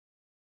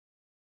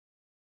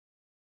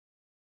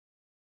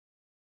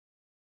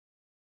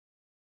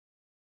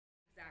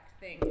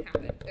thing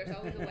happen. There's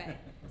always a way.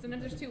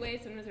 Sometimes there's 2 ways,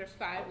 sometimes there's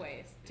 5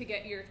 ways to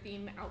get your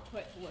theme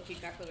output to look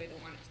exactly the way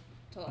they want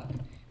it to look.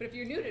 But if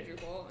you're new to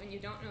Drupal and you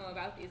don't know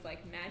about these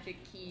like magic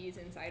keys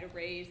inside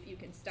arrays that you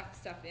can stuff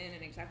stuff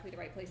in exactly the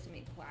right place to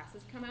make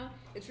classes come out,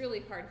 it's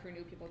really hard for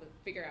new people to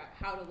figure out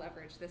how to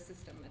leverage the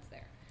system that's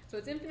there. So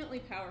it's infinitely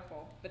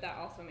powerful, but that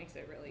also makes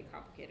it really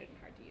complicated and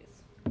hard to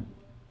use.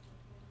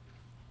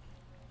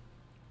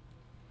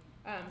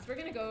 So we're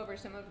going to go over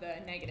some of the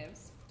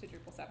negatives to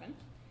Drupal 7,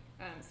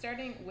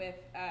 starting with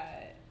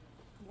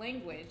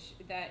language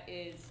that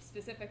is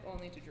specific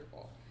only to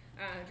Drupal.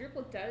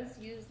 Drupal does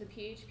use the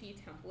PHP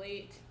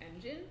template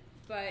engine,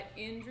 but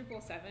in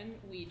Drupal 7,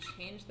 we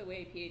changed the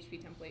way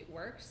PHP template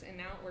works, and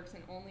now it works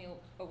in only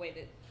a way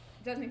that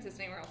doesn't exist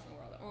anywhere else in the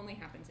world. It only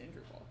happens in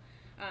Drupal.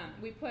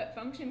 We put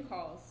function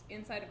calls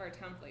inside of our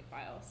template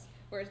files,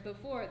 whereas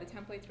before, the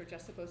templates were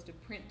just supposed to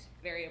print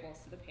variables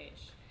to the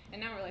page. And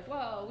now we're like,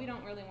 well, we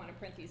don't really want to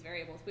print these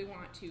variables. We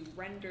want to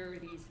render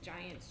these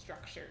giant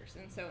structures.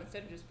 And so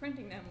instead of just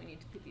printing them, we need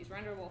to put these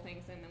renderable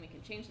things in, then we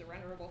can change the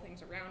renderable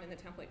things around in the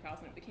template files,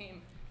 and it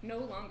became no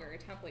longer a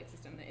template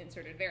system that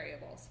inserted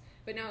variables,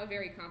 but now a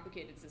very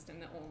complicated system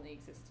that only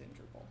exists in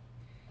Drupal.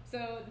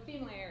 So the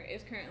theme layer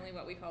is currently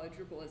what we call a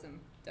Drupalism.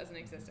 Doesn't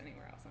exist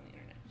anywhere else on the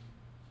internet.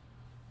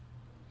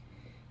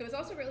 It was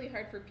also really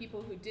hard for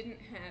people who didn't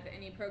have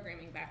any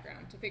programming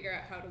background to figure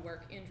out how to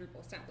work in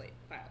Drupal's template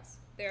files.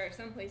 There are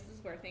some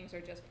places where things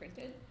are just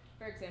printed.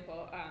 For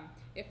example,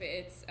 if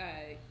it's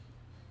a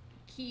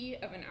key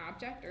of an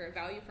object or a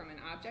value from an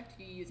object,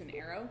 you use an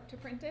arrow to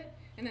print it.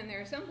 And then there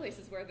are some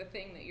places where the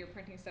thing that you're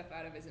printing stuff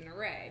out of is an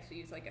array, so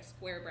you use like a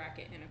square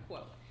bracket and a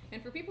quote.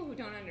 And for people who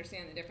don't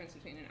understand the difference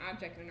between an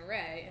object and an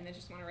array, and they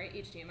just want to write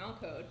HTML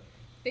code,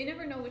 they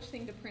never know which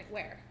thing to print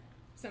where.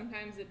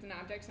 Sometimes it's an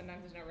object,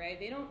 sometimes it's an array.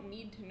 They don't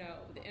need to know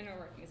the inner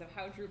workings of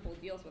how Drupal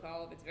deals with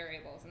all of its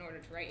variables in order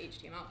to write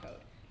HTML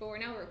code. But we're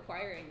now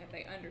requiring that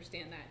they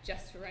understand that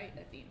just to write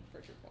a theme for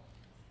Drupal.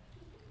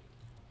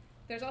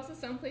 There's also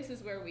some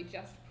places where we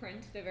just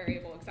print the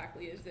variable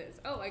exactly as is.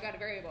 Oh, I got a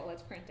variable,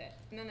 let's print it.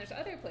 And then there's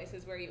other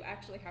places where you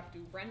actually have to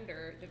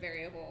render the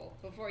variable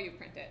before you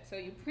print it. So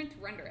you print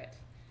render it.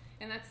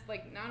 And that's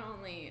like not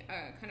only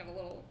kind of a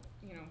little,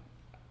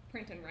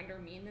 print and render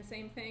mean the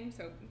same thing,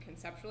 so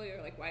conceptually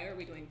you're like, why are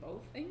we doing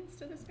both things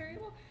to this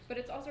variable? But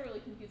it's also really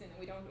confusing that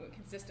we don't do it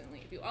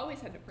consistently. If you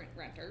always had to print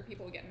render,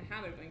 people would get in the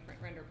habit of doing print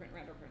render, print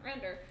render, print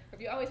render. Or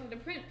if you always had to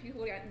print, people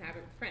would get in the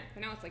habit of print.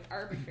 But now it's like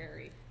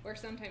arbitrary, where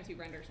sometimes you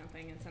render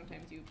something, and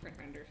sometimes you print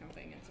render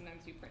something, and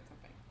sometimes you print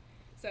something.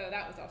 So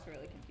that was also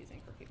really confusing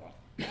for people.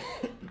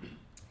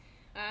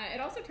 It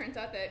also turns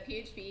out that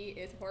PHP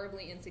is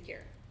horribly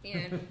insecure.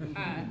 And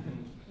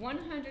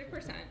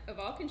 100% of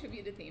all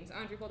contributed themes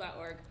on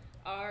Drupal.org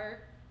are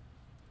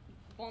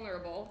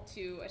vulnerable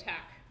to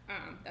attack.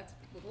 That's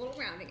a little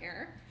rounding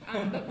error.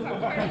 But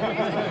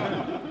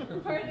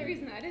part of the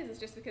reason that is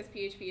just because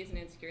PHP is an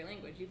insecure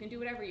language. You can do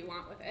whatever you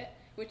want with it,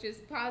 which is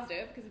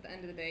positive, because at the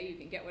end of the day, you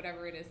can get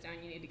whatever it is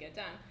done you need to get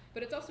done.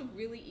 But it's also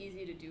really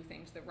easy to do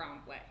things the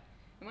wrong way.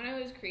 And when I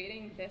was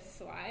creating this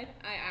slide,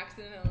 I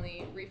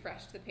accidentally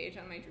refreshed the page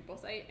on my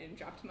Drupal site and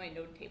dropped my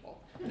node table.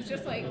 It was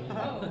just like,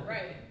 oh,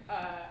 right,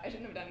 I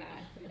shouldn't have done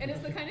that. And it's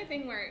the kind of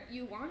thing where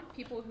you want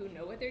people who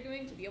know what they're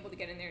doing to be able to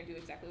get in there and do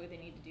exactly what they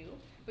need to do,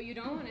 but you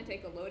don't want to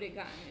take a loaded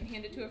gun and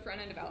hand it to a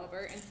front-end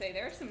developer and say,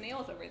 there are some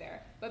nails over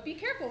there, but be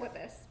careful with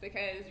this,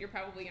 because you're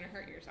probably going to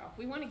hurt yourself.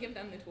 We want to give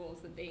them the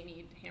tools that they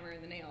need to hammer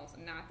in the nails,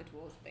 and not the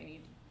tools that they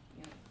need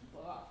to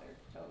blow off their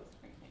toes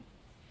or anything.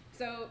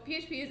 So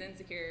PHP is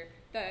insecure.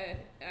 The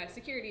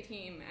security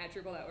team at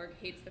Drupal.org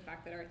hates the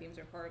fact that our themes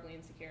are horribly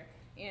insecure,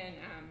 and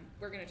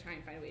we're going to try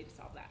and find a way to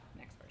solve that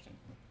next version.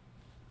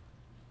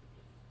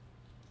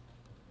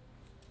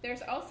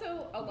 There's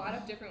also a lot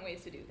of different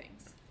ways to do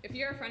things. If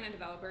you're a front-end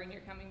developer and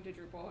you're coming to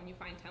Drupal and you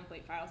find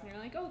template files and you're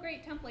like, oh,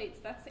 great, templates,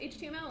 that's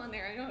HTML in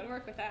there, I know how to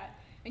work with that.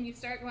 And you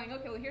start going,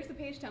 okay, well, here's the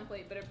page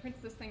template, but it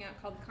prints this thing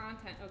out called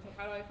content. Okay,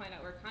 how do I find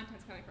out where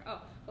content's coming from?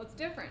 Oh, well, it's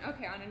different.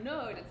 Okay, on a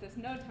node, it's this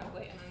node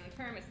template, and on a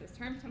term, it's this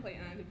term template,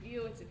 and on a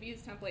view, it's a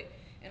views template.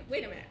 And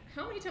wait a minute,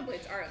 how many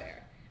templates are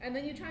there? And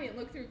then you try and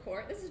look through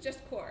core. This is just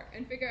core,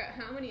 and figure out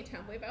how many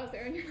template files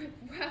there are, and you're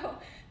like, wow,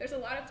 there's a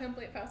lot of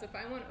template files. If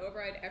I want to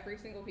override every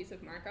single piece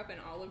of markup in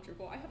all of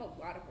Drupal, I have a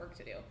lot of work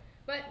to do.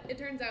 But it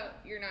turns out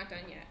you're not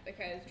done yet,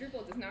 because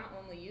Drupal does not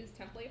only use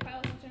template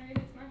files to generate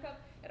its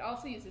markup, it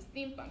also uses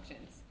theme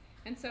functions.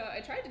 And so I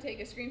tried to take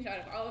a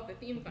screenshot of all of the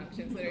theme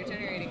functions that are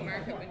generating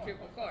markup in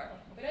Drupal core.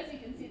 But as you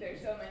can see,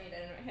 there's so many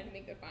that I had to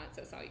make the font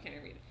so small you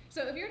can't read it.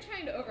 So if you're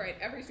trying to overwrite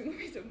every single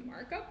piece of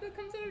markup that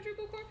comes out of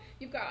Drupal core,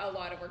 you've got a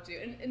lot of work to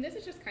do. And this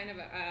is just kind of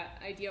an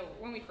idea.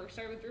 When we first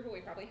started with Drupal,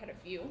 we probably had a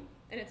few,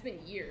 and it's been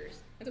years.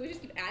 And so we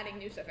just keep adding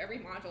new stuff. Every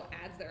module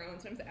adds their own.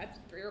 Sometimes it adds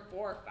 3 or 4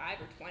 or 5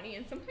 or 20,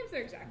 and sometimes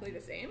they're exactly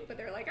the same, but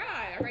they're like,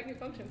 I write new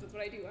functions. That's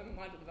what I do. I'm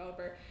a module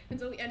developer. And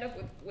so we end up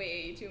with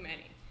way too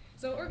many.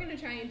 So what we're going to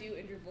try and do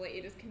in Drupal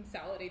 8 is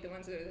consolidate the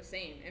ones that are the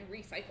same and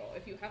recycle.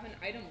 If you have an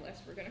item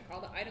list, we're going to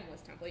call the item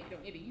list template. You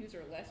don't need a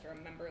user list or a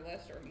member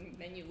list or a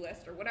menu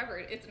list or whatever.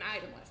 It's an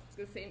item list. It's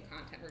the same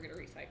content. We're going to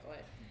recycle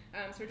it.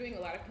 So we're doing a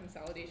lot of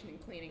consolidation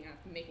and cleaning up,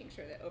 making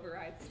sure that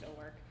overrides still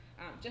work.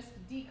 Just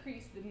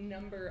decrease the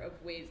number of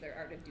ways there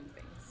are to do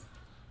things.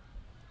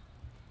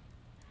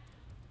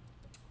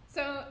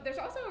 So there's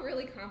also a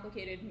really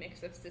complicated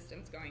mix of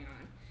systems going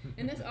on.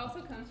 And this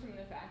also comes from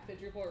the fact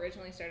that Drupal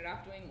originally started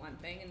off doing one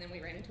thing, and then we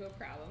ran into a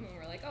problem, and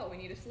we're like, oh, we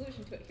need a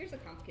solution to it. Here's a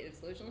complicated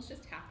solution. Let's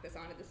just tack this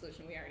onto the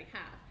solution we already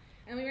have.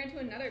 And we ran into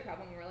another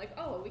problem, and we're like,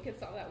 oh, we could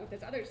solve that with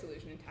this other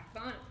solution and tack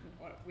on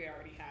what we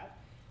already have.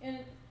 And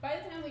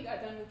by the time we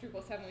got done with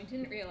Drupal 7, we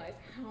didn't realize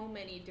how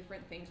many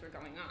different things were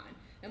going on.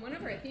 And one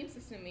of our theme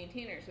system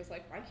maintainers was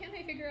like, why can't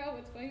I figure out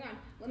what's going on?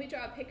 Let me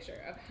draw a picture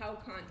of how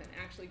content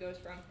actually goes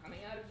from coming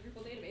out of the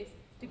Drupal database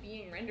to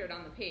being rendered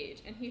on the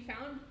page. And he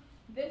found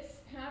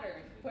this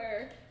pattern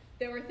where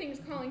there were things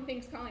calling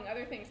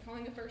other things,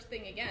 calling the first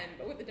thing again,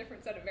 but with a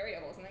different set of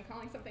variables, and then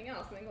calling something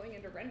else, and then going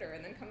into render,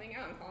 and then coming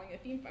out and calling a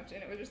theme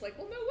function. It was just like,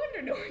 well, no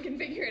wonder no one can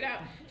figure it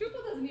out.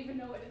 Drupal doesn't even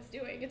know what it's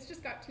doing. It's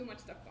just got too much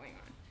stuff going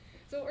on.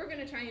 So what we're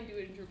going to try and do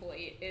in Drupal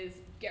 8 is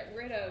get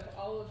rid of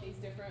all of these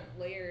different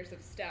layers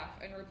of stuff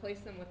and replace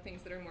them with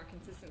things that are more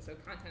consistent, so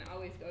content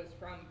always goes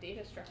from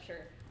data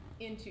structure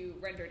into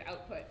rendered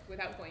output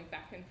without going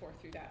back and forth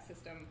through that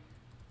system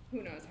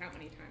who knows how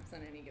many times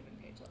on any given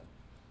page load.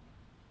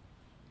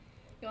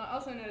 You'll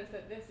also notice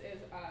that this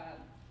is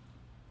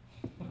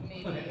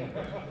maybe,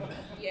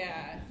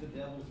 yeah, the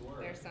devil's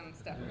work. There's some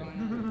stuff going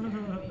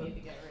on there we need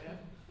to get rid of.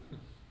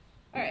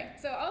 All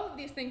right, so all of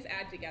these things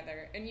add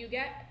together, and you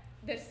get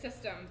this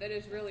system that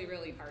is really,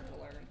 really hard to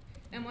learn.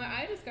 And what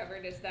I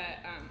discovered is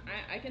that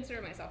I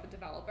consider myself a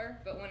developer,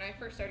 but when I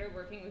first started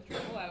working with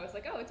Drupal, I was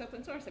like, oh, it's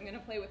open source. I'm going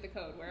to play with the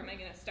code. Where am I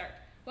going to start?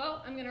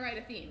 Well, I'm going to write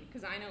a theme,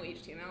 because I know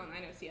HTML and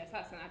I know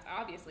CSS, and that's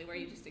obviously where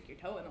you just stick your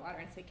toe in the water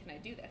and say, can I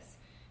do this?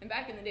 And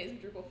back in the days of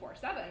Drupal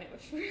 4.7, it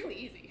was really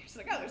easy. You're just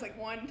like, oh, there's like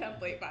one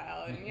template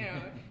file, and you know,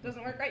 it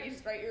doesn't work right. You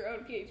just write your own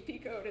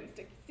PHP code and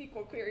stick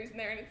SQL queries in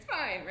there, and it's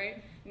fine,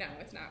 right? No,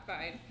 it's not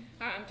fine.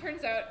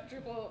 Turns out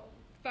Drupal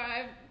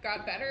 5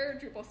 got better,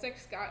 Drupal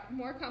 6 got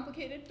more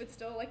complicated, but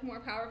still like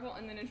more powerful,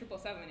 and then in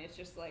Drupal 7, it's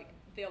just like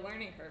the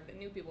learning curve that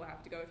new people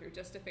have to go through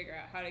just to figure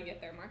out how to get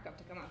their markup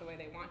to come out the way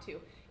they want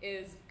to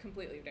is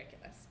completely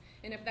ridiculous.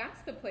 And if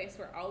that's the place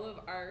where all of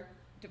our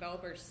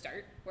developers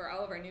start, where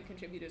all of our new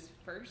contributors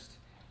first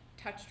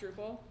touch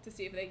Drupal to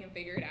see if they can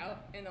figure it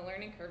out, and the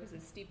learning curve is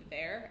as steep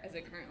there as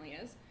it currently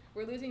is,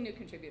 we're losing new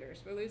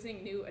contributors, we're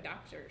losing new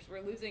adopters,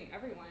 we're losing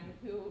everyone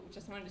who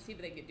just wanted to see if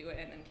they could do it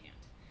and then can't.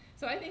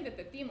 So I think that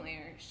the theme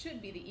layer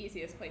should be the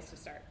easiest place to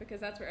start, because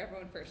that's where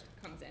everyone first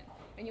comes in.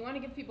 And you want to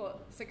give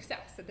people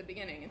success at the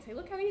beginning and say,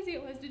 look how easy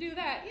it was to do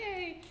that,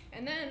 yay!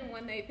 And then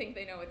when they think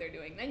they know what they're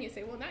doing, then you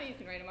say, well, now you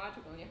can write a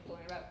module and you have to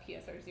learn about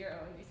PSR0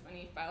 and these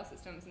funny file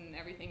systems, and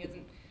everything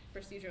isn't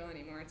procedural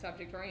anymore, it's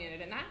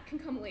object-oriented, and that can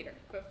come later.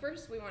 But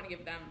first we want to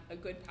give them a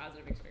good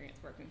positive experience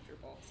working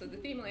with Drupal. So the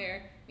theme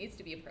layer needs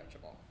to be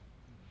approachable.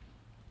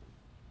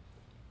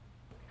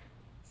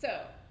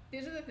 So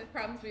these are the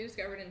problems we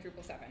discovered in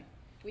Drupal 7.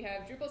 We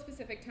have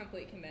Drupal-specific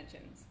template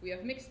conventions. We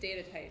have mixed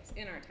data types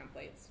in our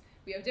templates.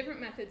 We have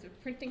different methods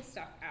of printing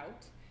stuff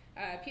out.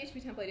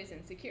 PHP template is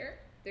insecure.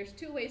 There's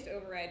 2 ways to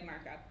override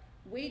markup.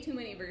 Way too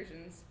many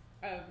versions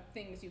of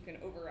things you can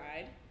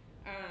override.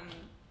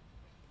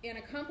 And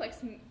a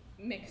complex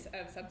mix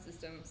of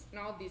subsystems. And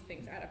all of these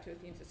things add up to a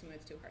theme system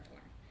that's too hard to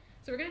learn.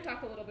 So we're going to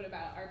talk a little bit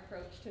about our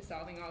approach to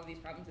solving all of these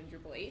problems in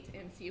Drupal 8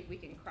 and see if we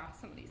can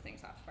cross some of these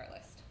things off of our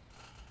list.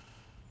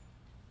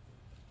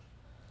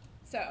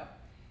 So,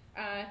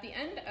 at the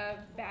end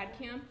of Bad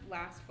Camp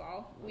last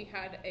fall, we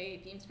had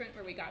a theme sprint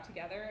where we got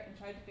together and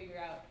tried to figure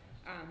out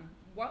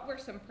what were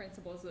some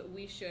principles that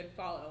we should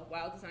follow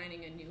while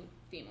designing a new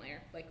theme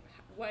layer. Like,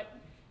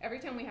 every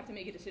time we have to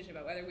make a decision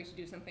about whether we should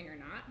do something or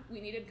not, we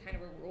needed kind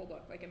of a rule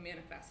book, like a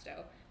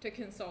manifesto, to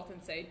consult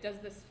and say, does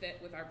this fit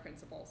with our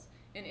principles?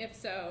 And if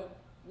so,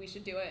 we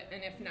should do it,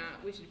 and if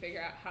not, we should figure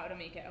out how to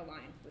make it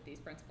align with these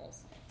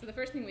principles. So the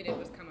first thing we did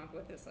was come up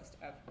with this list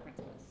of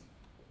principles.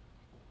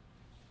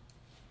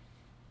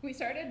 We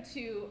started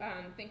to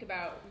think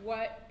about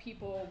what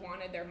people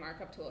wanted their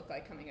markup to look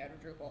like coming out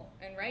of Drupal.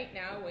 And right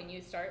now, when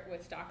you start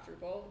with stock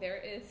Drupal, there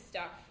is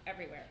stuff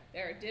everywhere.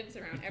 There are divs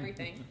around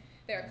everything.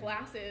 There are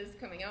classes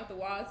coming out the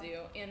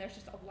wazoo, and there's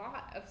just a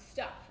lot of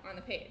stuff on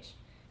the page.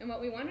 And what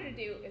we wanted to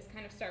do is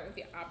kind of start with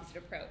the opposite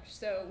approach.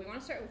 So we want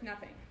to start with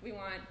nothing. We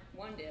want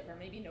one div, or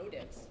maybe no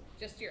divs,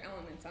 just your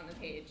elements on the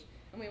page.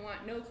 And we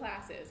want no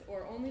classes,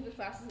 or only the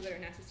classes that are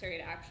necessary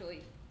to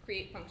actually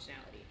create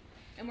functionality.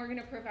 And we're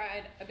going to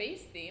provide a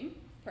base theme,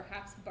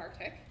 perhaps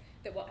Bartik,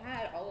 that will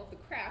add all of the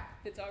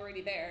crap that's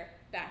already there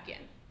back in.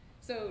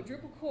 So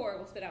Drupal core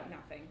will spit out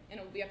nothing, and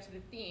it will be up to the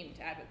theme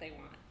to add what they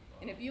want.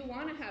 And if you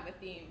want to have a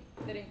theme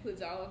that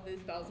includes all of these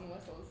bells and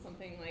whistles,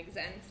 something like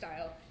Zen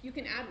style, you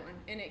can add one,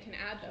 and it can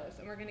add those.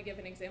 And we're going to give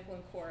an example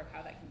in core of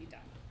how that can be done.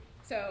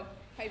 So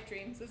pipe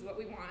dreams is what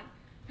we want.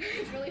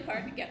 It's really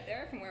hard to get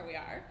there from where we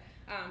are,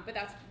 but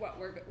that's what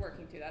we're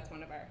working to. That's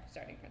one of our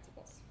starting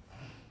principles.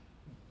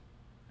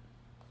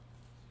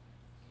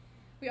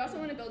 We also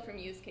want to build from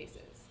use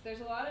cases.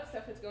 There's a lot of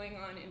stuff that's going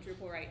on in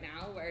Drupal right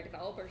now where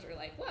developers are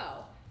like,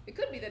 well, it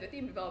could be that a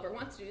theme developer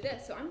wants to do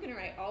this, so I'm going to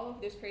write all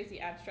of this crazy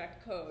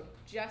abstract code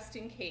just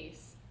in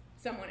case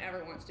someone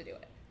ever wants to do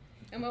it.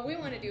 And what we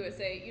want to do is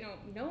say, you know,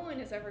 no one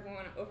is ever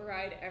going to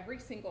override every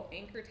single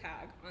anchor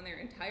tag on their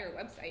entire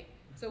website,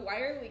 so why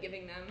are we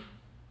giving them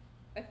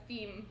a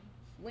theme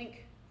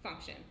link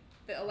function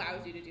that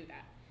allows you to do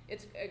that?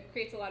 It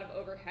creates a lot of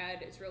overhead,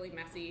 it's really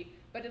messy,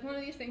 but it's one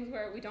of these things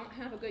where we don't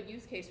have a good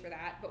use case for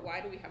that, but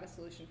why do we have a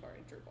solution for it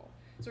in Drupal?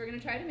 So we're going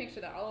to try to make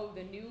sure that all of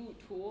the new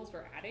tools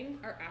we're adding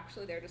are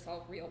actually there to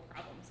solve real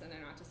problems, and they're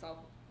not to solve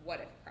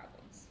what-if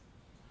problems.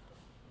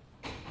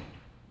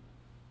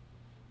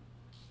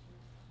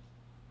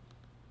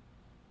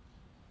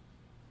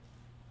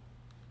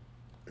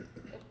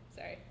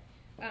 Sorry.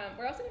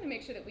 We're also going to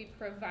make sure that we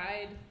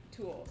provide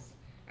tools.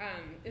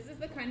 This is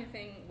the kind of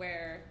thing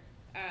where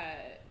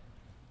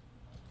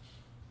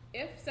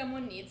if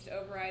someone needs to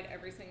override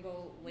every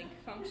single link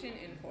function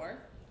in core,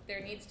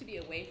 there needs to be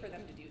a way for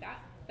them to do that.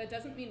 That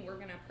doesn't mean we're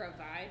going to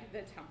provide the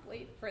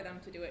template for them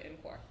to do it in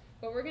core.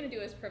 What we're going to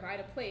do is provide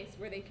a place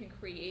where they can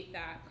create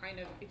that kind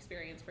of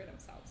experience for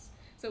themselves.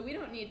 So we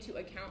don't need to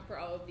account for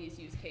all of these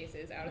use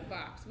cases out of the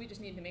box. We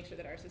just need to make sure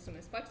that our system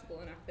is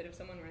flexible enough that if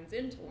someone runs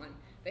into one,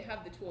 they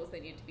have the tools they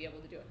need to be able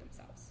to do it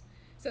themselves.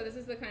 So this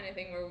is the kind of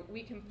thing where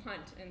we can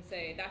punt and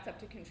say, that's up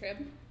to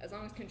contrib. As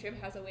long as contrib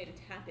has a way to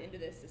tap into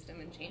this system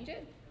and change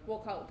it, we'll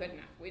call it good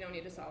enough. We don't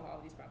need to solve all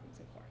of these problems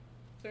in core.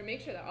 So we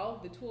make sure that all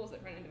of the tools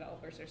that front-end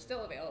developers are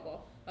still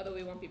available, although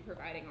we won't be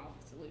providing all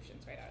of the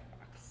solutions right out of the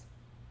box.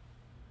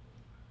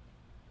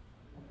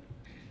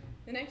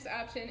 The next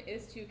option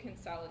is to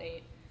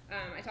consolidate.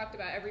 I talked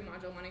about every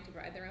module wanting to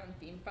provide their own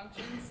theme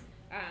functions.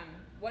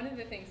 One of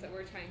the things that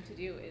we're trying to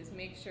do is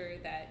make sure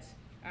that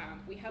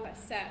we have a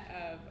set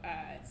of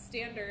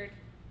standard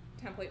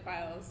template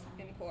files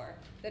in core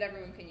that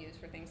everyone can use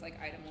for things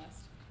like item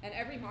list. And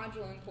every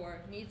module in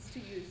core needs to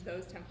use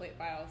those template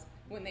files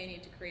when they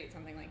need to create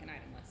something like an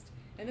item list.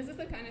 And this is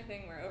the kind of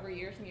thing where over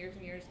years and years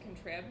and years,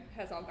 contrib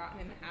has all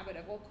gotten in the habit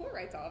of, well, core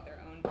writes all of their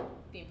own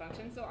theme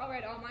functions, so I'll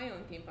write all my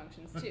own theme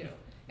functions too.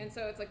 And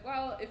so it's like,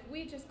 well, if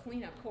we just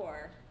clean up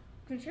core,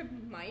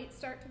 contrib might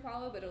start to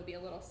follow, but it'll be a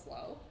little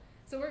slow.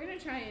 So we're going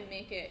to try and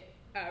make it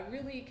a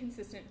really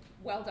consistent,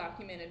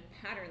 well-documented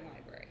pattern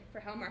library for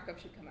how markup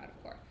should come out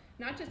of core.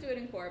 Not just do it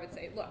in core, but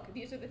say, look,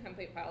 these are the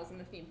template files and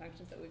the theme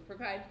functions that we've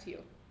provided to you.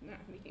 Not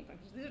theme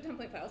functions, these are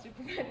template files we've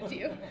provided to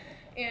you.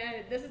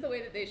 And this is the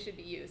way that they should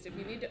be used. If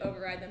you need to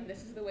override them,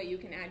 this is the way you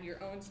can add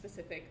your own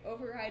specific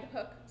override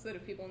hook, so that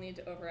if people need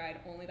to override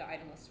only the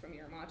item list from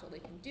your module, they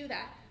can do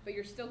that, but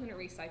you're still going to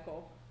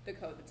recycle the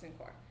code that's in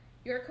core.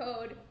 Your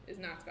code is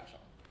not special.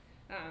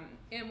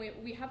 And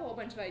we have a whole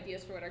bunch of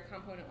ideas for what our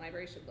component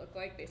library should look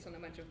like based on a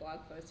bunch of blog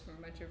posts from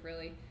a bunch of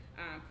really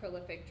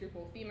prolific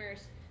Drupal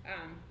themers.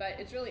 But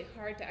it's really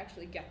hard to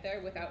actually get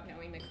there without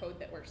knowing the code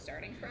that we're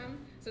starting from.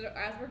 So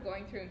as we're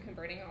going through and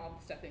converting all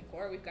the stuff in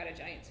core, we've got a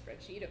giant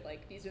spreadsheet of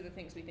like, these are the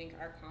things we think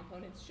our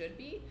components should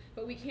be.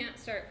 But we can't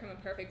start from a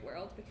perfect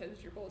world because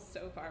Drupal is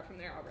so far from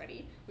there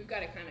already. We've got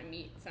to kind of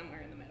meet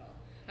somewhere in the middle.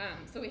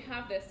 So we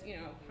have this,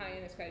 pie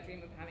in the sky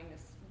dream of having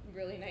this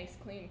really nice,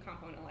 clean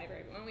component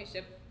library. But when we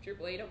ship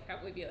Drupal 8, it'll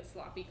probably be a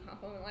sloppy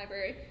component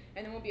library,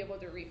 and then we'll be able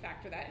to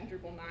refactor that in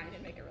Drupal 9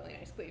 and make a really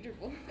nice, clean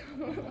Drupal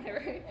component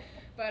library.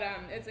 But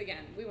it's,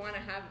 again, we want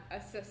to have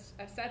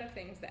a set of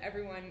things that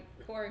everyone,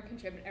 core and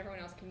contrib, and everyone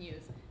else can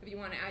use. If you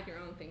want to add your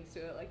own things to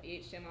it, like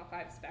the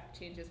HTML5 spec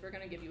changes, we're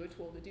going to give you a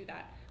tool to do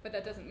that. But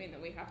that doesn't mean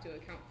that we have to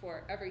account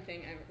for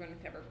everything everyone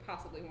could ever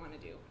possibly want to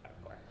do out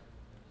of core.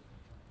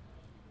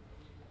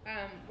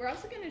 We're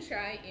also going to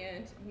try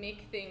and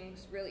make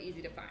things really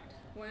easy to find.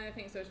 One of the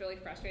things that's really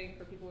frustrating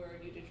for people who are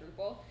new to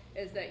Drupal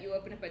is that you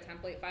open up a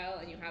template file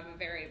and you have a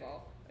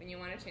variable, and you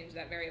want to change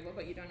that variable,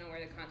 but you don't know where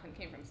the content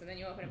came from. So then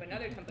you open up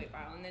another template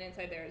file, and then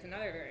inside there is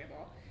another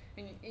variable.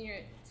 And you're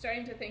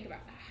starting to think about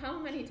how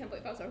many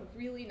template files are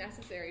really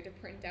necessary to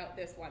print out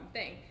this one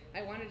thing.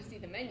 I wanted to see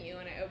the menu,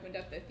 and I opened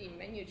up the theme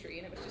menu tree,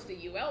 and it was just a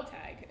UL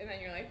tag. And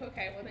then you're like,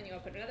 okay, well then you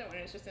open another one,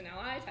 and it's just an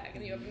LI tag.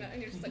 And you open that,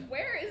 and you're just like,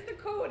 where is the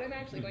code I'm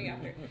actually going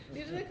after?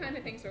 These are the kind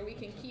of things where we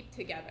can keep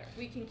together.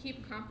 We can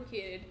keep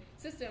complicated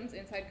systems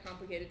inside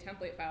complicated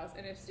template files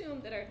and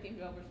assume that our theme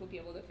developers will be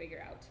able to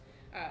figure out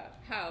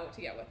how to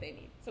get what they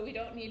need. So we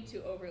don't need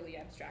to overly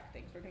abstract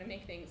things. We're going to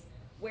make things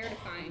where to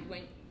find,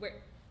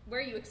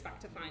 where you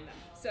expect to find them.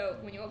 So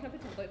when you open up a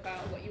template file,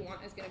 what you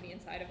want is going to be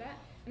inside of that.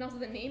 And also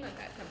the name of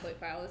that template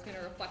file is going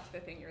to reflect the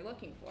thing you're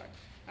looking for.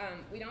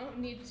 We don't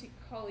need to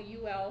call a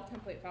UL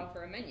template file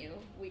for a menu.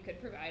 We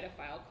could provide a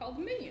file called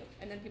menu.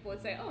 And then people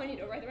would say, oh, I need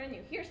to override the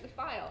menu. Here's the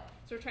file.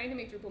 So we're trying to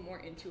make Drupal more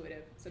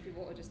intuitive so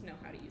people will just know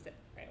how to use it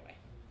right away.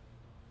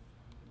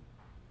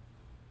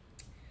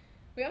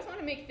 We also want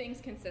to make things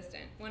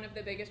consistent. One of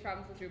the biggest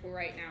problems with Drupal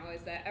right now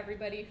is that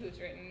everybody who's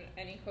written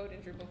any code in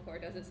Drupal core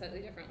does it slightly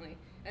differently,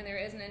 and there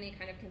isn't any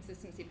kind of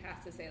consistency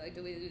path to say, like,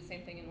 do we do the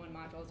same thing in one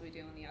module as we do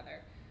in the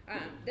other?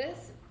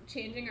 This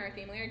changing our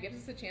theme layer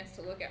gives us a chance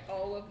to look at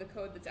all of the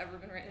code that's ever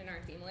been written in our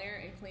theme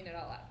layer and clean it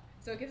all up.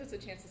 So it gives us a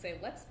chance to say,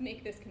 let's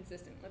make this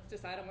consistent. Let's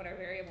decide on what our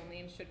variable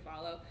names should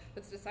follow.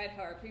 Let's decide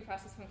how our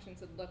preprocess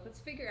functions would look. Let's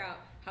figure out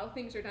how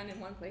things are done in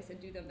one place and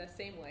do them the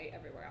same way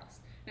everywhere else.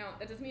 Now,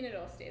 that doesn't mean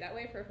it'll stay that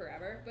way for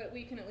forever, but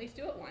we can at least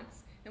do it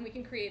once, and we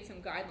can create some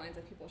guidelines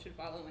that people should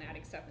follow when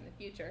adding stuff in the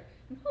future,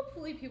 and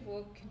hopefully people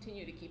will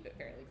continue to keep it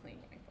fairly clean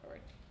going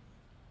forward.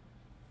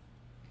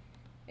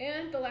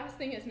 And the last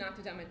thing is not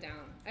to dumb it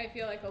down. I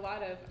feel like a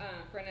lot of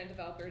front-end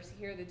developers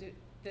hear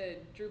the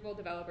Drupal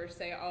developers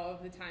say all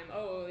of the time,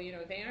 oh, you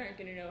know, they aren't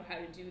going to know how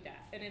to do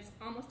that, and it's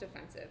almost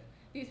offensive.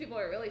 These people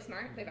are really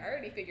smart. They've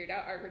already figured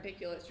out our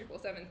ridiculous Drupal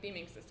 7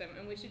 theming system,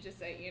 and we should just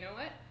say, you know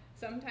what?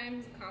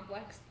 Sometimes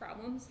complex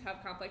problems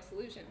have complex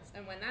solutions,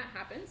 and when that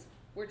happens,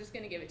 we're just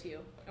going to give it to you,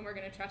 and we're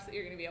going to trust that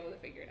you're going to be able to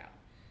figure it out.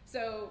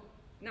 So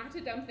not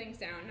to dumb things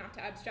down, not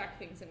to abstract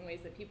things in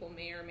ways that people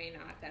may or may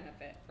not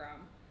benefit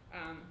from,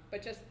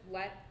 but just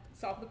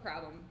solve the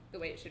problem the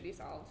way it should be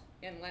solved,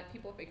 and let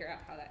people figure out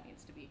how that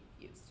needs to be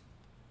used.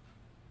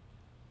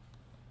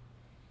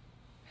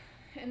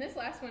 And this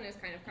last one is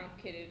kind of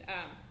complicated.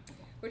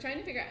 We're trying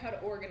to figure out how to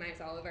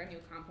organize all of our new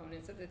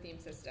components of the theme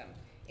system.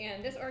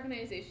 And this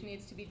organization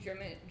needs to be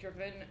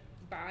driven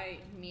by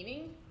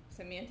meaning,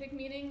 semantic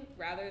meaning,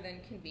 rather than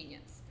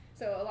convenience.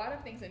 So a lot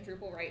of things in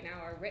Drupal right now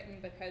are written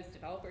because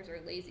developers are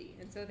lazy,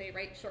 and so they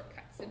write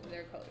shortcuts into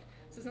their code.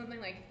 So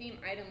something like theme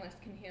item list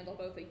can handle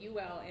both a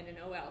UL and an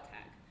OL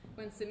tag,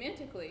 when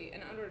semantically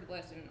an unordered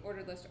list and an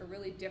ordered list are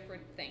really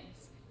different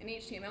things. And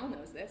HTML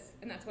knows this,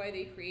 and that's why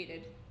they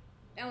created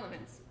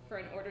elements for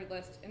an ordered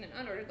list and an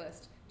unordered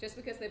list. Just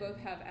because they both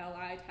have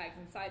li tags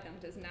inside them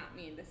does not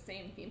mean the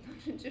same theme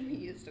function should be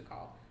used to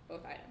call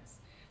both items.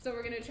 So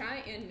we're going to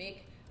try and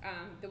make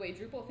the way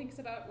Drupal thinks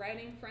about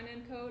writing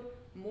front-end code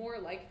more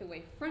like the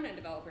way front-end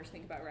developers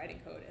think about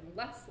writing code, and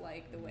less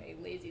like the way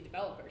lazy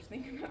developers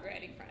think about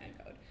writing front-end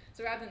code.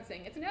 So rather than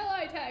saying, it's an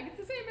li tag, it's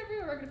the same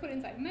everywhere, we're going to put it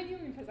inside a menu,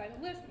 we're going to put it inside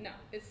a list. No,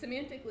 it's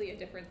semantically a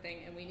different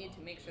thing, and we need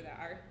to make sure that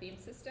our theme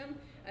system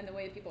and the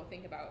way people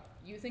think about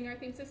using our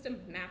theme system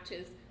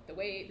matches the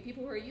way the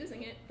people who are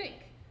using it think.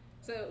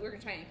 So we're going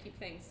to try and keep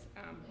things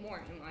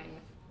more in line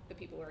with the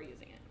people who are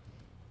using it.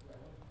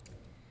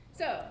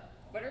 So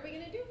what are we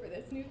going to do for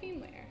this new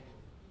theme layer?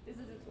 This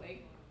is a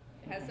twig.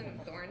 It has some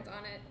thorns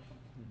on it.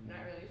 I'm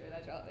not really sure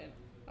that's relevant.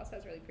 It also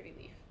has a really pretty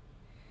leaf.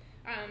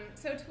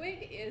 So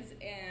Twig is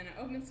an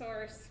open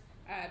source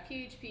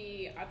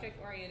PHP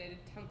object-oriented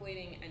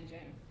templating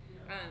engine.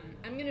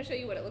 I'm going to show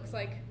you what it looks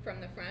like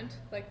from the front,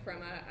 like from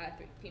a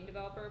theme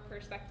developer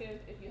perspective.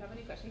 If you have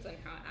any questions on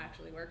how it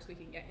actually works, we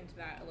can get into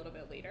that a little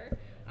bit later.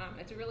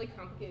 It's a really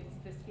complicated,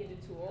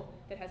 sophisticated tool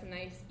that has a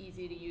nice,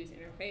 easy-to-use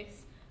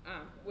interface,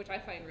 which I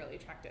find really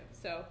attractive.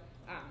 So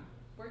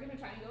we're going to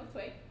try and go with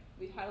Twig.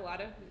 We've had a lot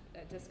of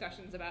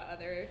discussions about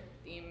other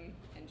theme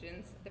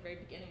engines at the very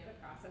beginning of the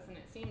process, and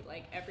it seemed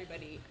like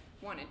everybody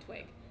wanted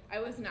Twig. I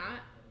was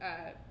not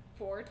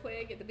for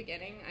Twig at the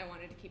beginning. I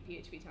wanted to keep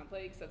PHP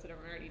templates because that's what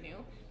everyone already knew.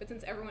 But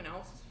since everyone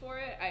else was for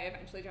it, I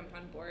eventually jumped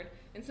on board.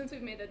 And since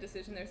we've made that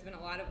decision, there's been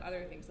a lot of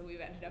other things that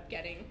we've ended up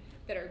getting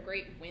that are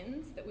great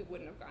wins that we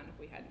wouldn't have gotten if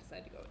we hadn't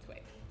decided to go with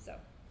Twig. So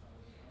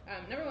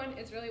number one,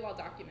 it's really well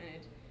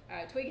documented.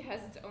 Twig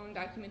has its own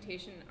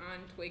documentation on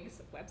Twig's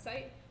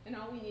website, and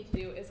all we need to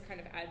do is kind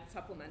of add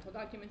supplemental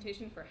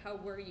documentation for how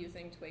we're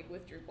using Twig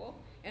with Drupal,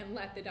 and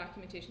let the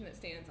documentation that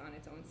stands on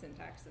its own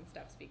syntax and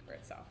stuff speak for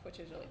itself, which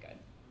is really good.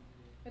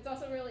 It's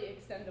also really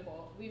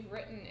extendable. We've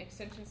written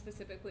extensions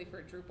specifically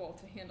for Drupal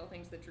to handle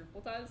things that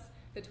Drupal does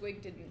that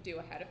Twig didn't do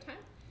ahead of time.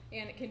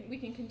 And we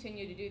can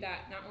continue to do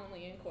that not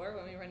only in core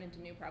when we run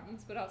into new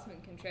problems, but also in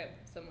contrib.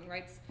 Someone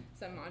writes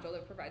some module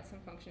that provides some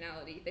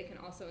functionality. They can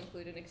also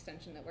include an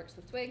extension that works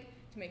with Twig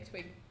to make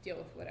Twig deal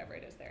with whatever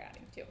it is they're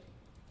adding to.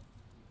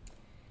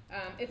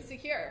 It's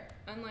secure.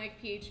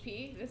 Unlike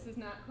PHP, this is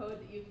not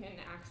code that you can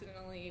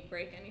accidentally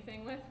break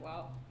anything with.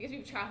 Well, if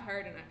you try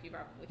hard enough, you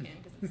probably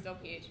can, because it's still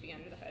PHP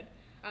under the hood.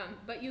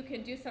 But you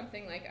can do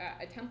something like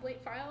a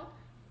template file.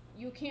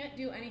 You can't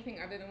do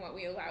anything other than what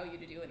we allow you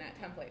to do in that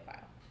template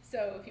file.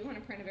 So if you want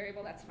to print a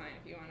variable, that's fine.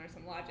 If you want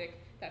some logic,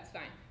 that's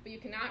fine. But you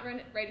cannot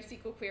write a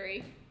SQL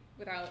query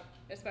without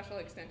a special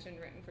extension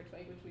written for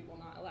Twig, which we will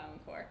not allow in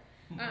core.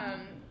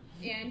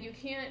 And you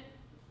can't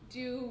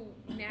do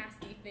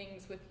nasty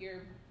things with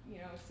your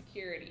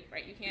security,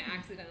 right? You can't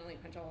accidentally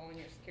punch a hole in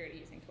your security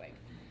using Twig.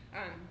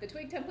 The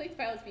Twig templates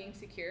files being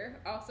secure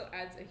also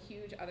adds a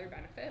huge other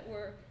benefit.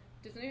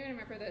 Does anyone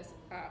remember this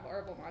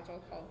horrible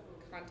module called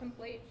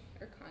Contemplate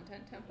or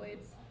Content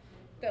Templates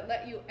that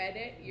let you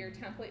edit your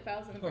template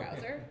files in the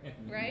browser,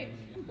 right?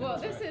 Well,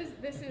 this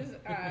is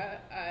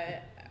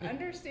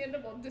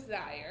understandable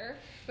desire,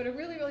 but a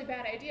really, really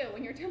bad idea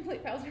when your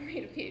template files are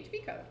made of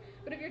PHP code.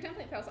 But if your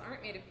template files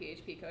aren't made of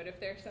PHP code, if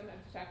there's some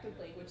abstracted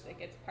language that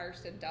gets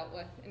parsed and dealt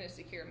with in a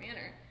secure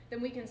manner,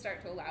 then we can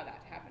start to allow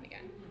that to happen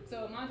again.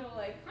 So a module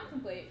like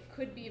Contemplate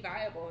could be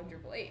viable in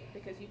Drupal 8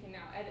 because you can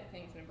now edit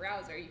things in a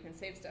browser, you can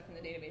save stuff in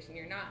the database, and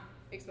you're not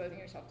exposing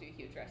yourself to a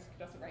huge risk. You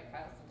can also write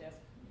files to disk.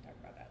 We'll talk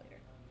about that later.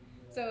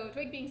 So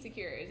Twig being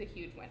secure is a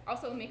huge win.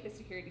 Also make the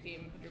security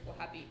team Drupal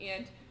happy,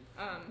 and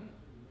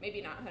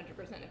maybe not 100%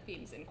 of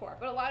themes in core,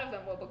 but a lot of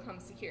them will become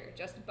secure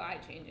just by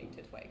changing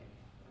to Twig.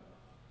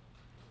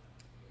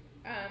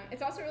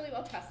 It's also really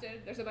well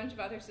tested. There's a bunch of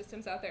other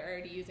systems out there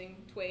already using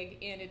Twig,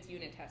 and it's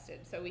unit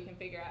tested, so we can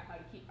figure out how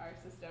to keep our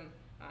system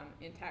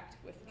intact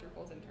with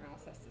Drupal's internal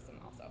test system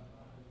also.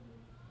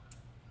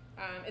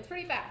 It's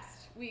pretty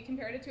fast. We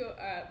compared it to,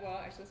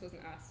 well, actually this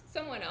wasn't us.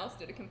 Someone else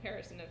did a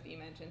comparison of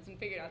theme engines and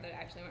figured out that it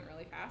actually went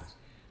really fast.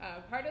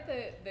 Part of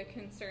the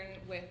concern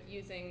with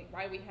using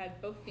why we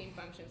had both theme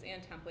functions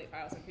and template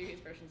files in previous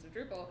versions of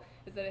Drupal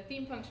is that a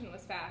theme function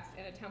was fast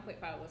and a template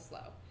file was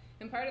slow.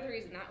 And part of the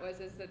reason that was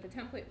is that the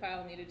template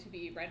file needed to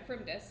be read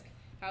from disk,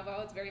 have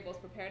all its variables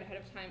prepared ahead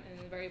of time, and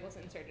then the variables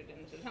inserted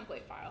into the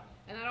template file.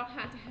 And that all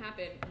had to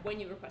happen when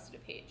you requested a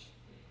page.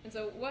 And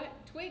so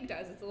what Twig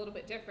does is a little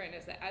bit different,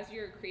 is that as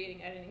you're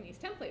creating, editing these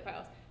template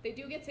files, they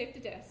do get saved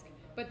to disk,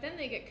 but then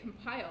they get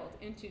compiled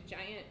into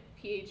giant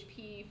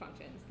PHP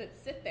functions that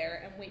sit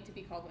there and wait to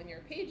be called when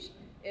your page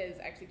is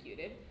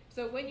executed.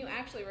 So when you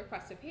actually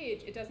request a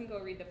page, it doesn't go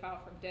read the file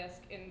from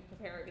disk and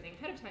prepare everything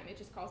ahead of time. It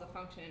just calls a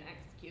function and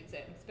executes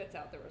it and spits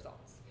out the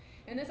results.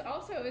 And this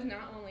also is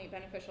not only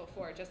beneficial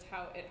for just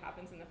how it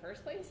happens in the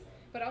first place,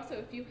 but also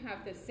if you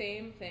have the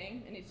same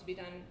thing that needs to be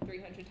done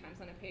 300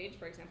 times on a page,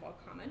 for example,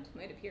 a comment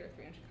might appear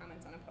 300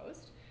 comments on a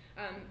post.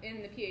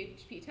 In the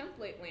PHP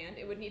template land,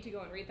 it would need to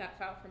go and read that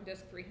file from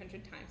disk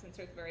 300 times,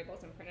 insert the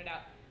variables, and print it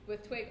out.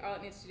 With Twig, all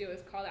it needs to do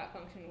is call that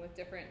function with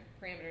different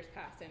parameters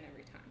passed in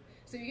every time.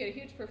 So you get a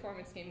huge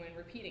performance gain when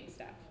repeating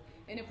stuff.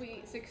 And if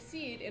we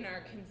succeed in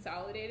our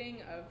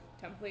consolidating of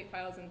template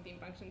files and theme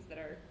functions that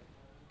are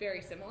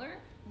very similar,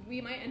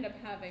 we might end up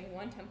having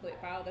one template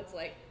file that's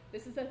like,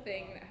 this is a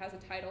thing that has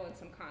a title and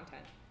some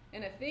content.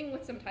 And a thing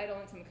with some title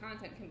and some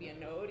content can be a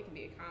node, it can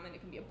be a comment,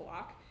 it can be a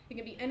block, it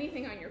can be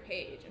anything on your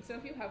page. And so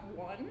if you have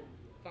one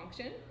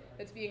function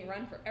that's being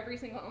run for every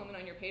single element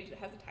on your page that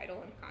has a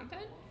title and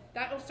content,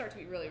 that will start to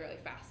be really, really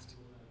fast.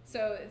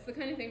 So it's the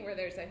kind of thing where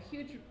there's a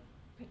huge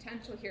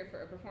potential here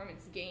for a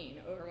performance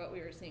gain over what we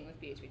were seeing with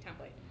PHP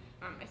template.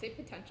 I say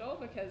potential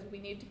because we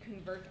need to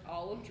convert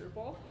all of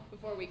Drupal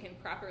before we can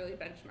properly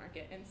benchmark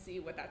it and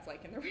see what that's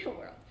like in the real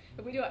world.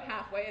 If we do it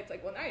halfway, it's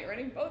like, well, now you're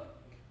running both,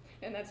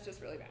 and that's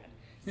just really bad.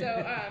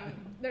 So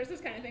there's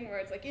this kind of thing where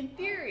it's like, in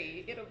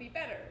theory, it'll be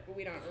better, but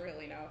we don't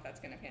really know if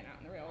that's going to pan out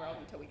in the real world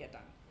until we get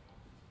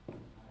done.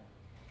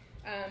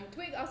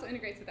 Twig also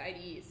integrates with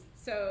IDEs.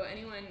 So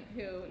anyone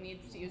who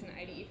needs to use an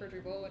IDE for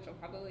Drupal, which will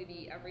probably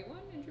be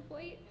everyone in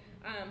Drupal 8,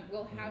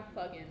 will have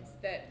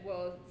plugins that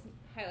will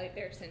highlight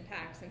their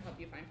syntax and help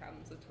you find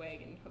problems with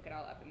Twig and hook it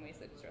all up in ways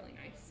that is really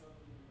nice.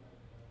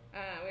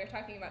 We were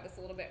talking about this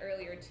a little bit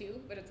earlier too,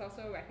 but it's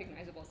also a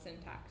recognizable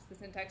syntax. The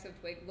syntax of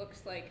Twig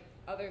looks like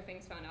other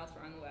things found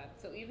elsewhere on the web.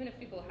 So even if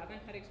people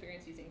haven't had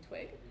experience using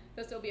Twig,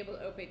 they'll still be able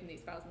to open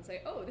these files and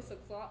say, oh, this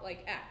looks a lot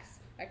like X,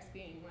 X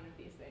being one of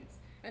these things.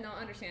 And they'll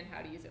understand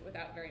how to use it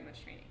without very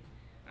much training.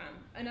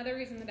 Another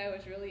reason that I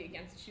was really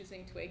against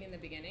choosing Twig in the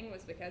beginning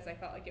was because I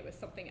felt like it was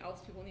something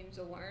else people needed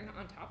to learn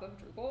on top of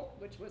Drupal,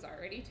 which was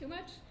already too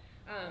much.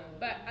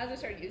 But as I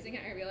started using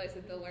it, I realized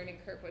that the learning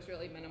curve was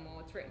really minimal.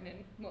 It's written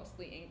in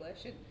mostly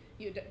English, and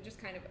you just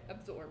kind of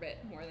absorb it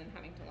more than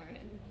having to learn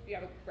it. And if you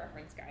have a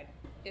reference guide,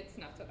 it's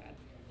not so bad.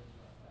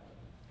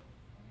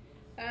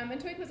 And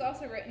Twig was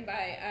also written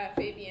by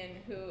Fabian,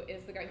 who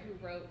is the guy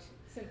who wrote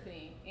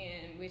Symfony,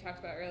 and we talked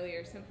about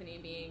earlier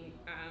Symfony being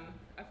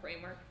a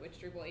framework which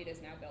Drupal 8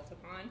 is now built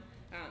upon.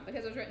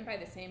 Because it was written by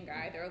the same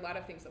guy, there are a lot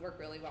of things that work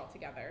really well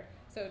together.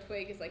 So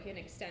Twig is like an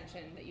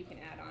extension that you can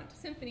add on to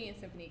Symfony, and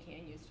Symfony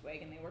can use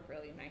Twig, and they work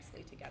really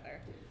nicely together.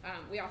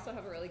 We also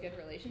have a really good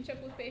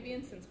relationship with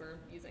Fabian since we're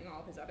using all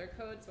of his other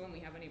code, so when we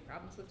have any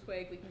problems with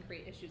Twig, we can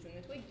create issues in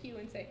the Twig queue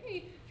and say,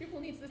 hey, Drupal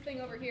needs this thing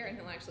over here, and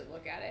he'll actually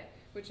look at it,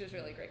 which is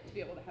really great to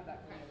be able to have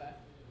that kind of a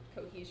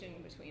cohesion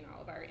between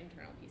all of our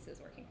internal pieces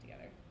working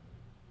together.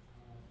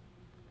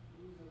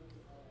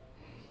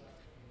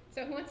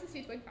 So who wants to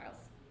see Twig files?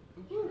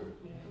 Yay.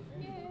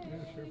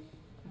 Yeah, sure.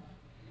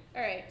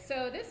 All right,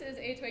 so this is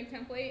a Twig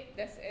template.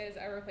 This is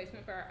a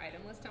replacement for our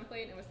item list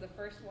template. It was the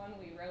first one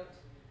we wrote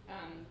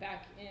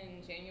back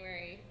in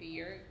January a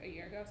year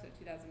ago, so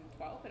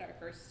 2012, at our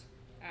first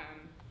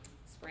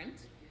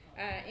sprint.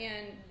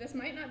 And this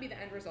might not be the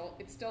end result.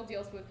 It still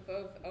deals with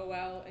both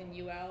OL and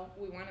UL.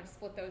 We want to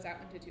split those out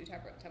into two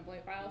separate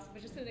template files,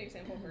 but just as an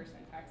example for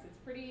syntax, it's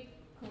pretty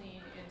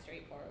clean and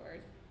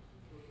straightforward.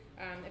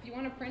 If you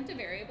want to print a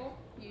variable,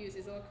 you use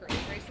these little curly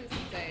braces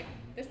and say,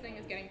 this thing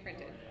is getting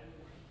printed.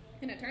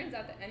 And it turns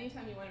out that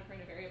anytime you want to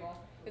print a variable,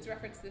 it's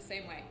referenced the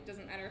same way. It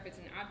doesn't matter if it's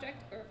an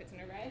object or if it's an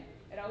array.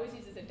 It always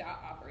uses a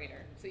dot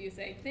operator. So you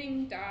say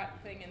thing dot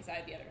thing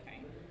inside the other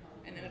thing,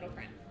 and then it'll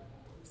print.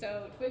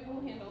 So Twig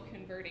will handle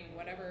converting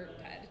whatever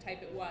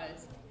type it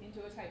was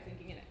into a type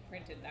thinking it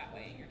printed that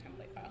way in your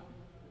template file.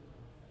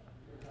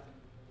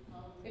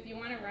 If you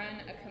want to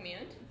run a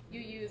command,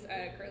 you use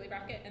a curly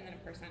bracket and then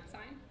a %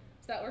 sign.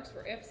 So that works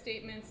for if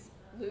statements,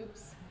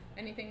 loops,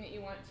 anything that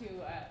you want to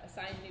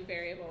assign new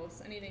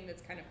variables, anything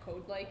that's kind of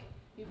code-like,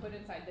 you put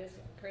inside this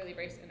curly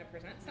brace and a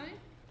 % sign.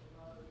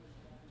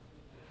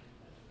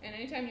 And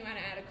anytime you want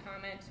to add a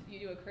comment, you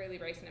do a curly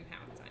brace and a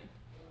pound sign.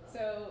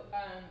 So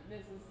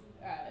this is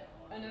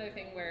another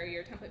thing where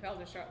your template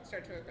files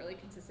start to look really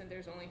consistent.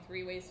 There's only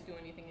 3 ways to do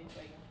anything in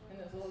Twig, and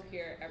those will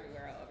appear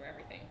everywhere, all over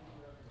everything.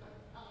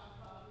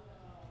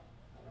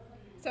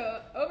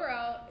 So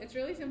overall, it's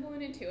really simple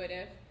and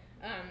intuitive.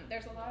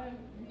 There's a lot of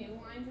new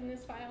lines in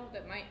this file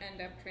that might end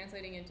up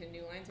translating into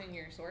new lines in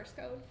your source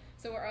code.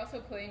 So we're also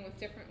playing with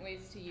different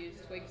ways to use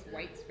Twig's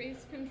white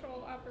space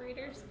control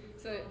operators.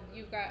 So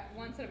you've got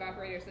one set of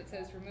operators that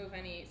says remove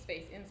any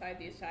space inside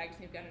these tags,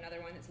 and you've got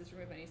another one that says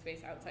remove any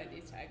space outside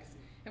these tags.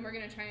 And we're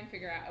going to try and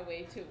figure out a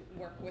way to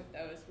work with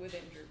those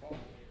within Drupal.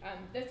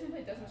 This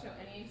template doesn't show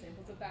any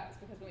examples of that. It's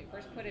because when we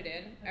first put it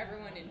in,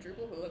 everyone in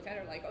Drupal who looked at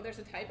it were like, oh, there's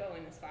a typo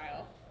in this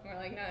file. And we're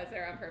like, no, it's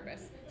there on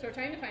purpose. So we're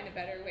trying to find a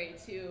better way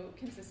to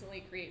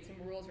consistently create some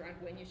rules around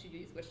when you should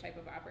use which type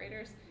of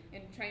operators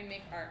and try and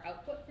make our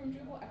output from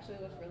Drupal actually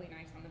look really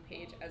nice on the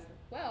page, as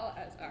well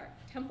as our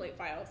template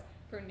files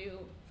for new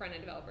front-end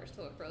developers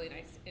to look really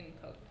nice in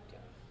code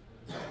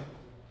too.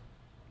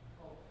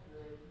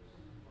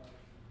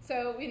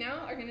 So we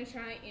now are going to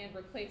try and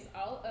replace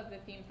all of the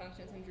theme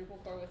functions in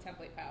Drupal core with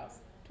template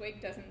files.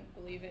 Twig doesn't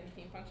believe in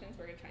theme functions.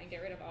 We're going to try and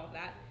get rid of all of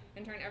that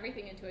and turn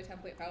everything into a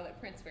template file that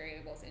prints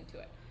variables into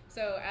it.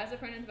 So as a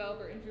front-end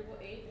developer in Drupal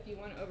 8, if you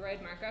want to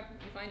override markup,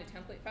 you find a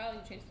template file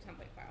and you change the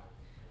template file.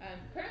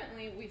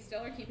 Currently, we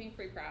still are keeping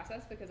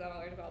preprocess because all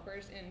our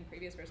developers in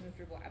previous versions of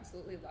Drupal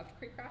absolutely loved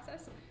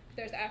preprocess. But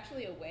there's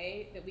actually a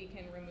way that we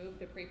can remove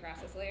the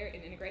preprocess layer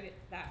and integrate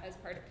that as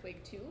part of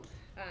Twig 2.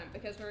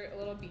 Because we're a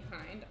little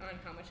behind on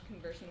how much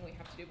conversion we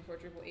have to do before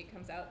Drupal 8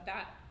 comes out,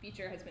 that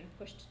feature has been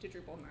pushed to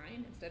Drupal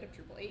 9 instead of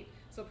Drupal 8.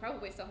 So we'll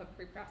probably still have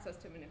preprocess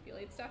to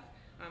manipulate stuff,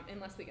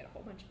 unless we get a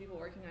whole bunch of people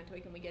working on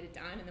Twig and we get it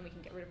done, and then we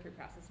can get rid of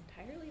preprocess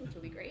entirely, which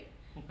will be great.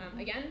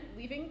 Again,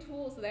 leaving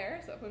tools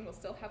there, so everyone will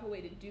still have a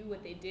way to do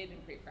what they did in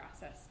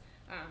preprocess,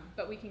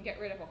 but we can get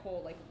rid of a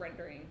whole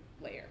rendering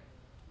layer.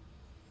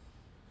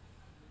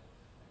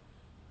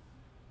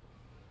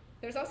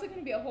 There's also going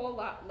to be a whole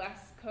lot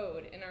less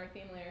code in our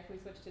theme layer if we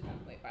switch to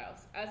template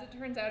files. As it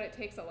turns out, it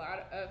takes a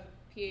lot of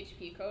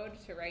PHP code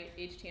to write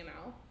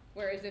HTML,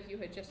 whereas if you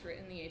had just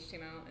written the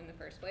HTML in the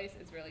first place,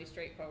 it's really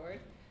straightforward.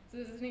 So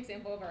this is an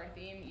example of our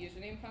theme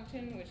username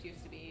function, which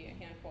used to be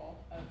a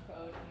handful of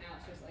code, and now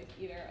it's just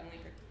either an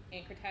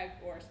anchor tag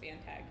or a span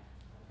tag,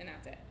 and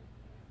that's it.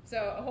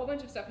 So a whole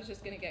bunch of stuff is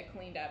just going to get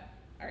cleaned up.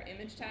 Our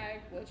image tag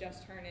will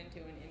just turn into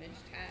an image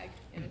tag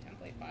in a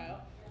template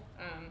file.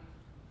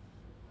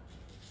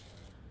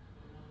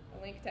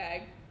 A link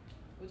tag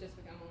will just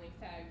become a link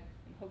tag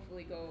and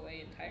hopefully go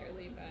away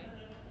entirely, but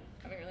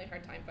I'm having a really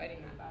hard time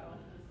fighting that battle.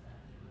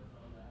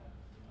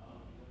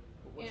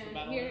 What's and the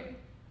battle here, there?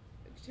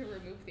 to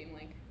remove theme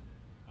link,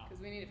 because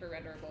we need it for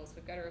renderables.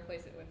 We've got to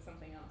replace it with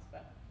something else,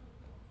 but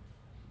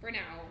for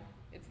now,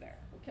 it's there.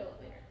 We'll kill it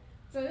later.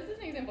 So this is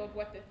an example of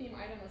what the theme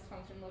item list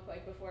function looked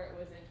like before it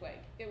was in Twig.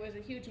 It was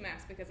a huge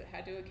mess because it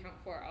had to account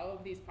for all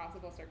of these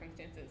possible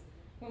circumstances.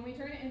 When we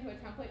turn it into a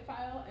template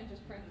file and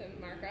just print the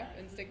markup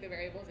and stick the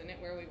variables in it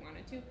where we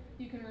wanted to,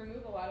 you can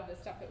remove a lot of the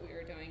stuff that we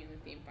were doing in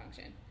the theme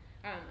function.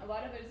 A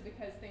lot of it is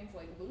because things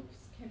like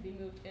loops can be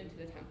moved into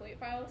the template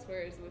files,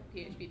 whereas with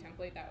PHP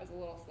template that was a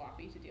little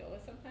sloppy to deal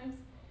with sometimes.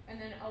 And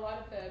then a lot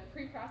of the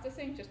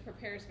pre-processing just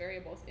prepares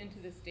variables into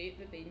the state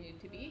that they need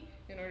to be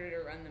in order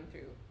to run them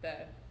through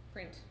the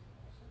print,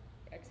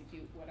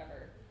 execute,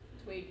 whatever,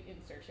 Twig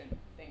insertion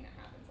thing that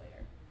happens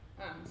later.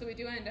 So we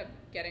do end up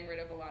getting rid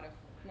of a lot of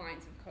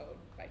lines of code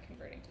by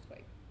converting to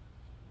Twig.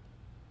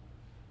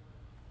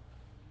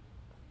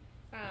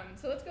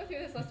 So let's go through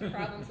this list of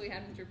problems we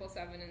had with Drupal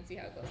 7 and see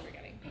how close we're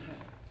getting.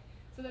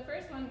 So the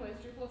first one was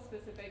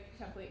Drupal-specific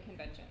template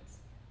conventions.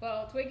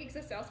 Well, Twig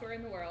exists elsewhere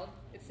in the world.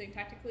 It's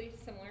syntactically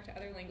similar to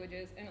other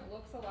languages, and it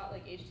looks a lot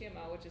like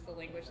HTML, which is the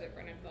language that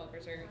front-end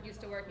developers are used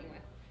to working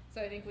with.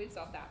 So I think we've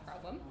solved that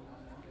problem.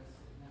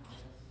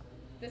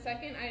 The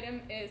second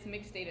item is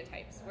mixed data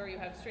types, where you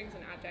have strings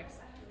and objects.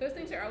 Those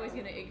things are always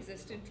going to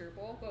exist in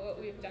Drupal, but what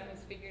we've done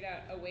is figured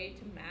out a way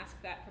to mask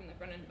that from the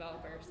front-end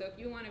developer. So if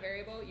you want a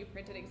variable, you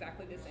print it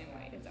exactly the same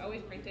way. It's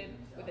always printed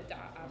with a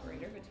dot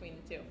operator between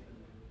the two.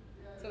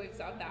 So we've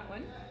solved that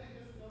one.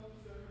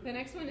 The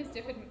next one is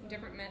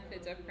different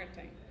methods of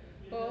printing.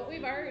 Well, what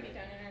we've already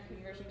done in our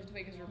conversion to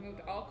Twig is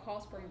removed all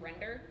calls from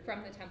render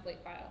from the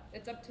template file.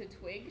 It's up to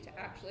Twig to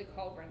actually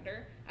call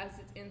render as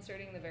it's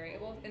inserting the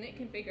variables, and it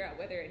can figure out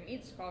whether it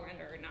needs to call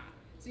render or not.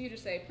 So you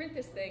just say, print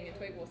this thing, and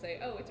Twig will say,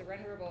 oh, it's a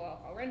renderable,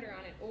 I'll render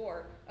on it,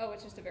 or, oh,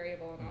 it's just a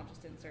variable, and I'll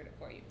just insert it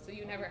for you. So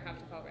you never have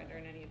to call render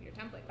in any of your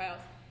template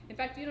files. In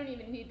fact, you don't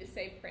even need to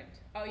say print.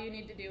 All you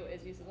need to do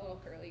is use the little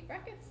curly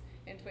brackets,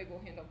 and Twig will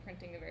handle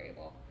printing the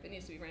variable that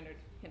needs to be rendered,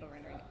 handle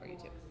rendering it for you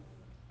too.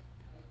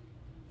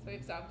 So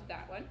we've solved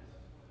that one.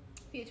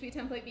 PHP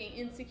template being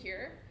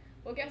insecure.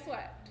 Well, guess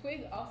what?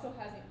 Twig also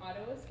has an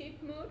auto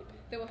escape mode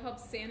that will help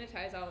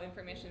sanitize all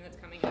information that's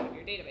coming out of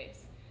your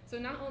database. So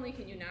not only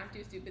can you not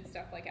do stupid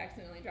stuff like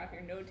accidentally drop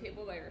your node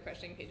table by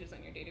refreshing pages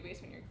on your database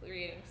when you're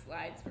creating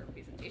slides for a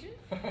presentation,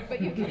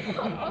 but you can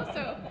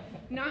also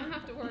not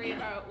have to worry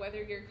about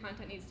whether your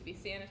content needs to be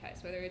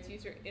sanitized, whether it's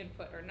user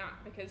input or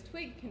not, because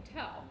Twig can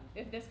tell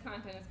if this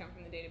content has come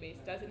from the database,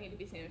 does it need to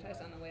be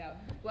sanitized on the way out,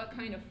 what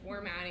kind of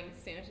formatting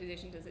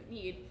sanitization does it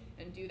need,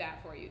 and do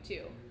that for you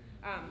too.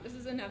 This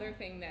is another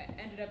thing that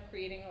ended up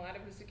creating a lot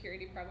of the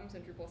security problems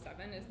in Drupal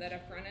 7 is that a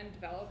front-end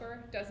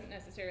developer doesn't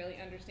necessarily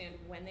understand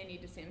when they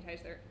need to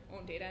sanitize their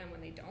own data and when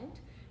they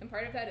don't. And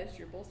part of that is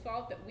Drupal's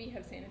fault that we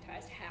have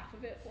sanitized half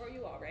of it for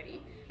you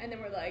already. And then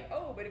we're like,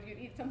 oh, but if you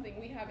need something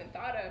we haven't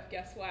thought of,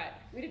 guess what?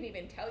 We didn't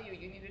even tell you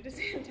you needed to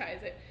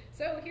sanitize it.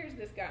 So here's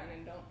this gun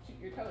and don't shoot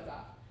your toes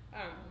off.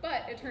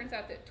 But it turns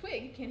out that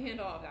Twig can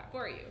handle all of that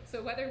for you.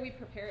 So whether we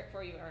prepare it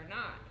for you or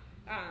not,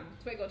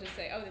 Twig will just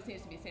say, oh, this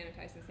needs to be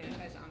sanitized and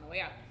sanitized on the way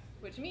out,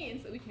 which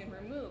means that we can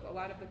remove a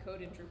lot of the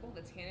code in Drupal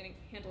that's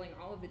handling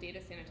all of the data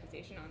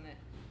sanitization on the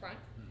front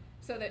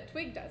so that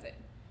Twig does it,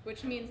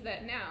 which means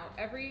that now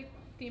every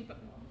theme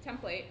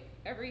template,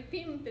 every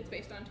theme that's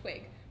based on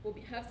Twig will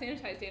have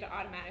sanitized data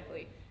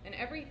automatically, and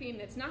every theme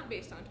that's not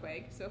based on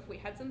Twig, so if we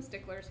had some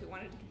sticklers who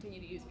wanted to continue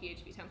to use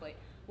PHP template,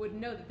 would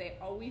know that they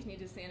always need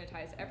to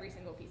sanitize every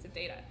single piece of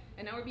data.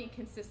 And now we're being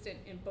consistent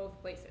in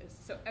both places.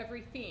 So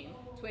every theme,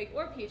 Twig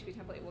or PHP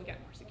template, will get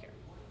more secure.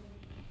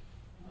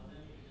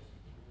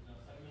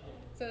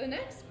 So the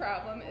next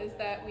problem is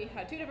that we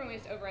had two different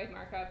ways to override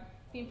markup,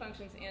 theme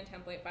functions and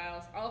template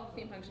files. All of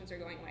the theme functions are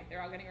going away.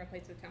 They're all getting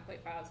replaced with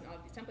template files, and all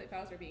of these template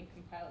files are being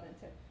compiled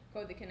into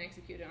code that can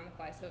execute it on the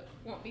fly, so it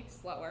won't be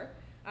slower.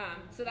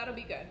 So that'll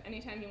be good.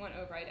 Anytime you want to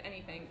override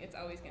anything, it's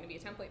always going to be a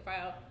template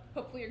file.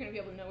 Hopefully you're going to be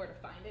able to know where to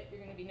find it. You're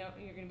going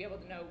to be able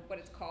to know what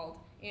it's called,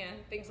 and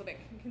things will get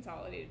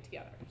consolidated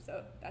together.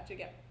 So that should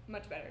get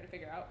much better to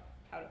figure out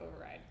how to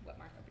override what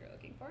markup you're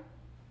looking for.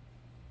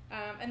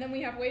 And then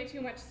we have way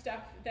too much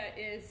stuff that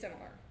is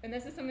similar. And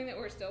this is something that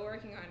we're still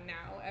working on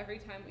now. Every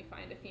time we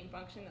find a theme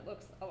function that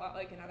looks a lot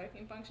like another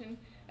theme function,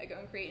 I go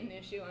and create an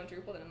issue on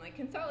Drupal and I'm like,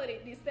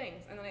 consolidate these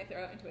things. And then I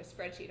throw it into a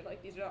spreadsheet of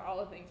like, these are all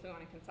the things we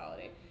want to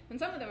consolidate. And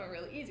some of them are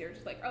really easier,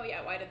 just like, oh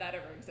yeah, why did that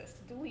ever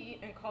exist? Delete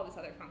and call this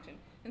other function.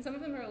 And some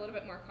of them are a little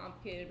bit more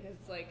complicated because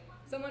it's like,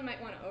 someone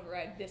might want to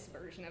override this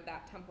version of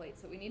that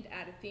template, so we need to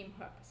add a theme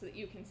hook so that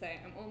you can say,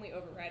 I'm only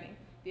overriding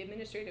the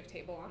administrative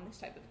table on this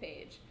type of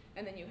page,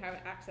 and then you have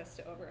access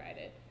to override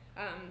it.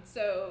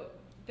 So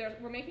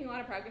we're making a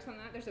lot of progress on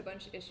that. There's a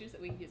bunch of issues that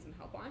we can use some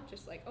help on,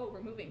 just like, oh,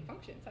 removing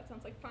functions. That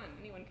sounds like fun.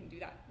 Anyone can do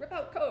that. Rip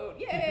out code.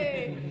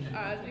 Yay!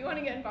 So if you want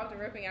to get involved in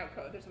ripping out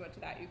code, there's a bunch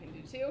of that you can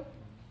do too.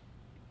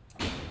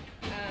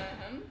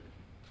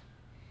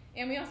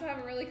 And we also have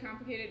a really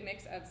complicated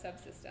mix of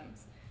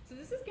subsystems. So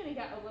this is going to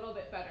get a little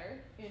bit better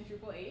in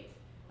Drupal 8.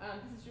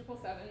 This is Drupal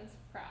 7's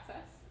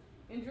process.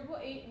 In Drupal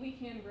 8, we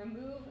can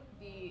remove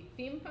the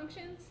theme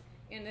functions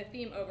and the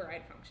theme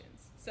override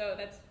functions. So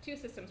that's two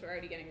systems we're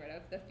already getting rid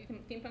of, the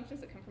theme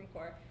functions that come from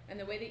core, and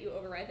the way that you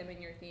override them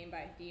in your theme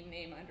by theme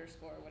name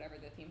underscore whatever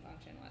the theme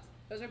function was.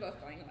 Those are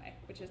both going away,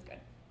 which is good.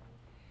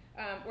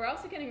 We're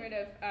also getting rid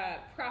of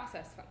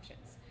process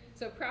functions.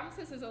 So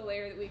process is a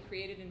layer that we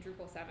created in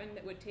Drupal 7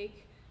 that would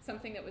take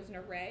something that was an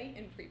array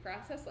in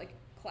pre-process, like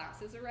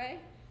classes array,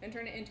 and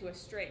turn it into a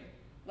string,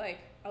 like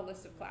a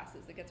list of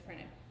classes that gets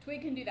printed.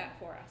 Twig can do that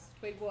for us.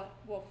 Twig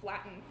will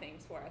flatten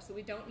things for us, so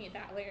we don't need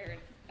that layer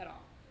at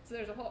all. So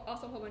there's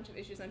also a whole bunch of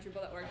issues on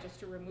Drupal that work just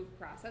to remove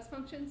process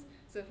functions.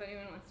 So if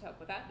anyone wants to help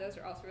with that, those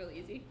are also really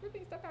easy.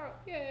 Ripping stuff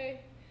out,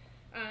 yay!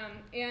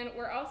 And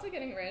we're also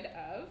getting rid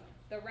of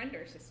the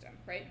render system,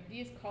 right?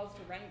 These calls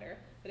to render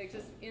that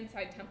exist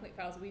inside template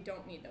files, we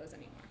don't need those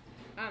anymore.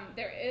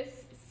 There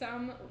is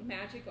some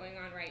magic going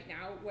on right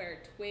now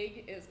where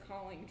Twig is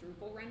calling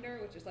Drupal render,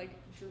 which is like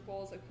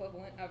Drupal's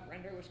equivalent of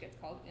render, which gets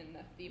called in the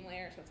theme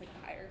layer, so it's like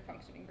the higher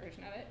functioning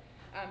version of it.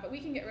 But we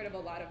can get rid of a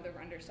lot of the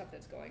render stuff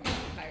that's going on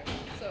higher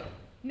level. So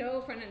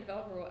no front-end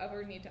developer will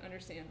ever need to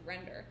understand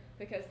render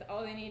because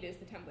all they need is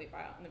the template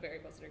file and the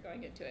variables that are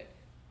going into it.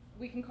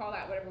 We can call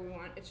that whatever we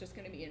want. It's just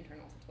going to be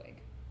internal to Twig.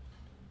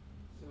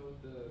 So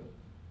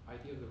the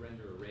idea of the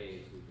render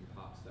array is we can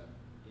pop stuff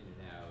in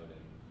and out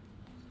and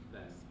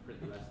then print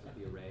the rest of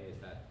the array.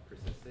 Is that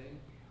persisting?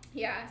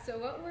 Yeah, so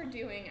what we're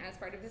doing as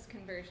part of this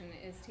conversion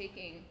is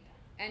taking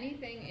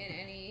anything in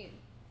any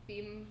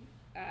theme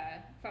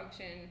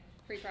function,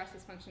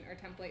 pre-process function, or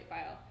template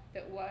file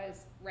that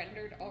was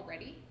rendered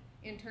already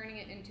and turning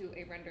it into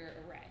a render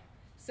array.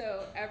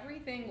 So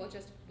everything will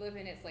just live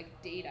in its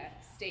like data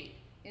state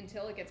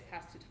until it gets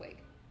passed to Twig.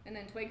 And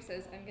then Twig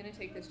says, I'm going to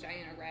take this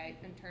giant array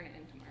and turn it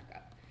into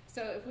markup.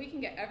 So if we can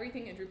get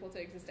everything in Drupal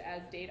to exist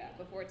as data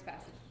before it's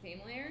passed to the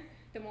theme layer,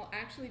 then we'll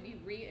actually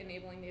be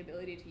re-enabling the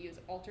ability to use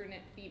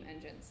alternate theme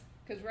engines.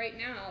 Because right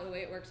now, the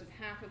way it works is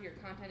half of your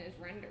content is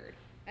rendered,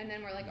 and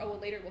then we're like, oh, well,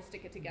 later we'll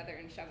stick it together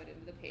and shove it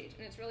into the page.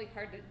 And it's really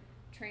hard to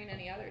train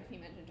any other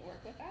theme engine to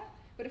work with that.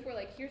 But if we're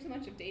like, here's a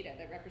bunch of data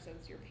that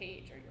represents your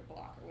page or your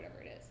block or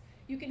whatever it is,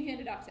 you can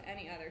hand it off to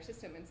any other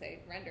system and say,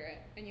 render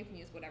it, and you can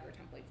use whatever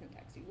template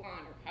syntax you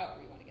want or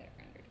however you want to get it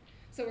rendered.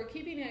 So we're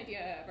keeping the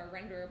idea of a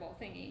renderable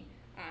thingy.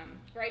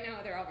 Right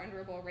now, they're all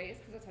renderable arrays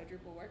because that's how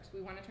Drupal works.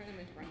 We want to turn them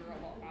into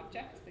renderable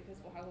objects because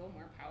we'll have a little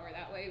more power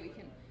that way. We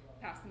can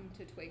pass them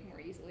to Twig more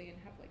easily and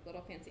have like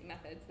little fancy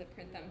methods that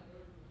print them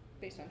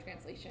based on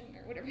translation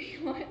or whatever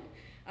you want.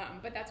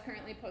 But that's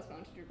currently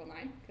postponed to Drupal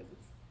 9 because it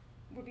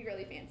would be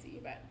really fancy,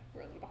 but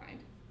we're a little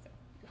behind. So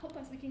help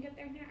us, we can get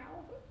there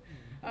now.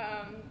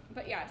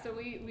 But yeah, so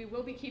we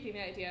will be keeping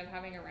the idea of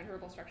having a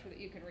renderable structure that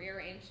you can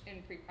rearrange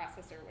in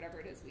preprocess or whatever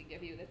it is we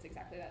give you that's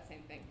exactly that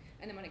same thing.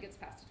 And then when it gets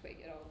passed to Twig,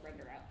 it'll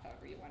render out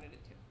however you wanted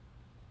it to.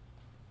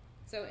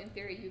 So in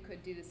theory, you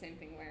could do the same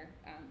thing where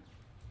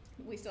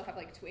we still have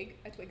like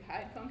a Twig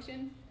hide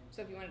function.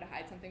 So if you wanted to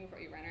hide something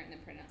before you render it and then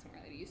print it out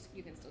somewhere later,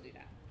 you can still do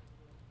that.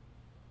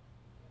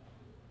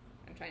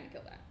 I'm trying to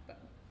kill that, but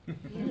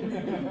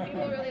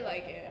people really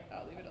like it.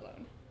 I'll leave it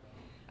alone.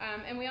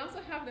 And we also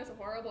have this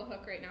horrible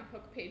hook right now,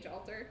 hook page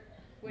alter,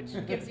 which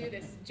gives you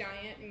this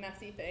giant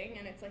messy thing,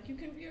 and it's like, you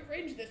can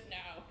rearrange this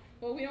now.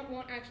 Well, we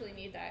won't actually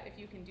need that if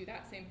you can do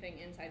that same thing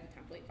inside the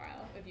template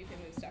file, if you can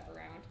move stuff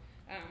around.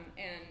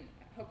 And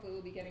hopefully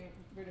we'll be getting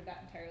rid of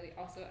that entirely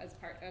also as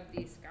part of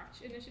the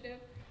Scotch initiative,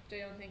 which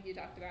I don't think you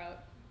talked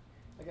about.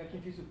 I got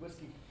confused with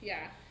whiskey.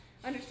 Yeah,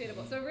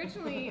 understandable. So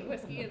originally,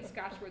 whiskey and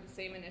Scotch were the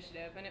same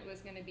initiative, and it was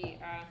going to be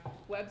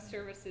web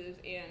services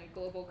and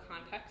global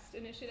context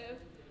initiative.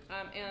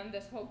 And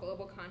this whole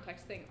global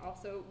context thing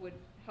also would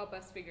help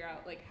us figure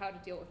out like how to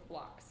deal with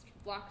blocks.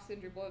 Blocks in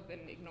Drupal have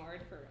been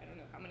ignored for I don't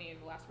know how many of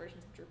the last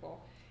versions of Drupal.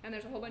 And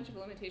there's a whole bunch of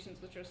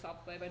limitations which are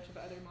solved by a bunch of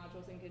other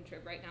modules in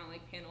Contrib right now,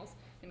 like panels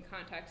and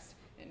context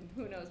and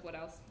who knows what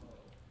else,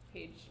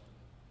 page,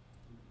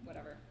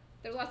 whatever.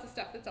 There's lots of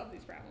stuff that solves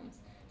these problems.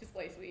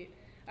 Display suite.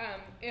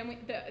 And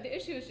the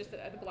issue is just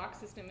that the block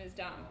system is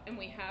dumb, and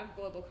we have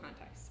global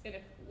context. And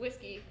if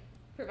Whiskey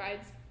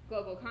provides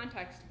global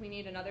context, we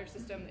need another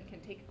system that can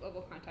take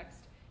global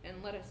context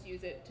and let us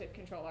use it to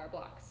control our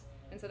blocks.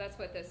 And so that's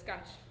what the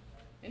Scotch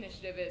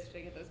initiative is. Should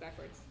I get those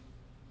backwards?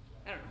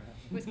 I don't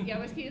know.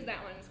 Whiskey is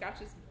that one.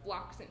 Scotch is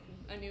blocks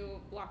a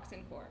new blocks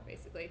in core,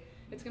 basically.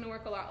 It's going to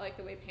work a lot like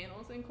the way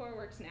panels in core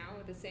works now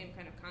with the same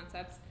kind of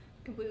concepts.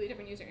 Completely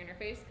different user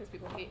interface because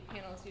people hate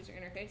panels user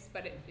interface,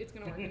 but it's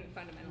going to work in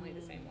fundamentally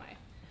the same way.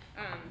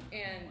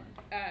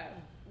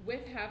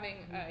 With having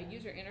a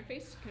user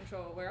interface to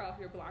control where all of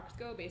your blocks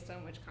go based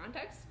on which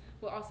context,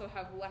 we'll also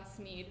have less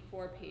need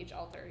for page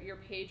alter. Your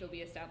page will be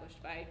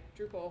established by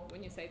Drupal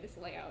when you say this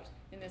layout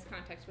in this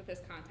context with this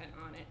content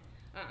on it.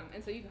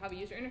 And so you have a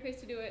user interface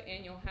to do it,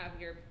 and you'll have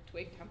your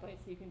Twig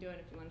templates so you can do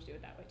it if you want to do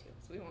it that way too.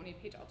 So we won't need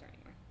page alter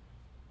anymore.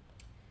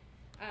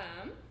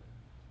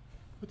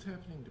 What's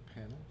happening to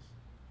panels?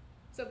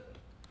 So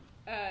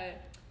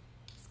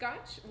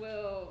Scotch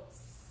will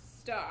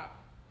stop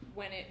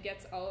when it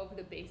gets all of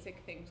the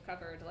basic things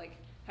covered, like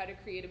how to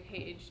create a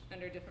page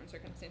under different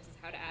circumstances,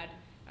 how to add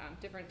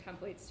different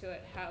templates to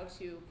it, how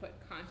to put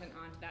content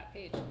onto that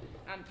page.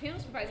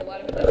 Panels provides a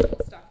lot of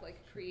additional stuff, like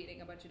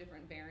creating a bunch of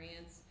different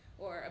variants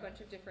or a bunch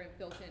of different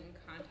built-in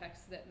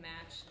contexts that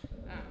match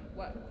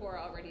what core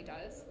already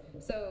does.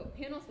 So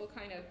panels will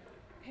kind of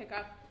pick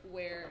up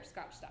where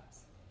Scotch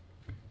stops.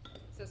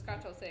 So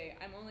Scotch will say,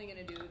 I'm only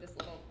going to do this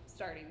little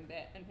starting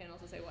bit, and panels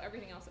will say, well,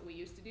 everything else that we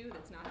used to do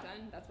that's not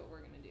done, that's what we're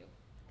going to do.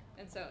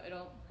 And so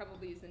it'll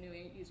probably use the new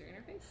user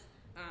interface,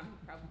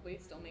 probably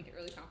still make it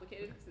really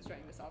complicated because it's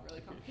trying to solve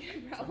really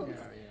complicated problems.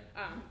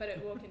 But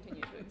it will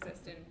continue to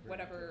exist in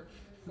whatever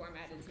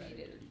format is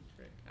needed,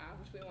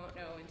 which we won't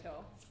know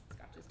until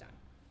Scotch is done.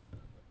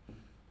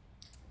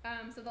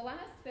 So the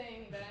last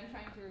thing that I'm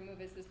trying to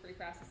remove is this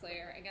preprocess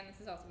layer. Again, this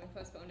has also been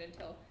postponed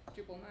until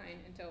Drupal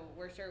 9, until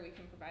we're sure we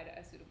can provide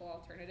a suitable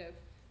alternative,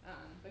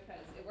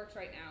 because it works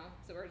right now.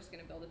 So we're just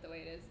going to build it the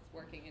way it is. It's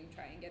working and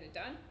try and get it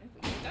done. And if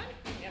we get it done,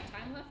 if we have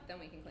time left, then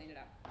we can clean it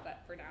up. But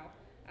for now,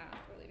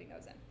 we're leaving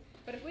those in.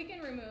 But if we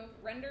can remove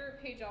render,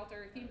 page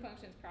alter, theme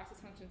functions,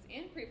 process functions,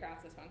 and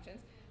preprocess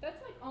functions,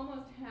 that's like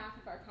almost half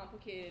of our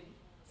complicated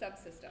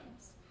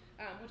subsystems.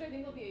 Which I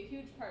think will be a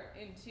huge part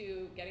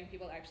into getting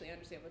people to actually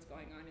understand what's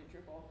going on in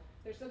Drupal.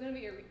 There's still going to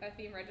be a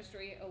theme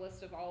registry, a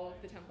list of all of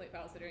the template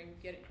files that are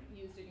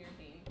used in your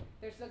theme.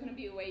 There's still going to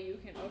be a way you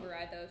can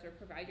override those or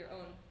provide your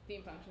own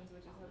theme functions,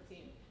 which is hook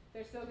theme.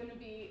 There's still going to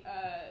be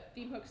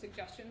theme hook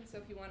suggestions, so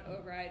if you want to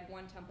override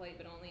one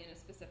template but only in a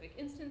specific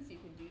instance,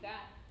 you can do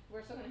that.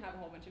 We're still going to have a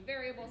whole bunch of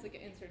variables that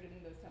get inserted in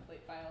those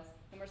template files,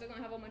 and we're still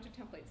going to have a whole bunch of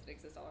templates that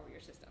exist all over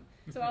your system.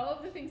 So all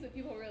of the things that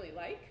people really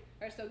like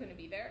are still going to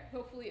be there.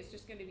 Hopefully it's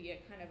just going to be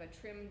a kind of a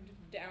trimmed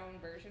down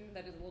version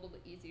that is a little bit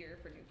easier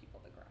for new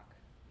people to grok.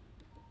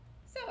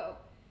 So,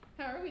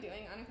 how are we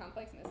doing on a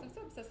complex list of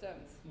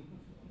subsystems?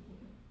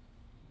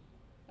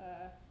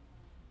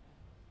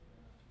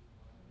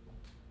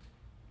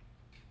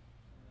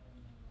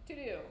 to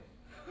do.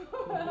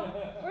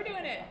 We're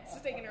doing it. It's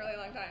just taking a really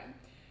long time.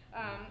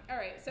 All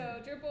right,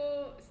 so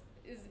Drupal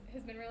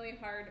has been really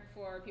hard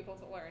for people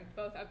to learn,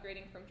 both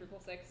upgrading from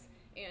Drupal 6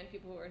 and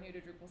people who are new to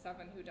Drupal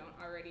 7 who don't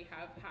already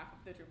have half of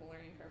the Drupal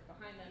learning curve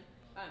behind them.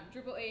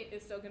 Drupal 8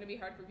 is still going to be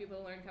hard for people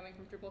to learn coming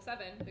from Drupal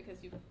 7 because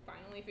you've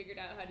finally figured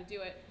out how to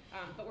do it,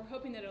 but we're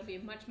hoping that it'll be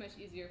much, much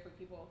easier for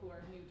people who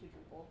are new to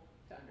Drupal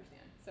to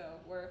understand. So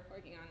we're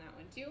working on that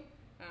one too.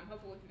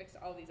 Hopefully we can fix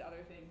all these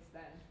other things,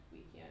 then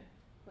we can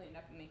clean it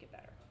up and make it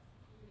better.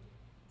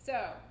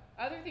 So,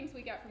 other things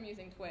we got from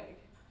using Twig.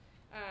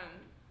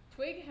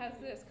 Twig has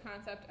this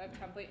concept of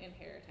template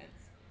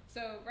inheritance.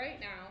 So right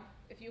now,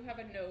 if you have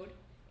a node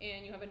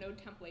and you have a node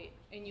template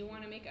and you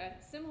want to make a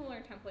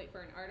similar template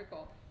for an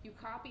article, you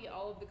copy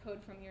all of the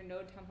code from your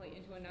node template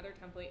into another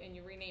template and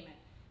you rename it.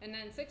 And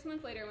then 6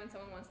 months later, when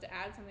someone wants to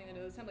add something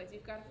into those templates,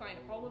 you've got to find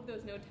all of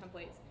those node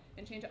templates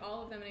and change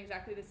all of them in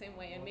exactly the same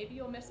way. And maybe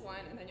you'll miss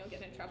one and then you'll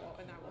get in trouble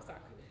and that will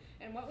suck.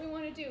 And what we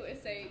want to do is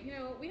say, you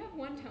know, we have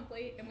one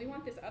template and we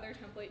want this other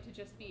template to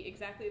just be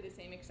exactly the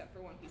same except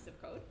for one piece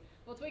of code.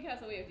 Well, Twig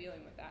has a way of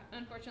dealing with that.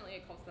 Unfortunately,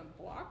 it calls them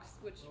blocks,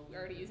 which we're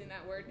already using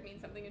that word to mean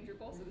something in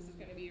Drupal, so this is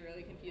going to be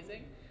really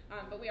confusing.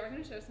 But we are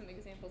going to show some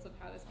examples of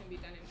how this can be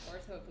done in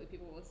course. Hopefully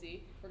people will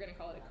see. We're going to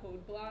call it a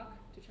code block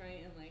to try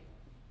and like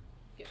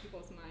get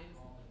people's minds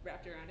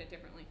wrapped around it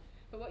differently.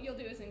 But what you'll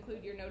do is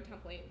include your node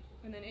template,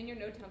 and then in your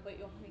node template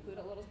you'll include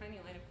a little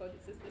tiny line of code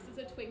that says this is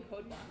a Twig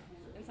code block,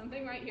 and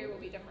something right here will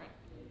be different.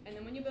 And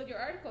then when you build your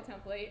article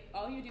template,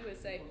 all you do is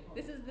say,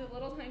 this is the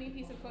little tiny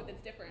piece of code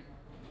that's different.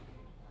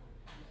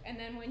 And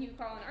then when you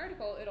call an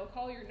article, it'll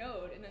call your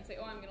node and then say,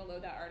 oh, I'm going to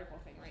load that article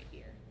thing right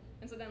here.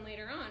 And so then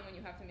later on, when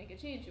you have to make a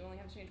change, you only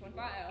have to change one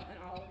file, and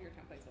all of your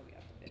templates will be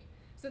updated.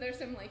 So there's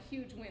some like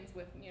huge wins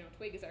with, you know,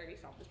 Twig has already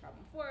solved this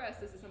problem for us.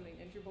 This is something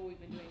in Drupal we've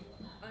been doing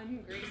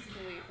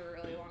ungracefully for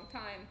a really long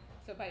time.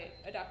 So by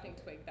adopting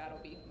Twig,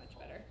 that'll be much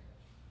better.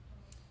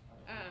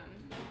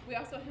 We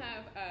also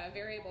have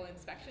variable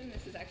inspection.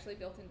 This is actually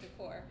built into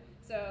core.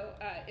 So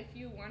if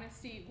you want to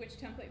see which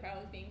template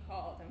file is being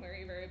called and where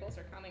your variables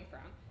are coming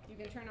from, you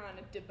can turn on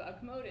a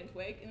debug mode in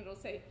Twig, and it'll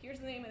say, here's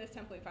the name of this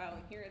template file,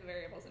 and here are the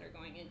variables that are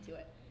going into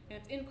it. And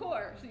it's in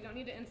core, so you don't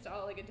need to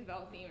install like a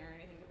develop theme or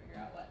anything to figure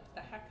out what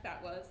the heck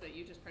that was that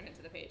you just printed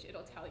to the page.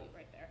 It'll tell you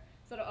right there.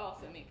 So it'll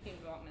also make theme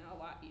development a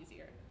lot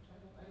easier.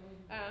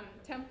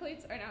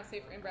 Templates are now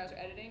safe for in-browser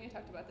editing. I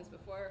talked about this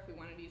before. If we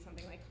wanted to use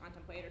something like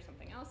contemplate or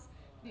something else,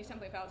 these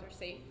template files are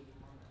safe.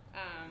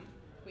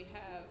 We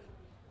have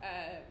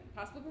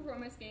possible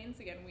performance gains.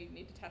 Again, we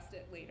need to test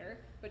it later,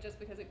 but just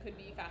because it could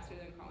be faster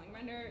than calling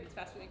render, it's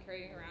faster than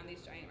carrying around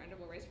these giant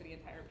renderable arrays for the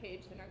entire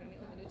page. They're not going to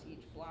be limited to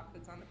each block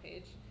that's on the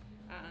page.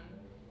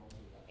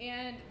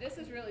 And this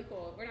is really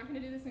cool. We're not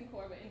going to do this in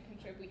core, but in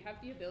contrib, we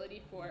have the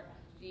ability for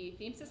the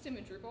theme system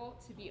in Drupal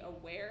to be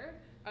aware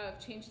of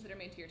changes that are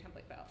made to your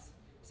template files.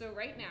 So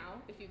right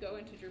now, if you go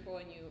into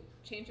Drupal and you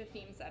change a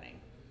theme setting,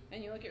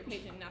 and you look at your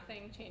page and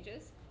nothing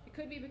changes, it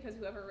could be because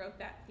whoever wrote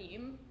that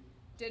theme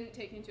didn't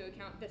take into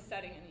account this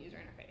setting in the user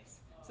interface.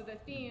 So the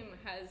theme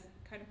has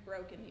kind of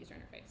broken the user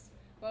interface.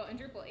 Well, in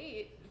Drupal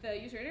 8,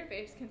 the user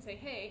interface can say,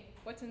 hey,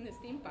 what's in this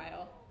theme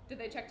file? Did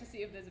they check to see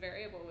if this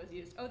variable was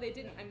used? Oh, they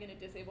didn't. I'm going to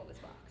disable this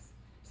box.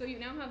 So you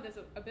now have this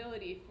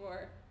ability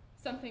for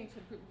something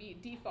to be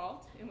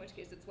default, in which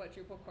case it's what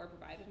Drupal core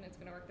provided and it's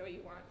going to work the way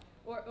you want,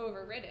 or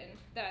overridden,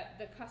 that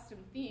the custom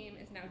theme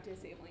is now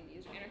disabling the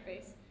user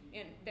interface.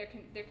 And there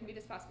can be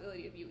this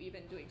possibility of you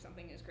even doing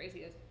something as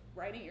crazy as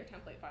writing your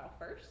template file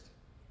first,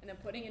 and then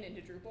putting it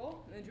into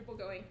Drupal, and then Drupal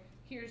going,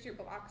 here's your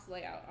blocks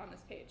layout on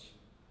this page.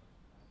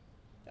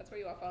 That's where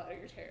you all fall out of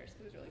your chairs.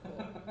 It was really cool.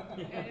 I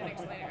didn't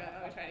explain it really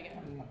well. Let me try it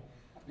again.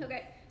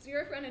 Okay, so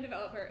you're a front-end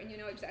developer, and you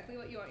know exactly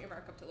what you want your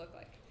markup to look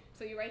like.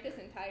 So you write this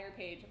entire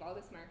page of all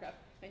this markup,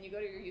 and you go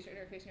to your user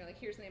interface, and you're like,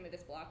 here's the name of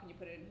this block, and you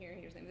put it in here, and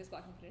here's the name of this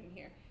block, and put it in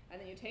here. And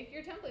then you take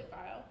your template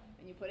file,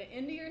 and you put it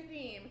into your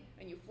theme,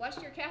 and you flush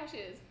your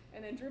caches,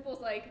 and then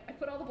Drupal's like, I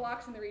put all the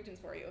blocks in the regions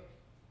for you.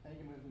 And you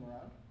can move them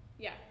around?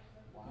 Yeah.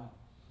 Wow.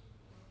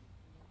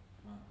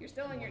 You're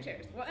still in your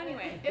chairs. Well,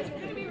 anyway, it's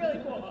going to be really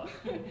cool.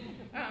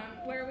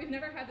 Where we've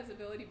never had this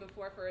ability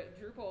before for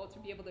Drupal to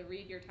be able to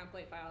read your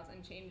template files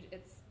and change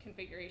its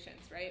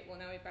configurations, right? Well,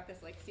 now we've got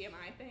this like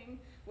CMI thing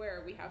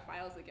where we have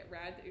files that get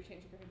read that you're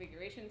changing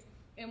configurations,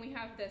 and we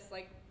have this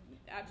like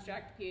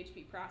abstract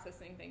PHP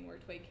processing thing where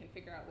Twig can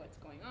figure out what's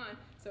going on.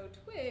 So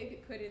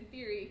Twig could, in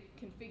theory,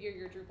 configure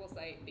your Drupal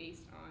site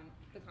based on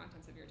the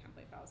contents of your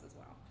template files as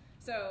well.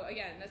 So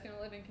again, that's going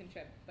to live in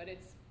contrib, but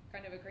it's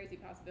kind of a crazy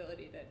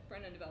possibility that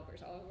front-end developers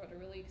all over the world are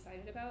really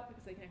excited about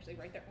because they can actually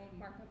write their own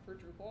markup for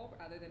Drupal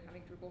rather than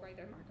having Drupal write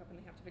their markup and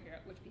they have to figure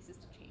out which pieces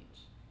to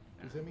change.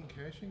 Does that mean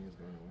caching is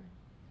going away?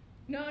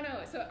 No.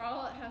 So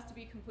all it has to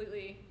be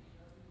completely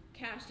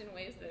cached in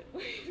ways that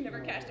we've never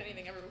cached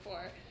anything ever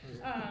before.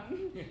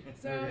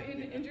 So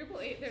in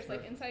Drupal 8, there's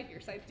like inside your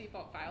site's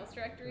default files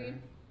directory,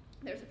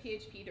 there's a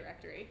PHP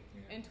directory,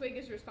 Yeah. and Twig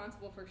is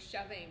responsible for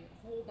shoving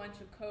a whole bunch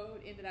of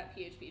code into that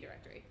PHP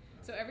directory.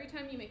 So every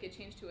time you make a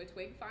change to a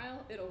Twig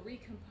file, it'll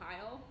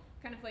recompile,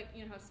 kind of like,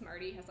 you know how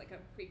Smarty has like a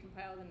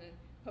pre-compiled and a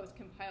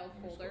post-compiled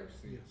folder.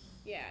 Yes.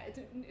 Yeah,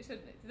 so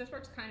this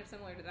works kind of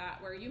similar to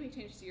that, where you make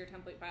changes to your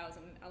template files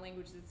in a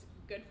language that's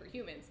good for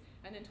humans,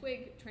 and then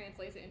Twig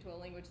translates it into a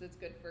language that's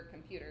good for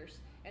computers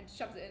and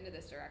shoves it into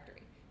this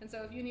directory. And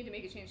so if you need to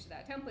make a change to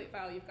that template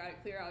file, you've got to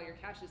clear all your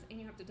caches, and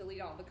you have to delete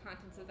all the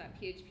contents of that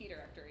PHP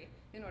directory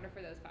in order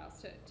for those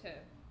files to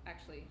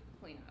actually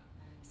clean up.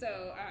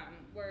 So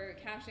we're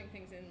caching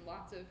things in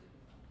lots of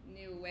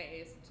new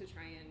ways to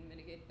try and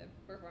mitigate the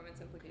performance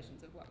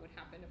implications of what would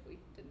happen if we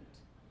didn't.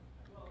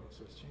 Okay,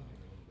 so it's changing a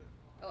little bit.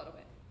 A little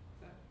bit.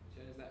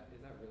 Jen, is that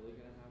really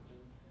gonna happen?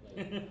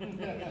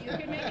 You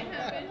can make it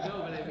happen.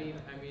 No, but I mean,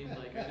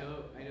 like I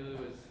know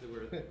there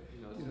were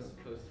this is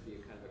supposed to be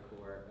kind of a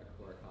core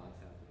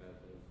concept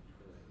about the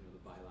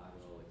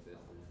bilateral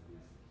existence of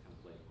these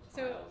template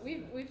So files.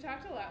 we've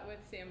talked a lot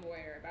with Sam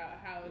Boyer about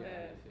how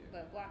Yeah, me too.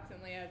 the blocks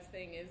and layouts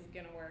thing is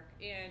gonna work,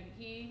 and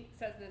he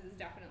says this is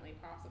definitely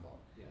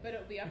possible. Yeah. But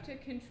it'll be up to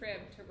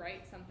Contrib to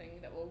write something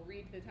that will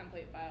read the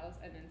template files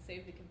and then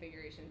save the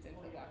configurations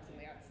into the blocks and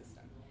layout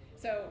system.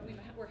 So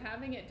we're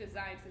having it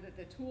designed so that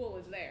the tool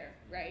is there,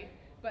 right?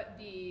 But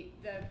the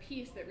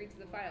piece that reads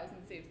the files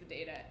and saves the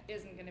data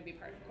isn't going to be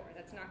part of core.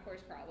 That's not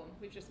core's problem.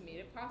 We've just made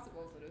it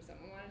possible so that if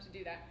someone wanted to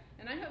do that.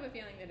 And I have a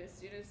feeling that as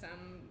soon as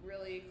some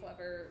really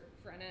clever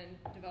front-end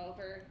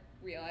developer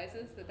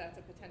realizes that that's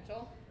a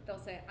potential, they'll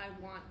say, I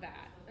want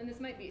that. And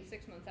this might be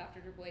 6 months after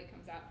Drupal 8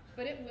 comes out,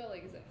 but it will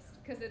exist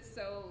because it's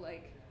so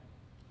like,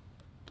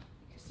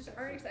 just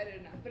aren't excited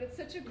enough. But it's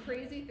such a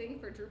crazy thing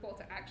for Drupal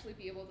to actually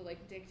be able to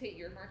like dictate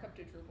your markup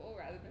to Drupal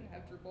rather than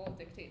have Drupal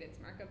dictate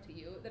its markup to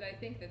you, that I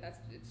think that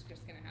it's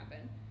just going to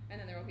happen. And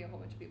then there will be a whole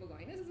bunch of people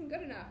going, this isn't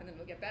good enough, and then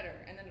it'll get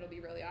better, and then it'll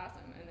be really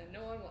awesome, and then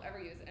no one will ever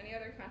use any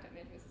other content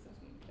management system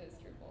because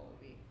Drupal will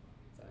be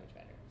so much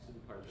better. This will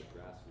be part of the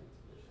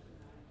grassroots initiative.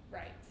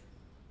 Right.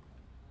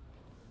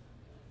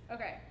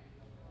 Okay.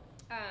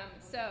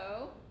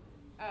 How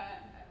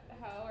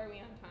are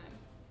we on time?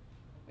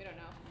 We don't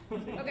know.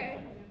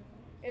 Okay.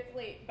 It's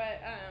late,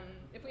 but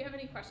if we have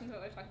any questions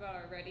about what we talked about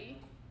already.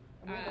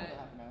 I'm gonna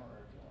go half an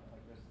hour if you want, like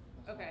this.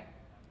 Okay.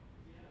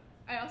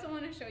 I also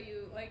want to show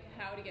you like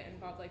how to get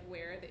involved, like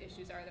where the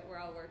issues are that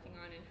we're all working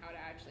on, and how to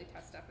actually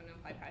test stuff and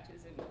apply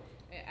patches and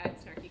add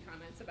snarky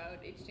comments about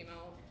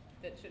HTML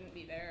that shouldn't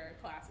be there, or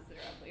classes that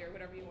are ugly, or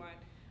whatever you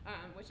want.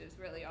 Which is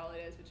really all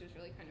it is, which is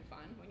really kind of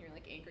fun. When you're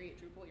like angry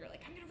at Drupal, you're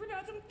like, I'm gonna rip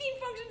out some theme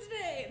functions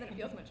today, and then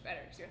it feels much better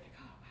because you're like,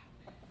 oh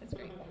wow, that's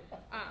great.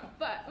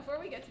 But before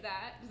we get to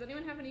that, does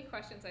anyone have any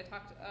questions? I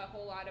talked a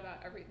whole lot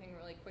about everything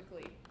really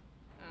quickly,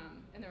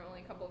 and there were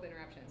only a couple of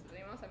interruptions. Does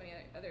anyone else have any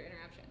other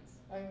interruptions?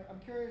 I'm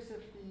curious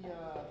if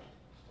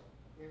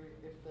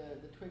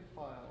the Twig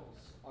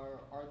files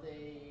are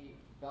they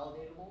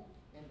validatable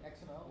in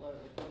XML?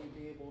 Like, will you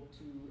be able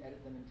to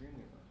edit them in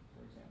Dreamweaver,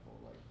 for example?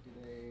 Like, do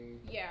they?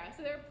 Yeah,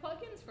 so there are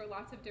plugins for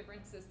lots of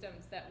different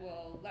systems that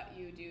will let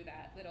you do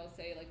that. That'll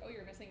say like, oh,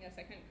 you're missing a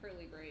second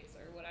curly brace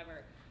or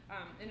whatever,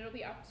 and it'll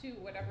be up to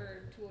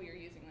whatever tool you're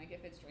using. Like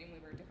if it's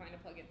Dreamweaver, to find a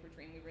plugin for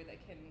Dreamweaver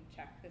that can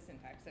check the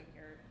syntax of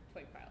your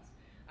Twig files.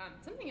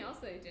 Something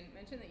else that I didn't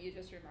mention that you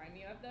just remind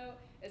me of, though,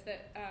 is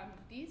that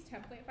these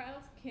template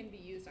files can be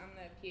used on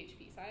the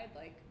PHP side,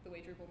 like the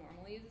way Drupal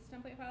normally uses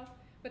template files,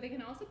 but they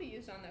can also be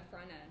used on the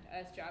front end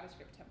as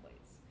JavaScript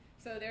templates.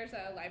 So there's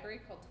a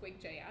library called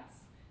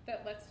Twig.js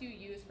that lets you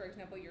use, for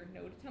example, your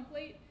node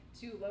template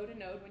to load a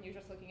node when you're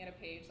just looking at a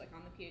page, like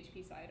on the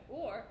PHP side,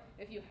 or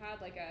if you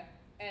had like a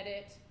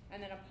edit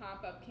and then a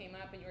pop-up came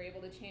up and you were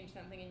able to change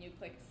something and you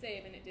click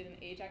save and it did an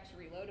Ajax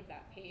reload of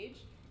that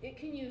page, it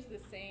can use the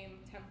same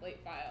template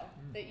file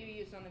that you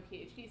used on the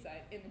PHP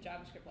side in the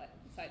JavaScript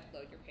side to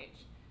load your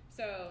page.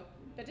 So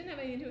that didn't have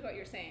anything to do with what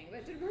you're saying,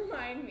 but it did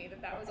remind me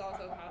that that was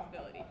also a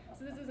possibility.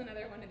 So this is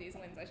another one of these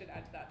wins I should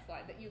add to that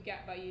slide that you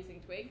get by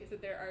using Twig, is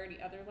that there are already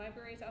other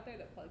libraries out there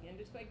that plug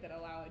into Twig that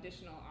allow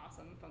additional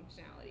awesome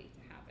functionality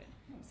to happen.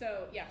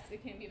 So yes,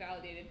 it can be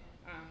validated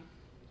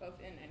both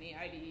in any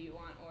IDE you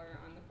want or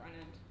on the front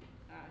end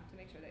to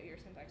make sure that your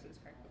syntax is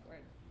correct before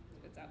it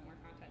spits out more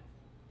content.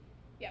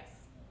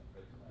 Yes? I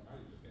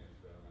might just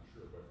answer that, I'm not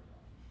sure, but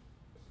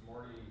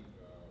Smarty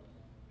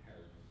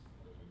has the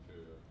ability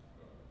to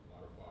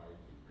modify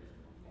to create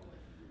more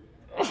functions.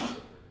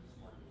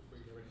 Smarty will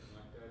Twig or anything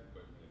like that,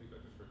 but I think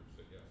I just heard you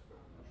say yes, but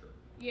I'm not sure.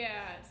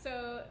 Yeah,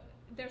 so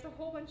there's a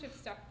whole bunch of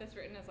stuff that's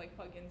written as like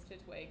plugins to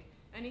Twig.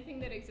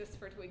 Anything that exists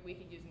for Twig we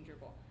could use in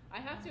Drupal.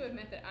 I have to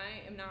admit that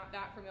I am not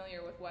that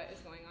familiar with what is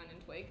going on in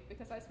Twig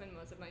because I spend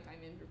most of my time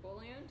in Drupal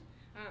land.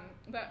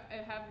 But I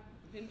have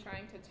been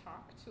trying to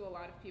talk to a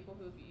lot of people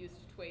who've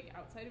used Twig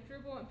outside of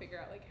Drupal and figure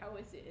out like how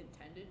is it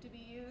intended to be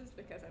used,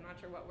 because I'm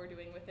not sure what we're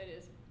doing with it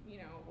is, you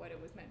know, what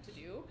it was meant to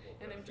do.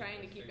 Well, And I'm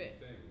trying to keep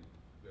it.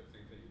 That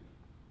same thing would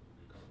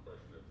become a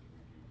question of do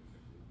we use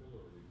this in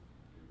Drupal or do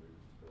we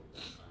go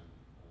one time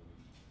on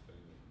each thing?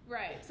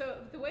 Right.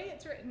 So the way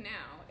it's written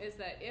now is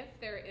that if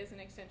there is an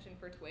extension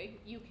for Twig,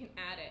 you can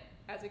add it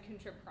as a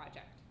contrib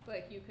project.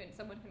 Like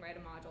someone can write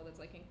a module that's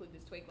like include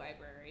this Twig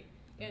library,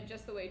 and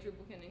just the way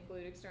Drupal can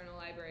include external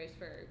libraries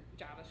for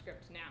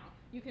JavaScript now,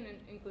 you can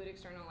include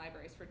external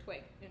libraries for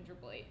Twig in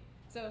Drupal 8.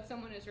 So if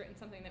someone has written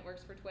something that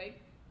works for Twig,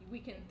 we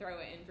can throw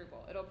it in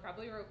Drupal. It'll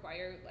probably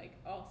require like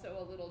also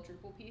a little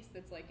Drupal piece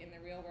that's like in the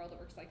real world it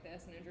works like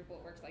this, and in Drupal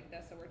it works like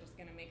this, so we're just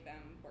gonna make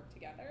them work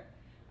together.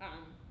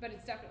 But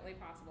it's definitely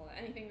possible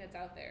that anything that's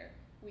out there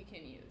we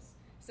can use.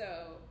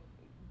 So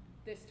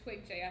this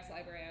Twig.js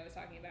library I was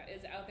talking about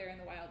is out there in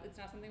the wild. It's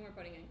not something we're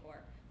putting in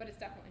core, but it's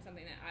definitely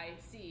something that I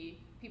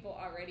see people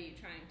already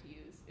trying to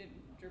use in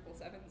Drupal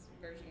 7's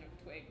version of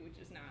Twig,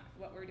 which is not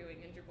what we're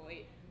doing in Drupal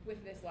 8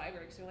 with this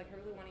library. So like, I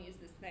really want to use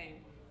this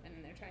thing, and then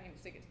they're trying to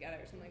stick it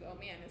together. So I'm like, oh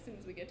man, as soon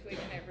as we get Twig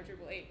in there for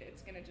Drupal 8,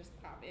 it's gonna just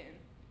pop in.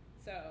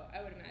 So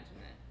I would imagine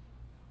that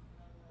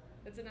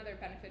that's another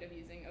benefit of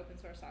using open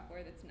source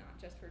software that's not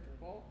just for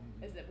Drupal,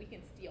 is that we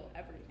can steal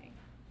everything.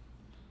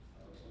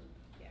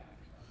 Yeah.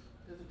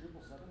 There's a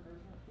Drupal 7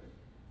 version of Twig?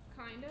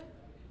 Kind of.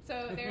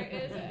 So there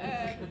is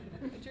a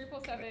Drupal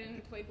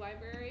 7 Twig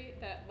library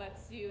that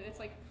lets you, it's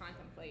like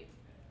contemplate,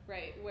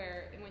 right?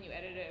 Where when you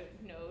edit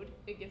a node,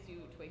 it gives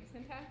you Twig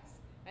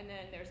syntax. And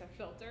then there's a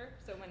filter,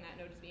 so when that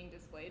node is being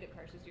displayed, it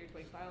parses your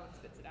Twig file and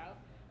spits it out.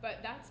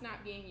 But that's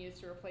not being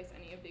used to replace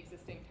any of the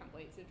existing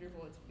templates in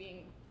Drupal. It's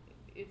being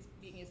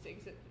used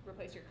to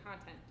replace your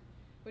content,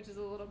 which is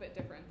a little bit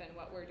different than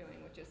what we're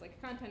doing, which is like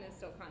content is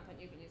still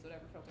content. You can use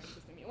whatever filtering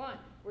system you want.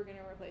 We're going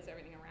to replace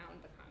everything around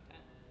the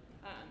content.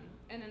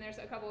 And then there's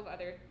a couple of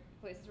other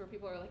places where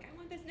people are like, I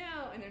want this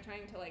now, and they're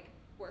trying to like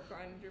work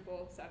on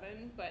Drupal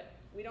 7, but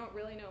we don't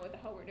really know what the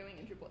hell we're doing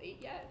in Drupal 8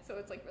 yet, so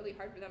it's like really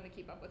hard for them to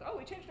keep up with, oh,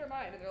 we changed our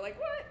mind, and they're like,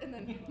 what? And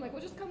then I'm like,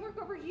 well, just come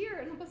work over here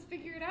and help us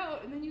figure it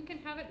out, and then you can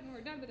have it when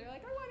we're done, but they're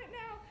like, I want it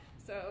now.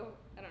 So,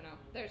 I don't know.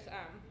 There's,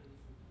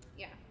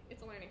 yeah,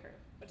 it's a learning curve,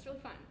 but it's really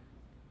fun.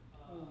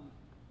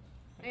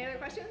 Any other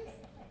questions?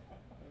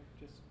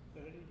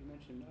 You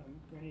mentioned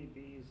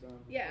GrannyV's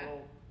Yeah.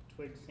 little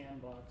Twig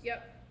sandbox.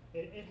 Yep.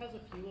 It has a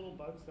few little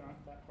bugs that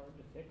aren't that hard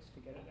to fix to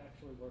get it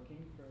actually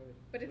working for.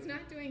 But it's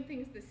not doing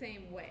things the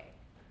same way.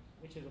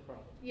 Which is a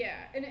problem.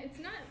 Yeah, and it's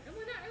not,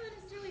 well, not really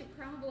necessarily a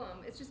problem.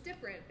 It's just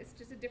different. It's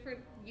just a different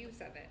use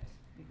of it.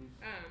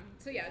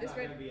 So yeah, It's this not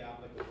going to be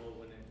applicable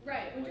when it.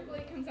 right, when Drupal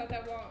 8 comes out,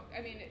 that won't,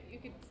 I mean, you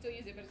could still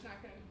use it, but it's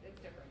not going to,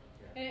 it's different.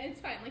 Yeah. And it's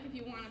fine, like if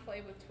you want to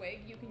play with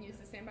Twig, you can use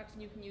the sandbox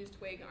and you can use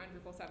Twig on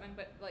Drupal 7,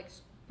 but like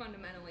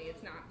fundamentally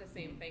it's not the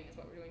same thing as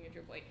what we're doing in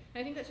Drupal 8.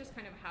 And I think that's just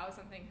kind of how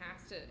something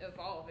has to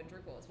evolve in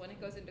Drupal, is when it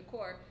goes into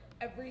core,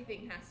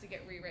 everything has to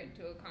get rewritten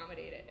to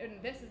accommodate it.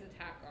 And this is a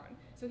tack-on.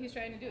 So he's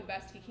trying to do the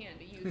best he can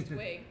to use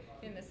Twig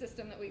in the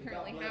system that we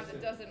currently have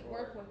that doesn't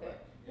work with it.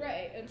 Yeah.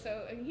 Right, and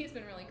so he's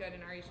been really good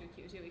in our issue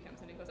queue too. He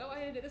comes in and goes, oh,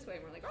 I did it this way,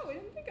 and we're like, oh, we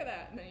didn't think of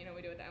that. And then,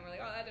 we do it that, and we're like,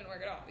 oh, that didn't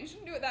work at all. You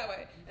shouldn't do it that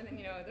way. And then,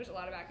 there's a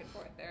lot of back and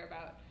forth there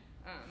about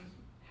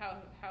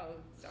how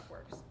stuff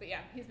works. But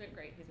yeah, he's been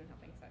great. He's been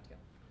helping us out too.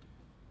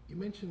 You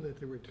mentioned that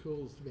there were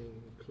tools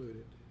being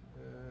included.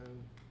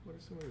 What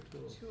are some of the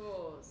tools?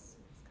 Tools.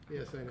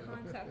 Yes, I know.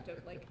 Concept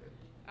of like,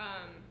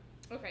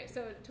 okay,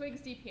 so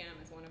Twig's DPM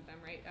is one of them,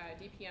 right?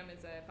 DPM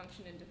is a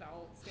function in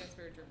devel, stands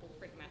for Drupal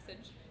print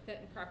message,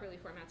 that properly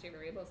formats your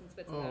variables and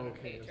spits it out on the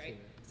page, right?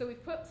 So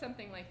we've put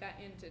something like that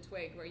into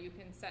Twig, where you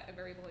can set a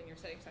variable in your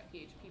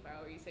settings.php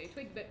file where you say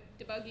Twig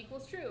debug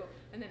equals true,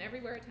 and then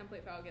everywhere a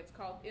template file gets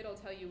called, it'll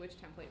tell you which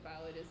template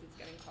file it is that's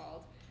getting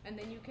called. And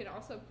then you can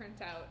also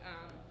print out,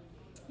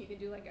 you can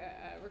do like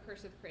a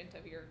recursive print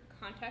of your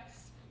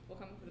context. We'll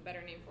come up with a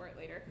better name for it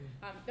later.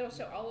 It'll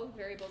show all of the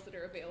variables that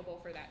are available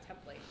for that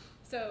template.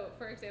 So,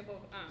 for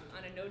example,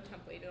 on a node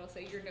template, it'll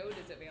say your node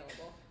is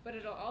available, but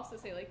it'll also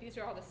say, like, these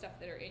are all the stuff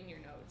that are in your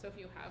node. So if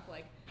you have,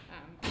 like, a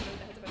node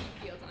that has a bunch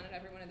of fields on it,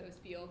 every one of those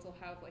fields will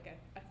have, like,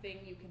 a thing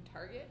you can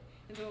target.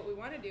 And so what we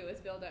want to do is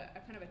build a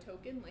kind of a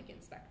token, like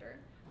inspector,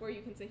 where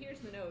you can say, here's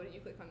the node, and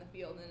you click on the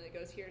field, and it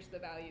goes, here's the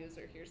values,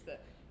 or here's the,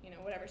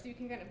 whatever. So you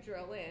can kind of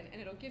drill in, and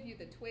it'll give you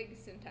the Twig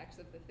syntax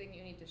of the thing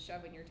you need to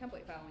shove in your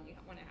template file when you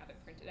want to have it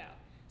printed out.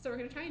 So we're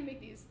going to try and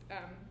make these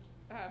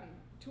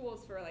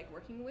tools for like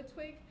working with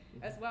Twig,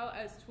 as well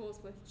as tools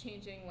with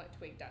changing what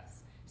Twig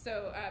does.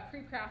 So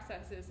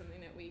pre-process is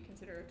something that we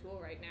consider a tool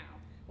right now,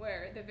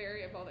 where the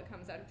variable that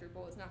comes out of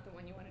Drupal is not the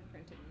one you wanted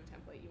printed in the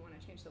template. You want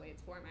to change the way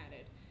it's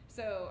formatted.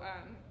 So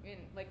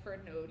for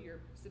a node,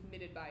 you're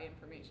submitted by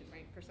information,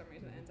 right? For some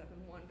reason, it ends up in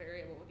one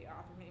variable with the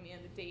author name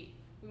and the date.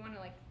 We want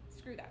to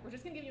screw that. We're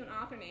just going to give you an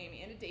author name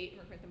and a date,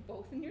 and we're going to print them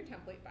both in your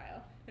template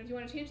file. And if you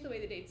want to change the way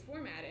the date's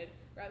formatted,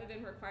 rather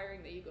than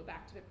requiring that you go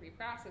back to the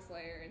pre-process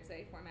layer and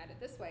say format it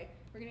this way,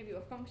 we're going to give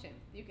you a function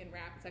you can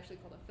wrap, it's actually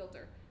called a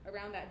filter,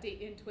 around that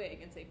date in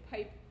Twig and say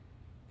pipe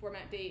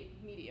format date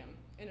medium,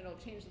 and it'll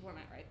change the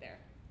format right there.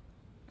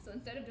 So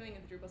instead of doing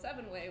it the Drupal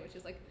 7 way, which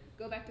is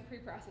go back to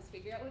pre-process,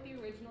 figure out what the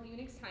original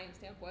Unix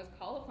timestamp was,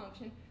 call a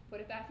function, put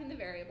it back in the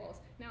variables.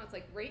 Now it's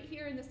right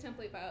here in this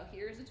template file,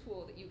 here's a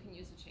tool that you can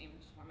use to change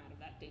the format of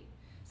that date.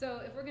 So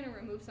if we're going to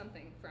remove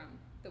something from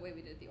the way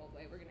we did it the old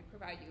way, we're going to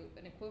provide you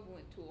an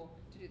equivalent tool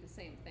to do the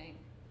same thing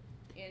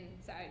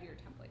inside your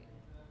template.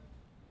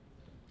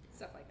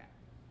 Stuff like that.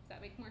 Does that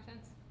make more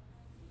sense?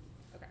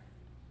 Okay.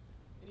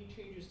 Any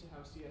changes to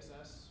how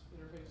CSS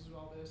interfaces with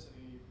all this?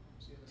 Any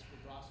CSS for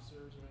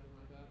processors or anything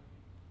like that?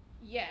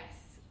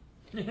 Yes.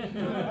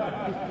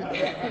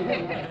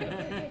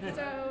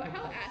 So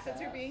how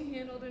assets are being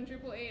handled in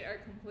Drupal 8 are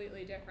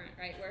completely different,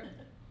 right? We're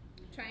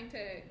trying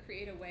to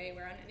create a way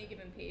where on any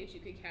given page you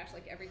could cache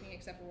like everything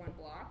except for one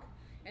block.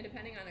 And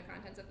depending on the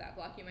contents of that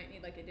block, you might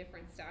need like a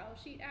different style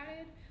sheet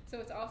added. So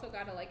it's also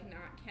got to like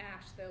not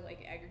cache the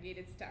like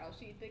aggregated style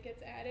sheet that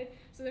gets added.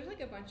 So there's like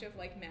a bunch of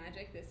like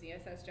magic the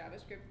CSS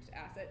JavaScript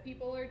asset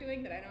people are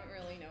doing that I don't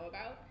really know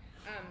about.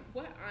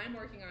 What I'm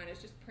working on is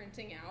just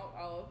printing out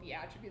all of the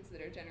attributes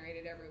that are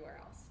generated everywhere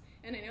else.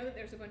 And I know that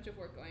there's a bunch of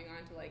work going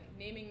on to like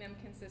naming them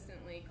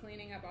consistently,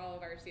 cleaning up all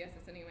of our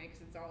CSS anyway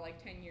because it's all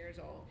like 10 years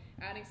old,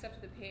 adding stuff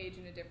to the page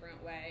in a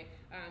different way.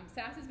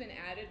 Sass has been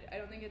added. I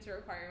don't think it's a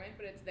requirement,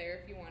 but it's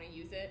there if you want to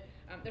use it.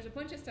 There's a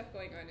bunch of stuff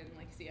going on in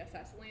like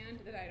CSS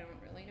land that I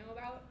don't really know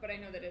about, but I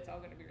know that it's all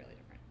going to be really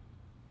different.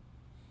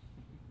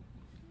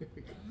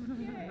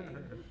 Yay.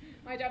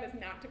 My job is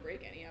not to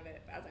break any of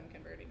it as I'm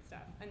converting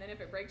stuff. And then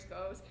if it breaks,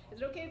 goes, is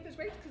it okay if this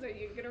breaks? Because are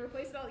you going to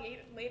replace it all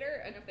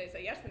later? And if they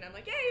say yes, then I'm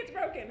like, yay, it's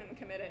broken, and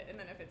commit it. And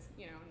then if it's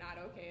not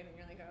okay, then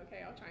you're like,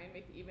 okay, I'll try and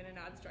make the even and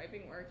odd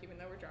striping work, even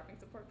though we're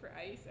dropping support for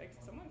ICE. Like,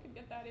 someone could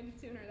get that in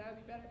sooner. That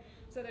would be better.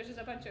 So there's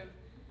just a bunch of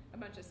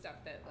stuff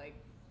that like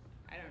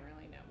I don't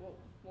really know.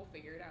 We'll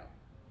figure it out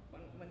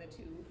when the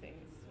two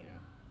things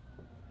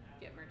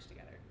get merged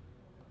together.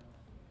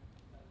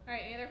 All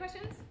right, any other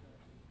questions?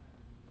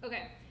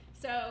 Okay,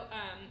 so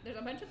there's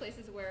a bunch of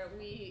places where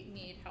we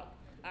need help.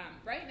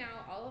 Right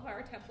now, all of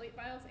our template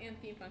files and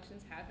theme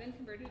functions have been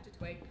converted to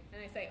Twig, and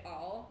I say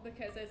all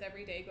because as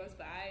every day goes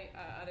by,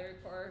 other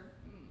core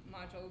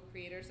module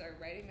creators are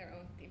writing their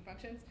own theme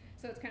functions,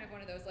 so it's kind of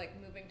one of those like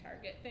moving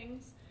target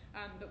things.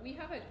 But we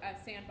have a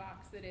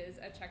sandbox that is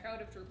a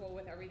checkout of Drupal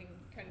with everything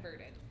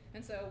converted.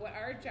 And so what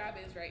our job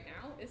is right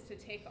now is to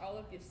take all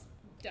of this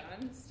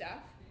done stuff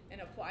and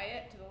apply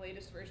it to the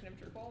latest version of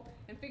Drupal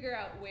and figure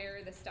out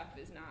where the stuff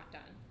is not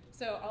done.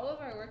 So all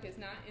of our work is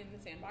not in the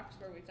sandbox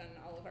where we've done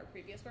all of our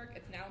previous work.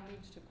 It's now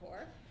moved to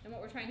core. And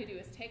what we're trying to do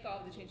is take all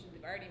of the changes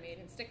we've already made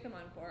and stick them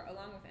on core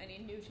along with any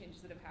new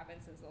changes that have happened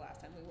since the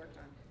last time we worked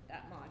on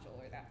that module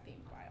or that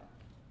theme file.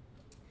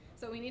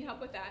 So we need help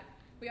with that.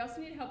 We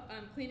also need help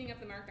cleaning up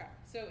the markup.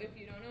 So if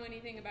you don't know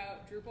anything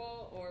about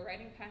Drupal or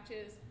writing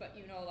patches, but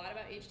you know a lot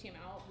about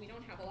HTML, we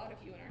don't have a lot of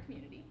you in our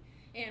community.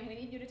 And we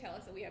need you to tell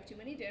us that we have too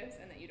many divs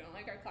and that you don't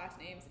like our class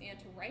names and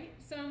to write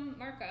some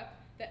markup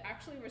that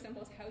actually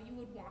resembles how you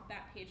would want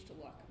that page to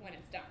look when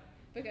it's done.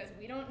 Because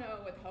we don't know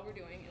what the hell we're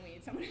doing and we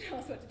need someone to tell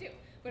us what to do.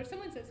 But if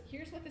someone says,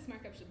 here's what this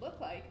markup should look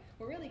like,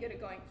 we're really good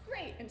at going,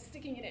 great, and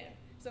sticking it in.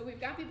 So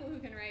we've got people who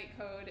can write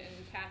code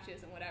and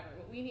patches and whatever.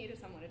 What we need is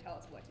someone to tell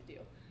us what to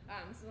do.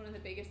 This is one of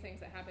the biggest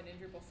things that happened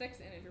in Drupal 6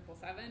 and in Drupal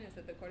 7 is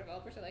that the core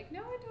developers are like, no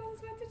one told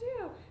us what to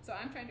do. So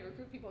I'm trying to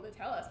recruit people to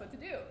tell us what to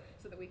do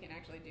so that we can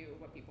actually do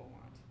what people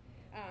want.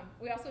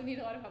 We also need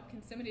a lot of help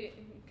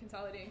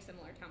consolidating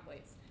similar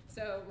templates.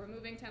 So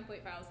removing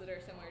template files that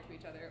are similar to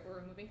each other or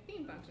removing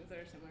theme functions that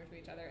are similar to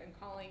each other and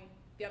calling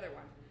the other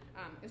one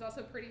is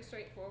also pretty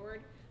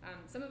straightforward.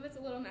 Some of it's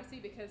a little messy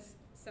because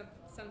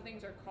some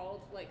things are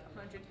called like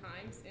 100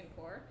 times in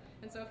core.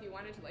 And so if you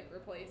wanted to like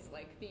replace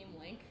like theme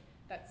link,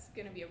 that's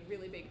going to be a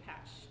really big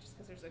patch just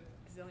because there's a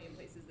gazillion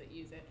places that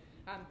use it.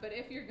 But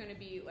if you're going to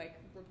be like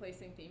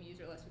replacing theme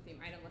user list with theme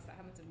item list, that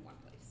happens in one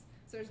place.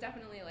 So there's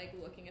definitely like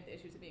looking at the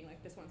issues of being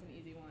like, this one's an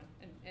easy one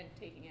and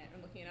taking it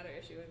and looking at another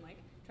issue and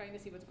like trying to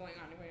see what's going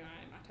on and going on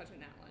and not touching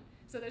that one.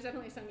 So there's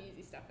definitely some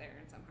easy stuff there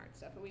and some hard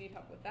stuff, but we need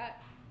help with that.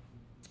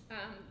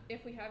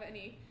 If we have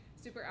any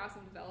super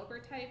awesome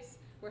developer types,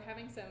 we're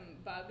having some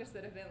bugs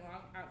that have been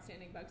long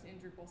outstanding bugs in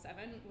Drupal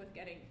 7 with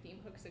getting theme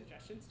hook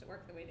suggestions to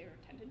work the way they were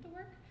intended to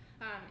work.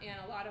 And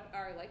a lot of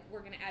our, like,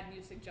 we're going to add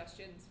new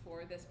suggestions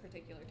for this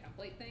particular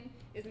template thing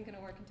isn't going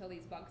to work until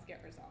these bugs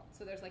get resolved.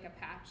 So there's like a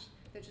patch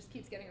that just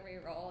keeps getting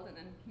re-rolled and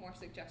then more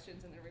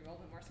suggestions and then re-rolled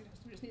and more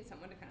suggestions. We just need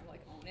someone to kind of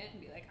like own it and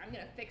be like, I'm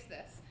going to fix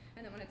this.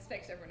 And then when it's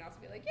fixed, everyone else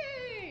will be like,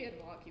 yay,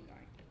 and we'll all keep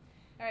going.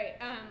 All right,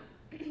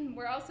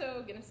 we're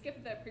also going to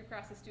skip the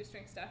pre-processed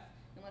toString stuff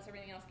unless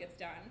everything else gets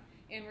done.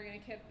 And we're going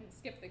to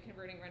skip the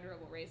converting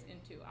renderable arrays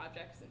into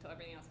objects until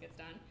everything else gets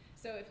done.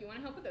 So if you want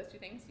to help with those two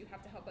things, you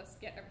have to help us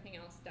get everything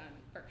else done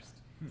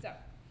first. So,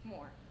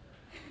 more.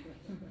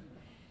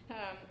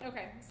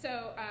 Okay,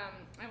 so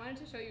I wanted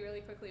to show you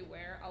really quickly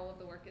where all of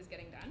the work is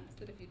getting done,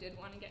 so that if you did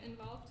want to get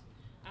involved,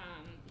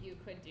 you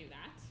could do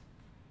that.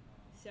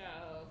 So,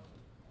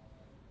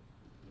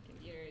 my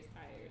computer is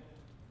tired.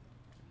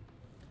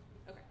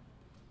 Okay.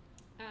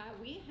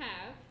 We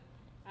have,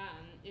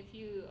 if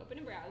you open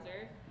a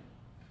browser,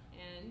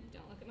 and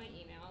don't look at my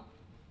email,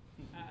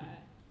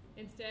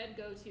 instead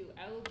go to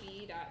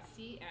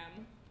lb.cm/twig.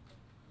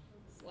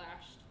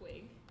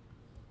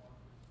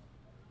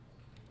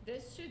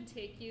 This should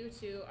take you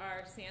to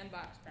our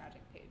sandbox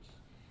project page.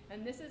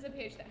 And this is a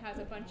page that has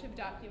a bunch of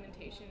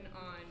documentation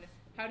on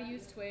how to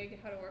use Twig,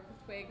 how to work with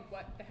Twig,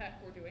 what the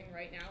heck we're doing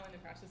right now in the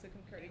process of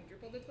converting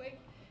Drupal to Twig.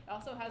 It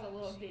also has a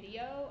little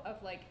video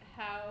of like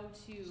how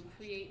to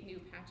create new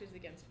patches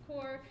against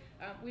core.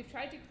 We've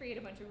tried to create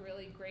a bunch of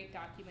really great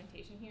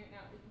documentation here.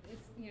 Now,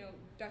 it's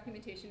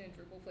documentation and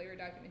Drupal flavor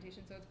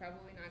documentation, so it's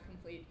probably not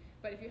complete.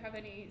 But if you have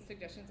any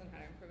suggestions on how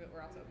to improve it,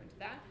 we're also open to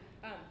that.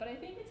 But I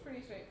think it's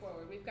pretty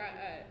straightforward. We've got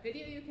a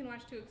video you can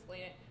watch to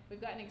explain it. We've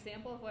got an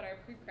example of what our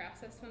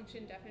pre-process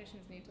function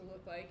definitions need to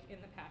look like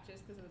in the patches,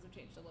 because those have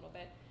changed a little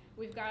bit.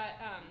 We've got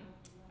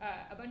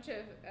a bunch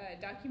of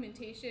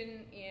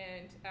documentation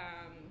and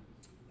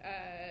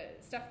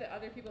stuff that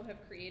other people have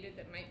created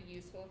that might be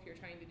useful if you're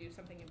trying to do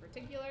something in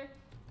particular.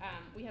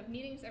 We have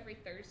meetings every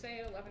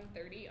Thursday at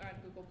 11:30 on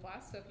Google+,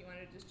 so if you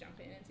wanted to just jump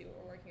in and see what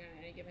we're working on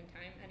at any given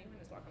time, anyone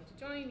is welcome to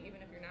join,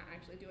 even if you're not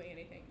actually doing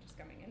anything, just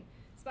coming in.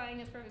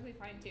 Spying is perfectly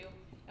fine too.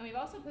 And we've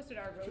also posted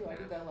our roadmap. True, I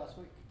did that last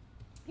week.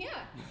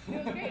 Yeah,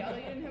 it was great, although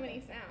you didn't have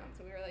any sound,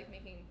 so we were like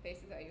making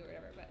faces at you or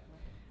whatever. But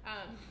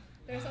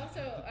there's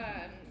also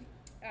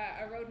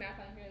a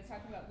roadmap on here that's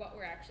talking about what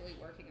we're actually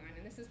working on,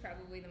 and this is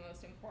probably the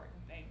most important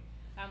thing.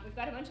 We've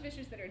got a bunch of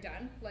issues that are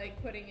done, like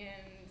putting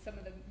in some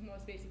of the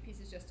most basic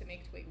pieces just to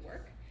make Twig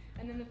work.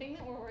 And then the thing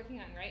that we're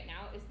working on right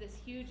now is this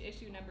huge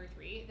issue number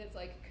 3 that's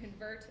like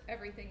convert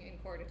everything in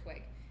core to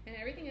Twig. And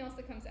everything else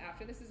that comes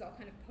after this is all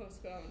kind of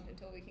postponed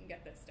until we can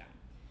get this done.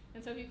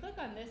 And so if you click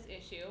on this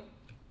issue,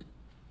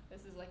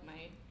 this is like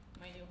my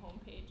new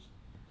homepage.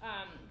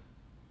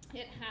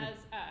 It has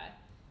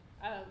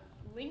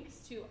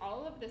links to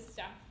all of the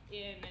stuff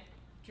in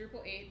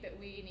Drupal 8 that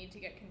we need to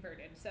get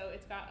converted. So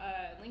it's got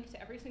a link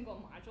to every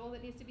single module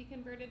that needs to be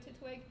converted to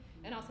Twig,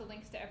 and also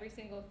links to every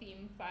single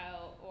theme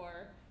file,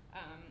 or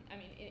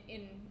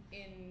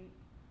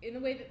in the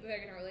way that they're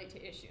going to relate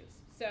to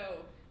issues.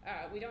 So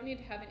we don't need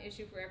to have an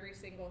issue for every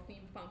single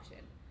theme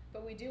function,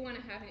 but we do want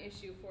to have an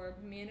issue for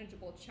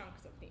manageable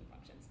chunks of theme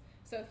functions.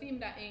 So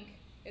theme.inc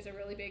is a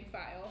really big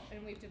file,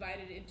 and we've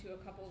divided it into a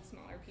couple of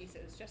smaller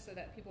pieces just so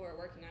that people who are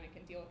working on it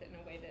can deal with it in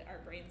a way that our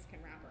brains can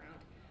wrap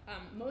around.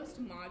 Most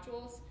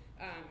modules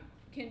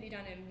can be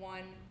done in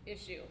one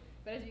issue,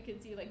 but as you can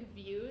see, like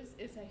views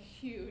is a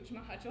huge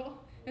module,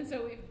 and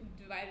so we've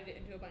divided it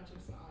into a bunch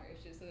of smaller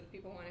issues so that if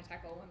people want to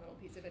tackle one little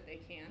piece of it,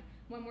 they can.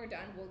 When we're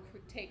done, we'll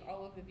take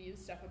all of the views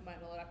stuff and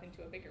bundle it up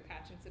into a bigger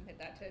patch and submit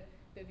that to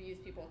the views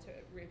people to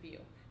review.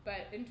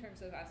 But in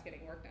terms of us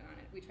getting work done on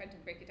it, we tried to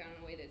break it down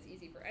in a way that's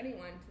easy for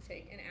anyone to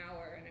take an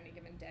hour in any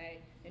given day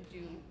and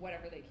do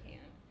whatever they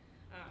can.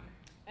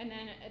 And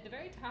then at the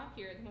very top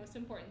here, the most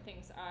important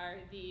things are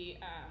the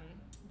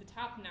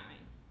top 9.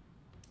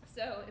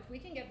 So if we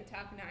can get the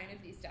top 9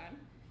 of these done,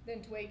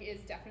 then Twig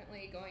is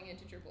definitely going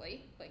into Drupal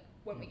 8, like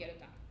when we get it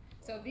done.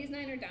 So if these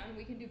 9 are done,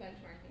 we can do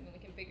benchmarking and we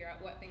can figure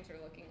out what things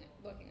we're looking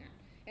at.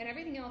 And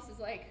everything else is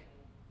like,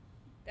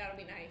 that'll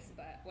be nice,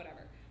 but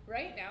whatever.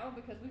 Right now,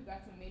 because we've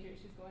got some major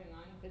issues going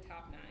on with the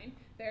top 9,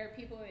 there are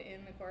people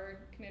in the core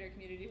committer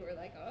community who are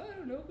like, oh, I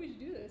don't know if we should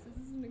do this.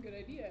 This isn't a good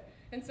idea.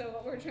 And so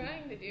what we're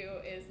trying to do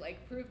is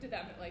like prove to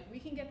them that like we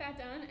can get that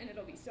done and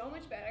it'll be so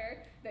much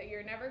better that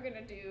you're never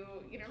gonna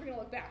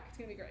look back. It's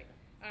gonna be great.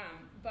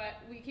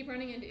 But we keep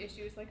running into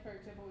issues, like for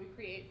example, we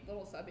create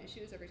little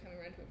sub-issues every time we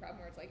run into a problem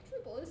where it's like,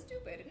 Drupal is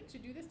stupid and it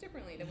should do this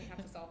differently, then we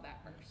have to solve that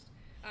first.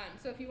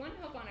 So if you want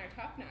help on our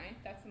top 9,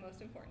 that's the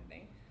most important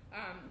thing.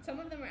 Some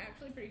of them are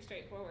actually pretty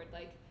straightforward,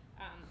 like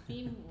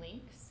theme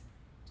links.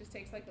 Just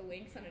takes like the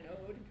links on a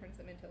node and turns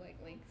them into like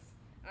links.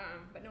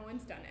 But no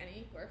one's done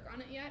any work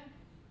on it yet.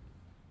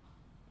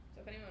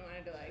 So if anyone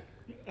wanted to like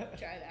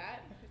try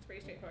that, it's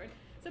pretty straightforward.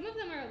 Some of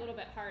them are a little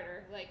bit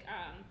harder, like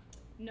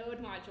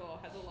node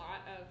module has a lot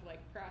of like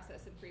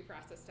process and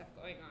pre-process stuff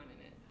going on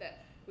in it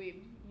that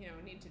we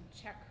need to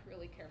check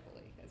really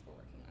carefully as we're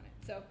working on it.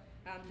 So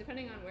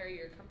depending on where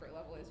your comfort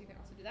level is, you can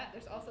also do that.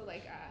 There's also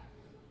like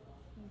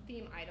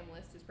theme item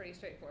list is pretty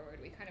straightforward.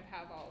 We kind of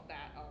have all of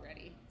that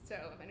already. So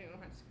if anyone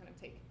wants to kind of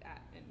take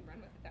that and run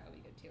with it, that would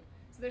be good too.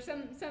 So there's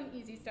some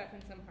easy stuff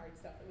and some hard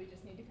stuff that we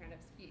just need to kind of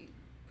speed,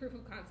 proof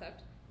of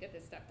concept, get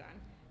this stuff done.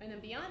 And then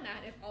beyond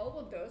that, if all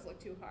of those look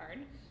too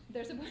hard,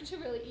 there's a bunch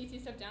of really easy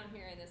stuff down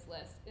here in this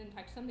list. In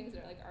fact, some things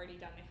that are like already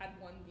done. They had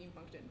one theme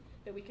function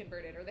that we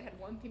converted, or they had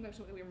one theme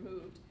function that we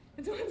removed.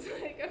 And so it's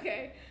like,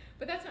 okay,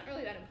 but that's not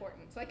really that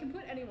important. So I can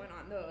put anyone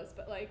on those,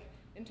 but like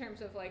in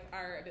terms of like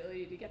our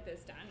ability to get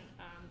this done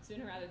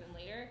sooner rather than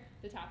later,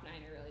 the top 9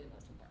 are really the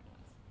most important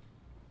ones.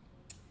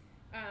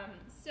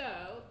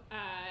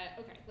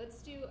 Okay,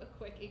 let's do a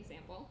quick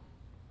example.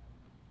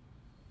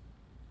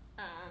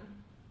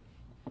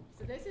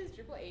 So this is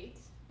Drupal 8.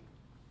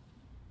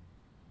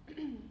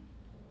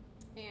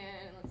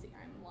 And let's see,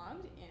 I'm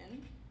logged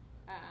in.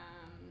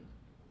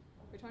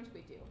 Which one should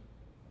we do?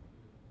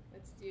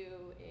 Let's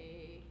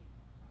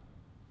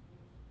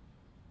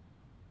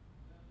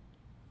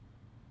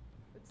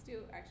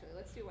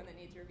do one that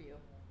needs review.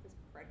 This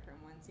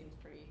breadcrumb one seems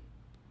pretty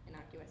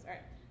innocuous. All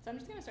right, so I'm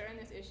just gonna start on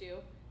this issue.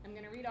 I'm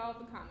gonna read all of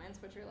the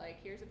comments, which are like,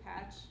 here's a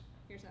patch,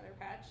 here's another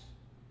patch,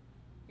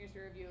 here's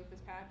a review of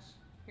this patch,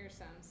 here's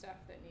some stuff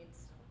that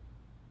needs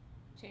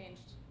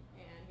changed,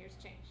 and here's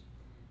change.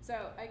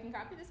 So I can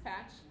copy this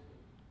patch,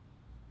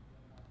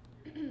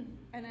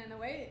 and then the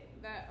way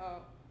that,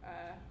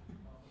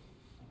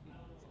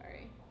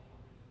 sorry.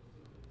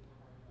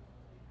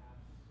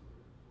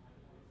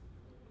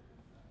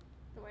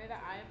 The way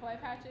that I apply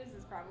patches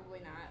is probably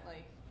not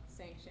like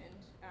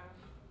sanctioned.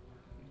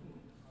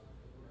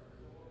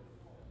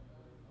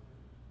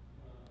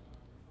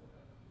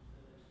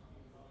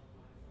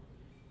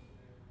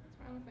 What's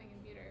wrong with my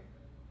computer?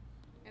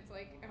 It's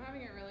like I'm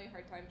having a really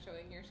hard time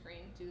showing your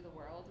screen to the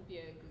world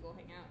via Google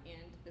Hangout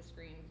and the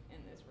screen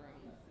in this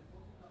room.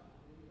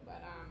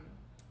 But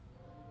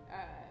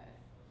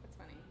that's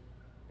funny.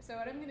 So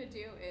what I'm gonna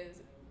do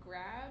is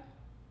grab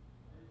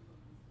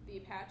the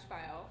patch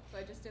file. So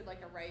I just did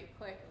like a right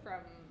click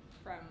from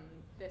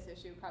this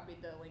issue,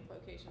 copied the link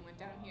location, went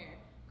down here,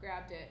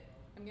 grabbed it.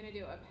 I'm gonna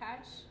do a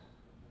patch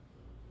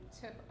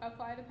to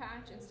apply the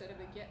patch instead of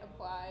a git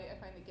apply. I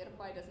find the git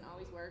apply doesn't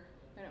always work.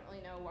 I don't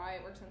really know why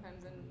it works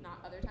sometimes and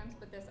not other times,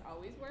 but this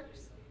always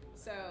works.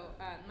 So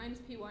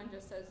 -p1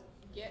 just says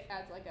git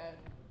adds like a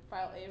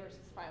file A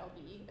versus file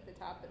B at the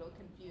top. It'll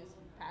confuse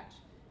patch.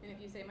 And if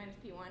you say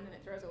 -p1, then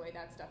it throws away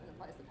that stuff and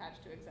applies the patch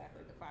to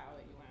exactly the file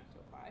that you want it to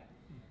apply.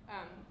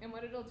 And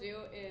what it'll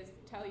do is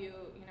tell you,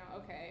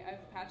 okay,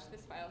 I've patched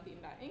this file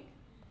theme.inc,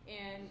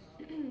 and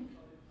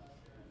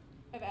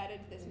I've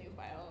added this new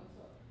file,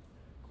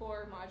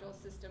 core module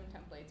system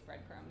templates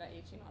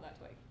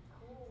breadcrumb.html.twig.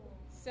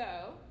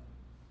 So,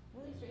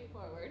 really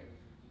straightforward.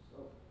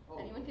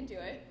 Anyone can do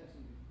it.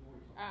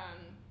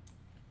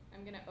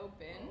 I'm going to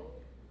open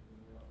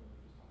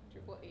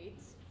Drupal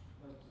 8's.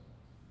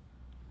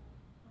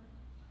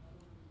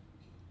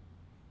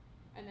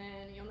 And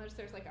then you'll notice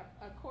there's like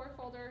a core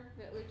folder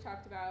that Luke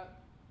talked about.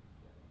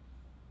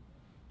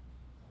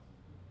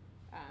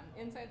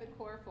 Inside the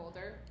core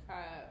folder,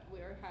 we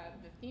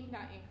have the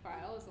theme.inc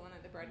file is the one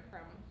that the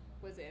breadcrumb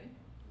was in.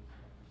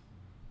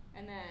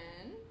 And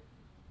then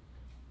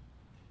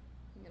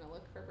I'm going to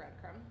look for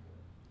breadcrumb.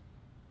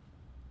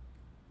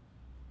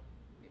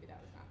 Maybe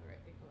that was not the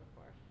right thing to look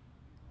for.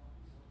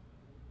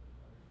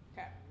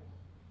 Okay.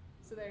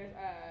 So there's,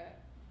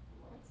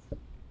 where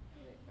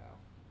did it go?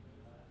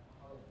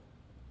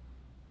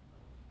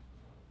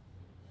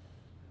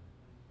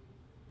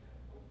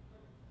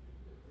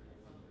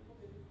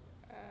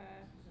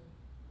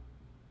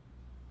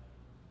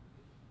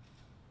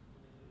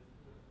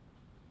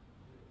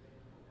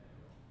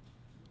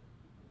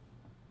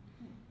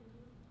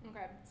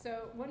 Okay,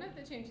 so one of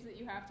the changes that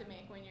you have to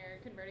make when you're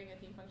converting a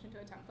theme function to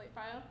a template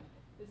file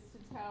is to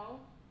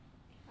tell,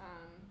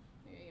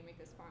 maybe I can make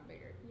this font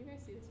bigger. Can you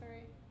guys see this all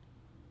right?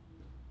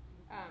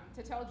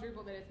 To tell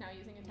Drupal that it's now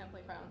using a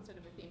template file instead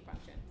of a theme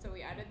function. So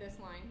we added this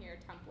line here,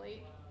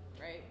 template,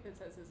 right, that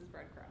says this is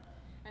breadcrumb.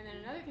 And then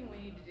another thing we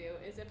need to do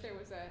is if there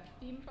was a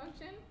theme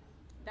function,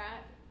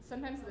 that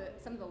sometimes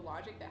some of the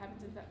logic that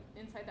happens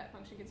inside that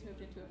function gets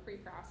moved into a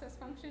pre-process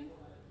function.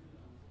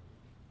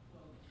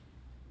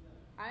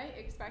 I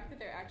expect that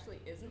there actually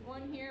isn't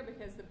one here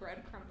because the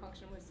breadcrumb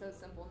function was so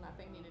simple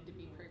nothing needed to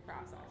be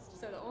pre-processed.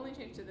 So the only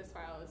change to this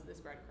file is this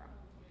breadcrumb.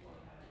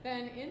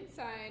 Then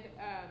inside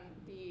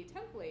the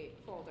template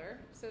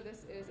folder, so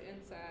this is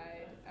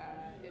inside,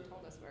 it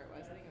told us where it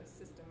was, I think it was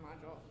system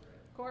module,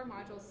 core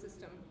module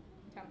system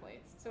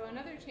templates. So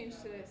another change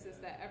to this is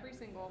that every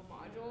single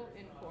module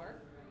in core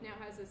now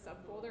has a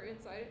subfolder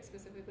inside it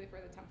specifically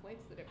for the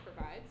templates that it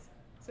provides.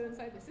 So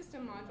inside the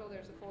system module,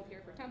 there's a folder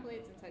here for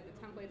templates. Inside the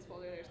templates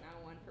folder, there's now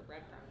one for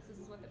breadcrumbs. This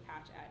is what the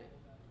patch added.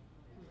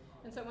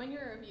 And so when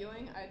you're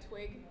reviewing a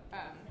Twig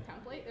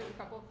template, there's a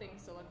couple of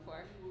things to look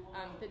for.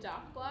 The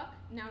doc block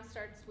now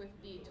starts with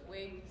the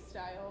Twig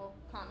style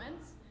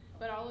comments,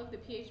 but all of the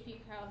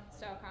PHP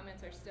style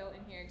comments are still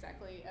in here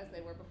exactly as they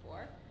were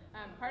before.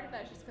 Part of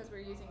that is just because we're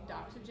using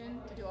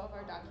Doxygen to do all of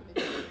our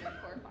documentation in our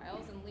core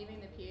files, and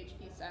leaving the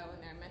PHP style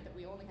in there meant that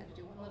we only had to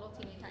do one little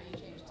teeny tiny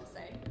change to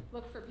say,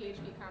 look for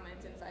PHP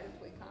comments inside of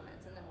Twig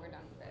comments, and then we're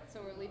done with it.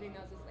 So we're leaving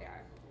those as they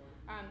are.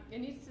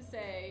 It needs to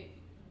say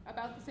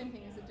about the same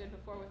thing as it did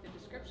before with the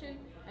description,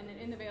 and then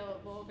in the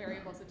available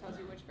variables, it tells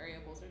you which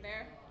variables are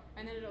there.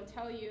 And then it'll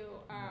tell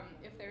you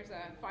if there's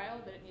a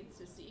file that it needs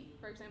to see.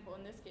 For example,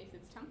 in this case,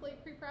 it's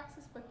template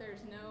preprocess, but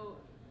there's no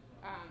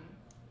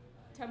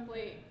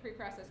template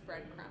preprocessed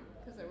breadcrumb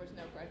because there was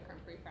no breadcrumb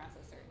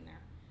preprocessor in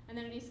there. And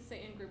then it needs to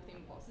say in group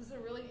theme pools. This is a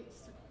really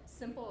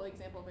simple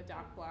example of a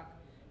doc block.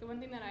 The one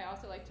thing that I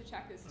also like to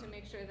check is to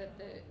make sure that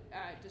the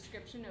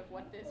description of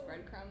what this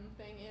breadcrumb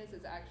thing is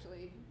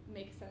actually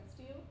makes sense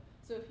to you.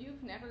 So if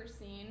you've never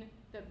seen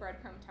the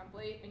breadcrumb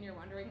template and you're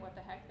wondering what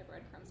the heck the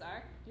breadcrumbs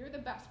are, you're the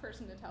best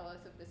person to tell us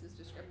if this is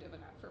descriptive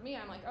enough. For me,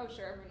 I'm like, oh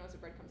sure, everyone knows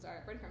what breadcrumbs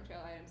are. Breadcrumb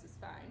trail items is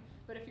fine.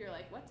 But if you're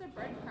like, what's a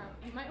breadcrumb?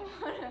 You might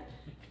want to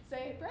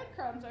say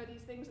breadcrumbs are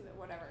these things that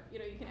whatever.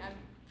 You can add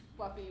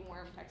fluffy,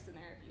 warm text in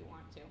there if you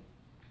want to.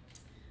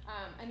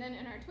 And then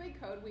in our Twig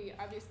code, we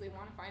obviously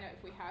want to find out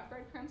if we have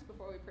breadcrumbs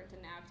before we print a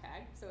nav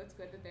tag. So it's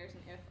good that there's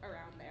an if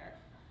around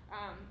there.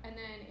 And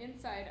then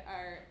inside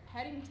our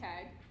heading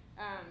tag,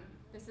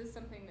 this is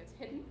something that's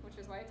hidden, which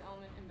is why it's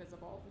element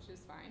invisible, which is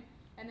fine.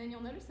 And then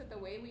you'll notice that the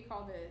way we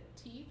call the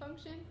T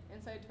function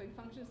inside Twig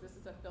functions, this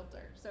is a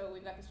filter. So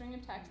we've got the string of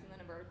text and then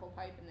a vertical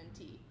pipe and then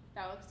T.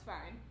 That looks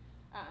fine.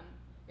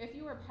 If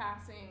you were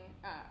passing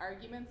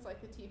arguments like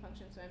the T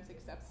function sometimes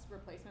accepts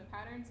replacement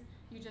patterns,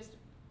 you just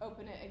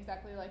open it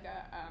exactly like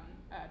a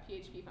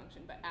PHP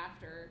function, but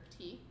after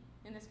T.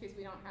 In this case,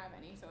 we don't have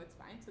any, so it's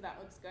fine. So that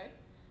looks good.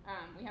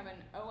 We have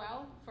an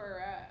OL for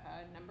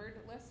a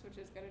numbered list, which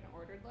is good, an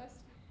ordered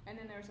list. And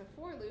then there's a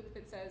for loop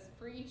that says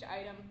for each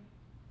item,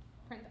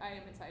 print the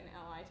item inside an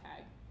li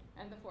tag,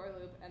 and the for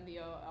loop, and the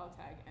OL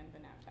tag, and the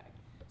nav tag.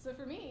 So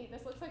for me,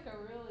 this looks like a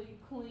really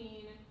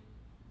clean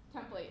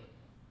template.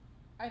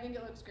 I think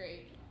it looks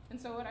great. And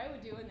so what I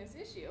would do in this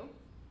issue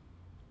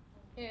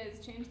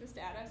is change the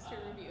status to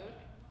reviewed,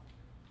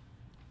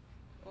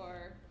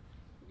 or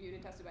reviewed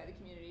and tested by the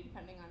community,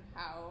 depending on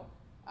how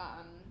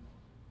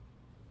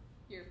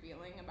you're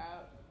feeling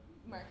about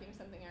marking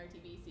something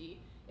RTBC.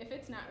 If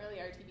it's not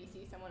really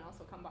RTBC, someone else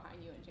will come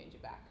behind you and change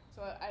it back.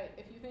 So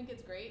if you think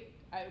it's great,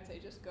 I would say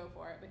just go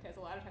for it, because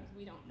a lot of times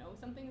we don't know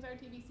something's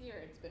RTBC or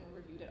it's been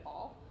reviewed at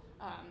all,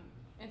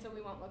 and so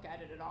we won't look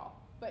at it at all.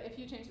 But if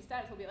you change the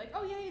status, we'll be like,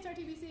 oh yay, it's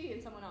RTBC,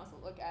 and someone else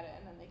will look at it,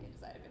 and then they can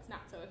decide if it's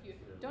not. So if you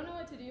don't know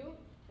what to do,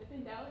 if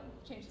in doubt,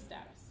 change the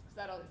status, because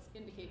that'll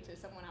indicate to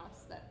someone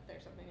else that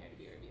there's something there to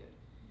be reviewed.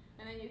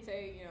 And then you'd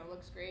say,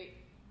 looks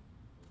great,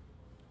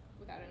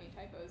 without any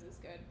typos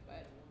is good,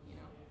 but,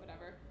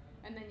 whatever.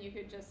 And then you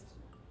could just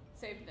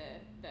save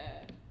the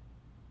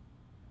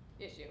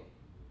issue.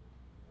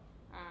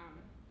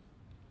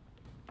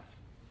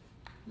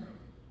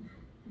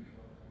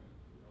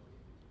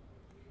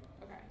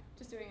 Okay,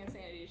 just doing a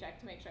sanity check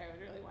to make sure I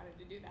really wanted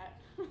to do that.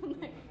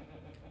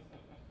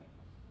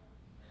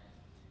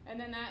 And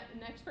then that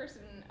next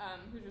person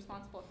who's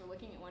responsible for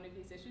looking at one of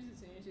these issues, as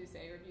soon as you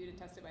say reviewed and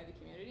tested by the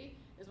community,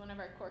 is one of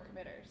our core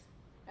committers.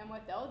 And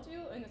what they'll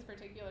do in this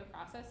particular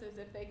process is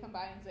if they come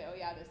by and say, oh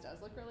yeah, this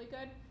does look really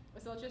good,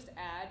 is they'll just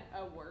add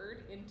a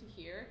word into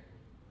here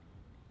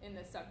in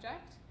the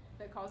subject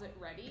that calls it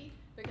ready,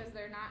 because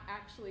they're not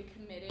actually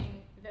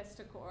committing this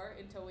to core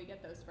until we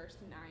get those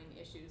first 9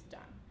 issues done.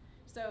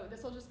 So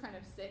this will just kind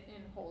of sit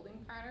in holding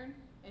pattern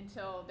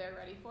until they're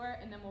ready for it,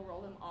 and then we'll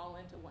roll them all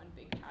into one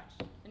big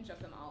patch and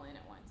shove them all in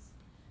at once.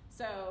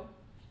 So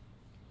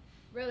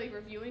really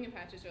reviewing a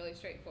patch is really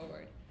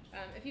straightforward.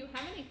 If you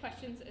have any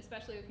questions,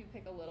 especially if you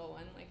pick a little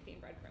one, like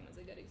Theme Breadcrumb was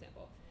a good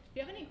example. If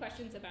you have any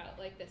questions about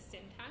like the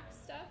syntax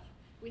stuff,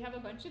 we have a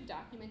bunch of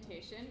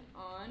documentation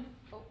on,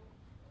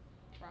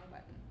 wrong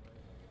button.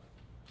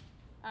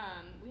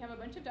 We have a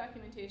bunch of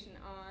documentation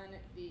on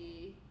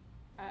the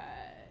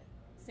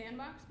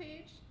sandbox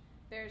page.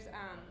 There's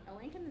a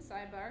link in the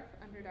sidebar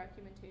under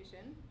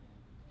documentation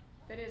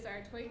that is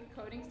our Twig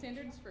coding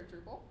standards for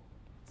Drupal.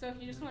 So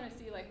if you just want to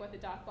see like what the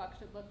doc block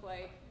should look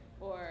like,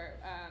 or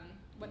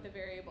what the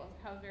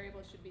how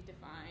variables should be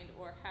defined,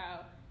 or how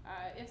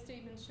if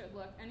statements should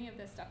look, any of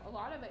this stuff, a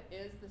lot of it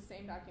is the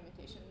same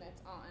documentation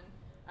that's on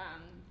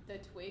the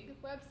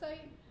Twig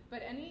website.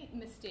 But any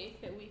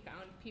mistake that we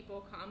found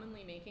people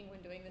commonly making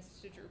when doing this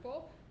to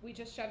Drupal, we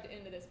just shoved it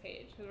into this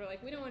page. We were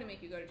like, we don't want to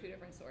make you go to 2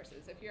 different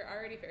sources. If you're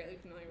already fairly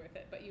familiar with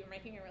it, but you're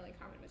making a really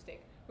common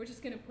mistake, we're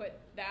just going to put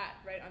that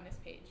right on this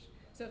page.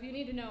 So if you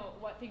need to know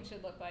what things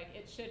should look like,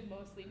 it should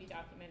mostly be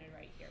documented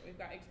right here. We've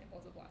got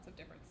examples of lots of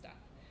different stuff.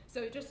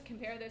 So just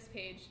compare this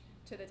page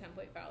to the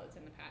template file that's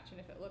in the patch, and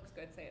if it looks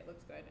good, say it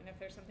looks good. And if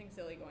there's something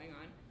silly going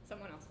on,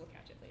 someone else will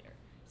catch it later.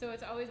 So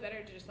it's always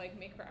better to just like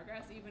make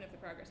progress, even if the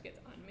progress gets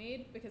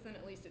unmade, because then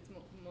at least it's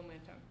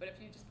momentum. But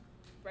if you just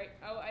write,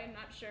 oh, I'm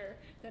not sure,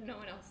 then no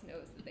one else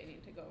knows that they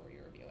need to go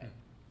re-review it.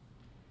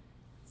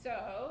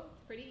 So,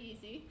 pretty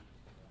easy.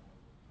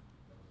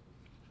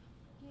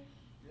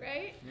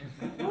 Right?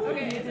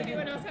 Okay, does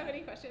anyone else have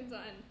any questions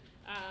on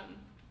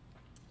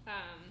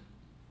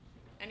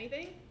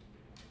anything?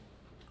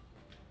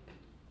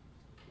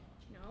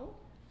 No?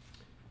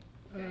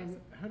 Guys?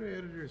 How do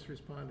editors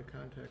respond to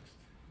context,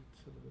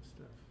 some of this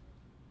stuff?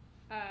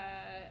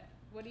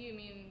 What do you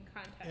mean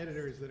context?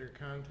 Editors that are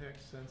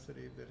context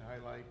sensitive, that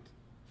highlight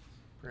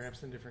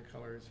perhaps in different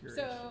colors your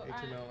So,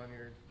 HTML and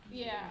your...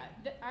 Yeah,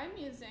 I'm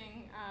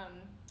using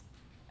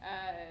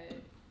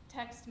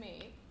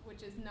TextMate,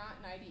 which is not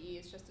an IDE,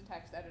 it's just a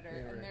text editor,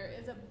 Yeah, and right. there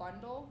is a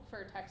bundle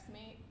for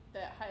TextMate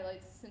that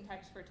highlights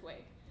syntax for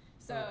Twig.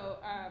 So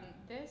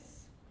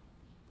this,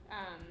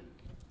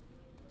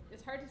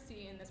 it's hard to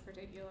see in this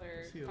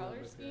particular See a color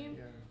little bit there, scheme,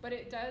 yeah. but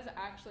it does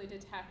actually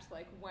detect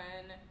like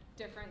when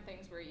different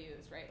things were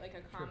used, right? Like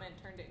a comment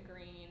turned it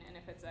green, and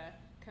if it's a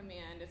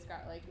command, it's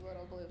got like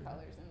little blue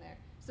colors in there.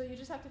 So you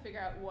just have to figure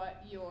out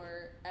what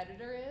your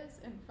editor is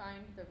and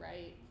find the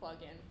right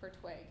plugin for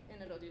Twig,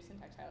 and it'll do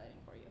syntax highlighting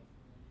for you.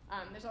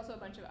 There's also a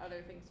bunch of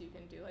other things you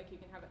can do, like you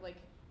can have it like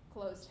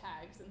close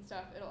tags and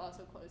stuff. It'll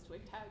also close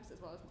Twig tags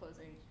as well as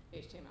closing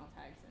HTML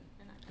tags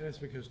and that kind And that's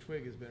because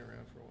Twig has been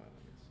around for a while,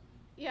 I guess.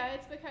 Yeah,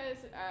 it's because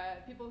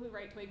people who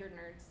write Twig are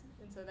nerds,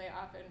 and so they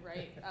often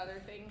write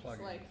other things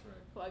like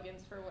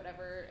plugins for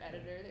whatever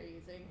editor they're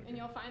using. And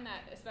you'll find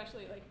that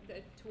especially like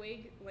the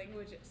Twig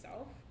language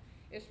itself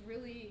is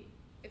really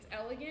it's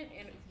elegant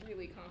and it's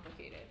really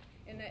complicated.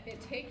 In that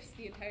it takes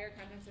the entire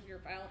contents of your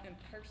file and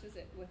parses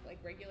it with like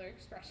regular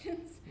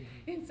expressions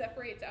and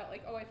separates out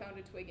like, oh, I found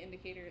a twig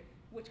indicator.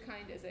 Which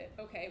kind is it?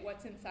 Okay,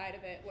 what's inside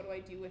of it? What do I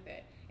do with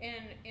it?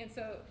 And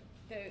so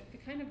the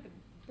kind of the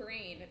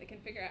brain that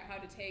can figure out how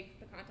to take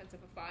the contents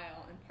of a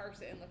file and parse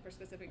it and look for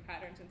specific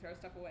patterns and throw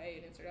stuff away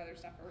and insert other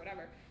stuff or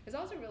whatever is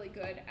also really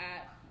good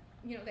at,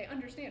 they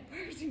understand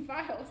parsing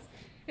files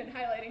and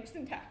highlighting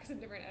syntax in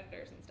different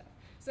editors and stuff.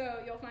 So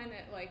you'll find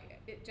that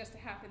like it just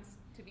happens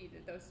to be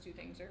that those two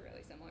things are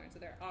really similar, and so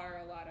there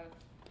are a lot of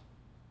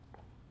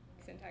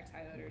syntax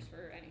highlighters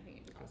for anything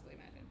you could possibly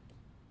imagine.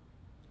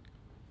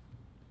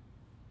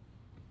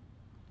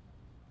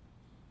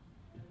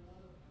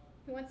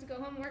 Who wants to go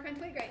home and work on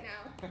Twig right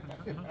now?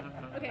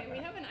 Okay, we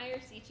have an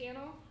IRC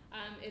channel.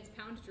 It's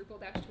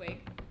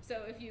 #Drupal-Twig.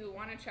 So if you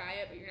want to try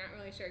it, but you're not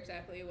really sure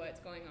exactly what's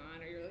going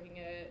on, or you're looking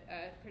at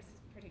a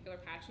particular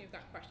patch and you've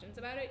got questions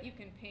about it, you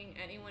can ping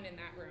anyone in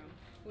that room.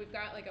 We've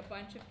got like a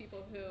bunch of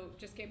people who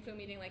just came to a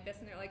meeting like this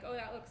and they're like, oh,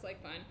 that looks like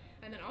fun.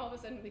 And then all of a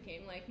sudden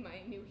became like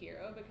my new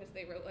hero because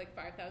they wrote like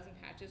 5,000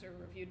 patches or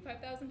reviewed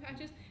 5,000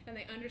 patches and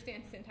they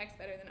understand syntax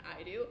better than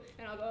I do.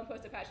 And I'll go and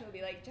post a patch and they'll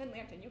be like, Jen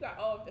Lampton, you got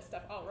all of this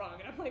stuff all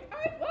wrong. And I'm like,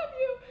 I love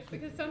you!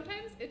 Because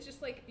sometimes it's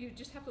just like, you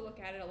just have to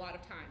look at it a lot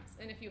of times.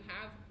 And if you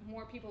have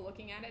more people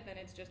looking at it, then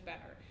it's just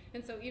better.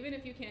 And so even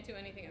if you can't do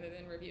anything other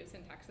than review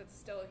syntax, that's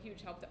still a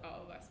huge help to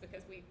all of us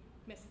because we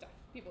miss stuff.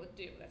 People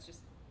do. That's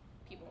just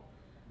people.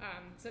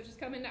 So just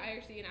come into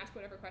IRC and ask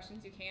whatever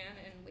questions you can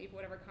and leave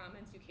whatever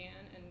comments you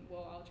can, and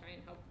we'll all try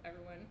and help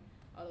everyone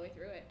all the way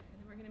through it.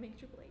 And then we're going to make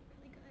Drupal 8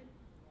 really good.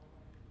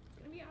 It's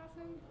going to be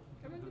awesome.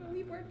 Everyone's going to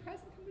leave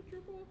WordPress and come to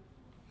Drupal.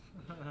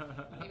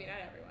 Maybe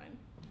not everyone.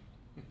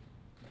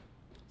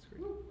 That's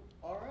great.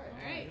 All right.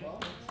 All right. Well,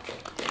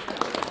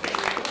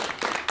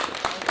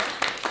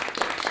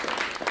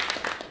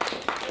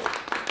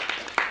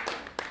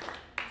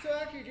 so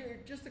actually,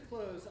 just to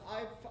close,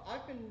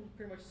 I've been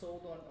pretty much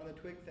sold on the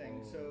Twig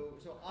thing. So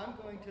I'm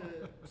going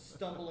to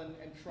stumble and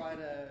try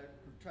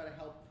to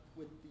help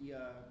with the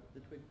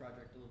Twig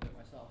project a little bit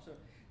myself. So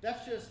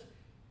that's just,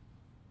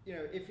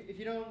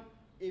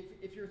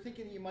 if you're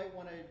thinking that you might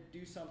want to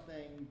do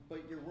something,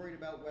 but you're worried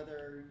about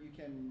whether you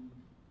can,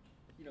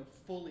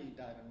 fully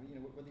dive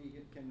in, whether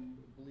you can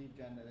believe,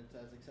 Jen, that it's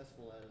as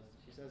accessible as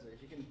she says it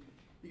is.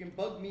 You can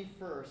bug me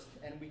first,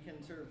 and we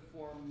can sort of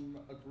form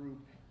a group,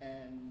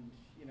 and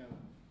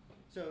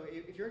so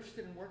if you're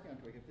interested in working on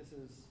Twig, if this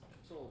is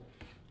sold,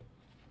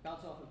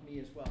 bounce off of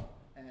me as well,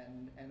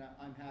 and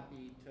I'm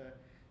happy to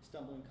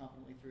stumble and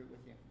competently through it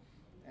with you,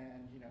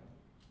 and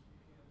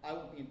I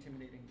won't be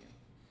intimidating you.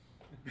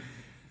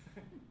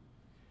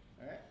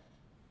 All right.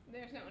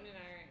 There's no one in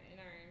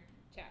our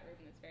chat room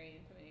that's very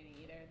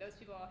intimidating either. Those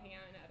people all hang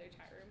out in other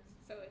chat rooms,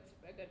 so it's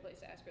a good place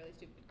to ask really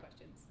stupid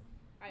questions.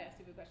 I ask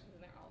stupid questions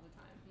in there all the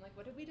time. I'm like,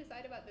 what did we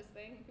decide about this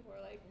thing? And people are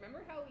like,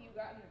 remember how you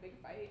got in a big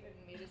fight and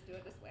made us do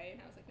it this way?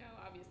 And I was like, no,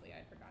 obviously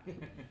I'd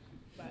forgotten.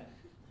 But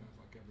Sounds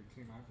like every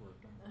team I've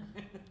worked on.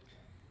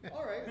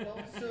 All right.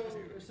 Well, so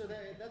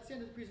that's the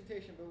end of the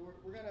presentation, but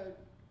we're going to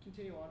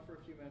continue on for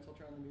a few minutes. I'll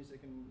turn on the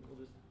music and we'll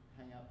just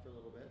hang out for a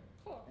little bit.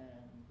 cool. And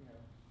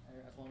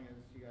as long as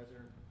you guys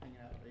are hanging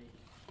out,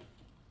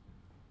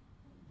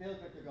 they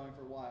look like they're going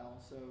for a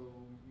while, so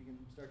you can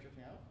start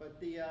drifting out.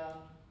 But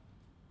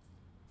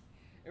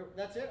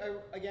that's it.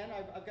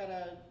 I've got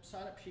a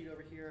sign-up sheet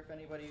over here if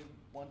anybody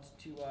wants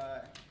to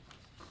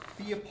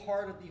be a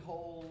part of the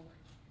whole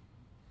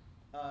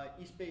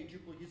East Bay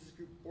Drupal Users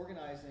Group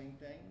organizing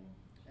thing.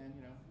 And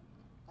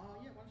why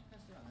don't you pass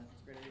it around? That's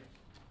a great idea.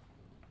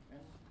 And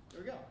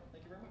there we go.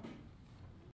 Thank you very much.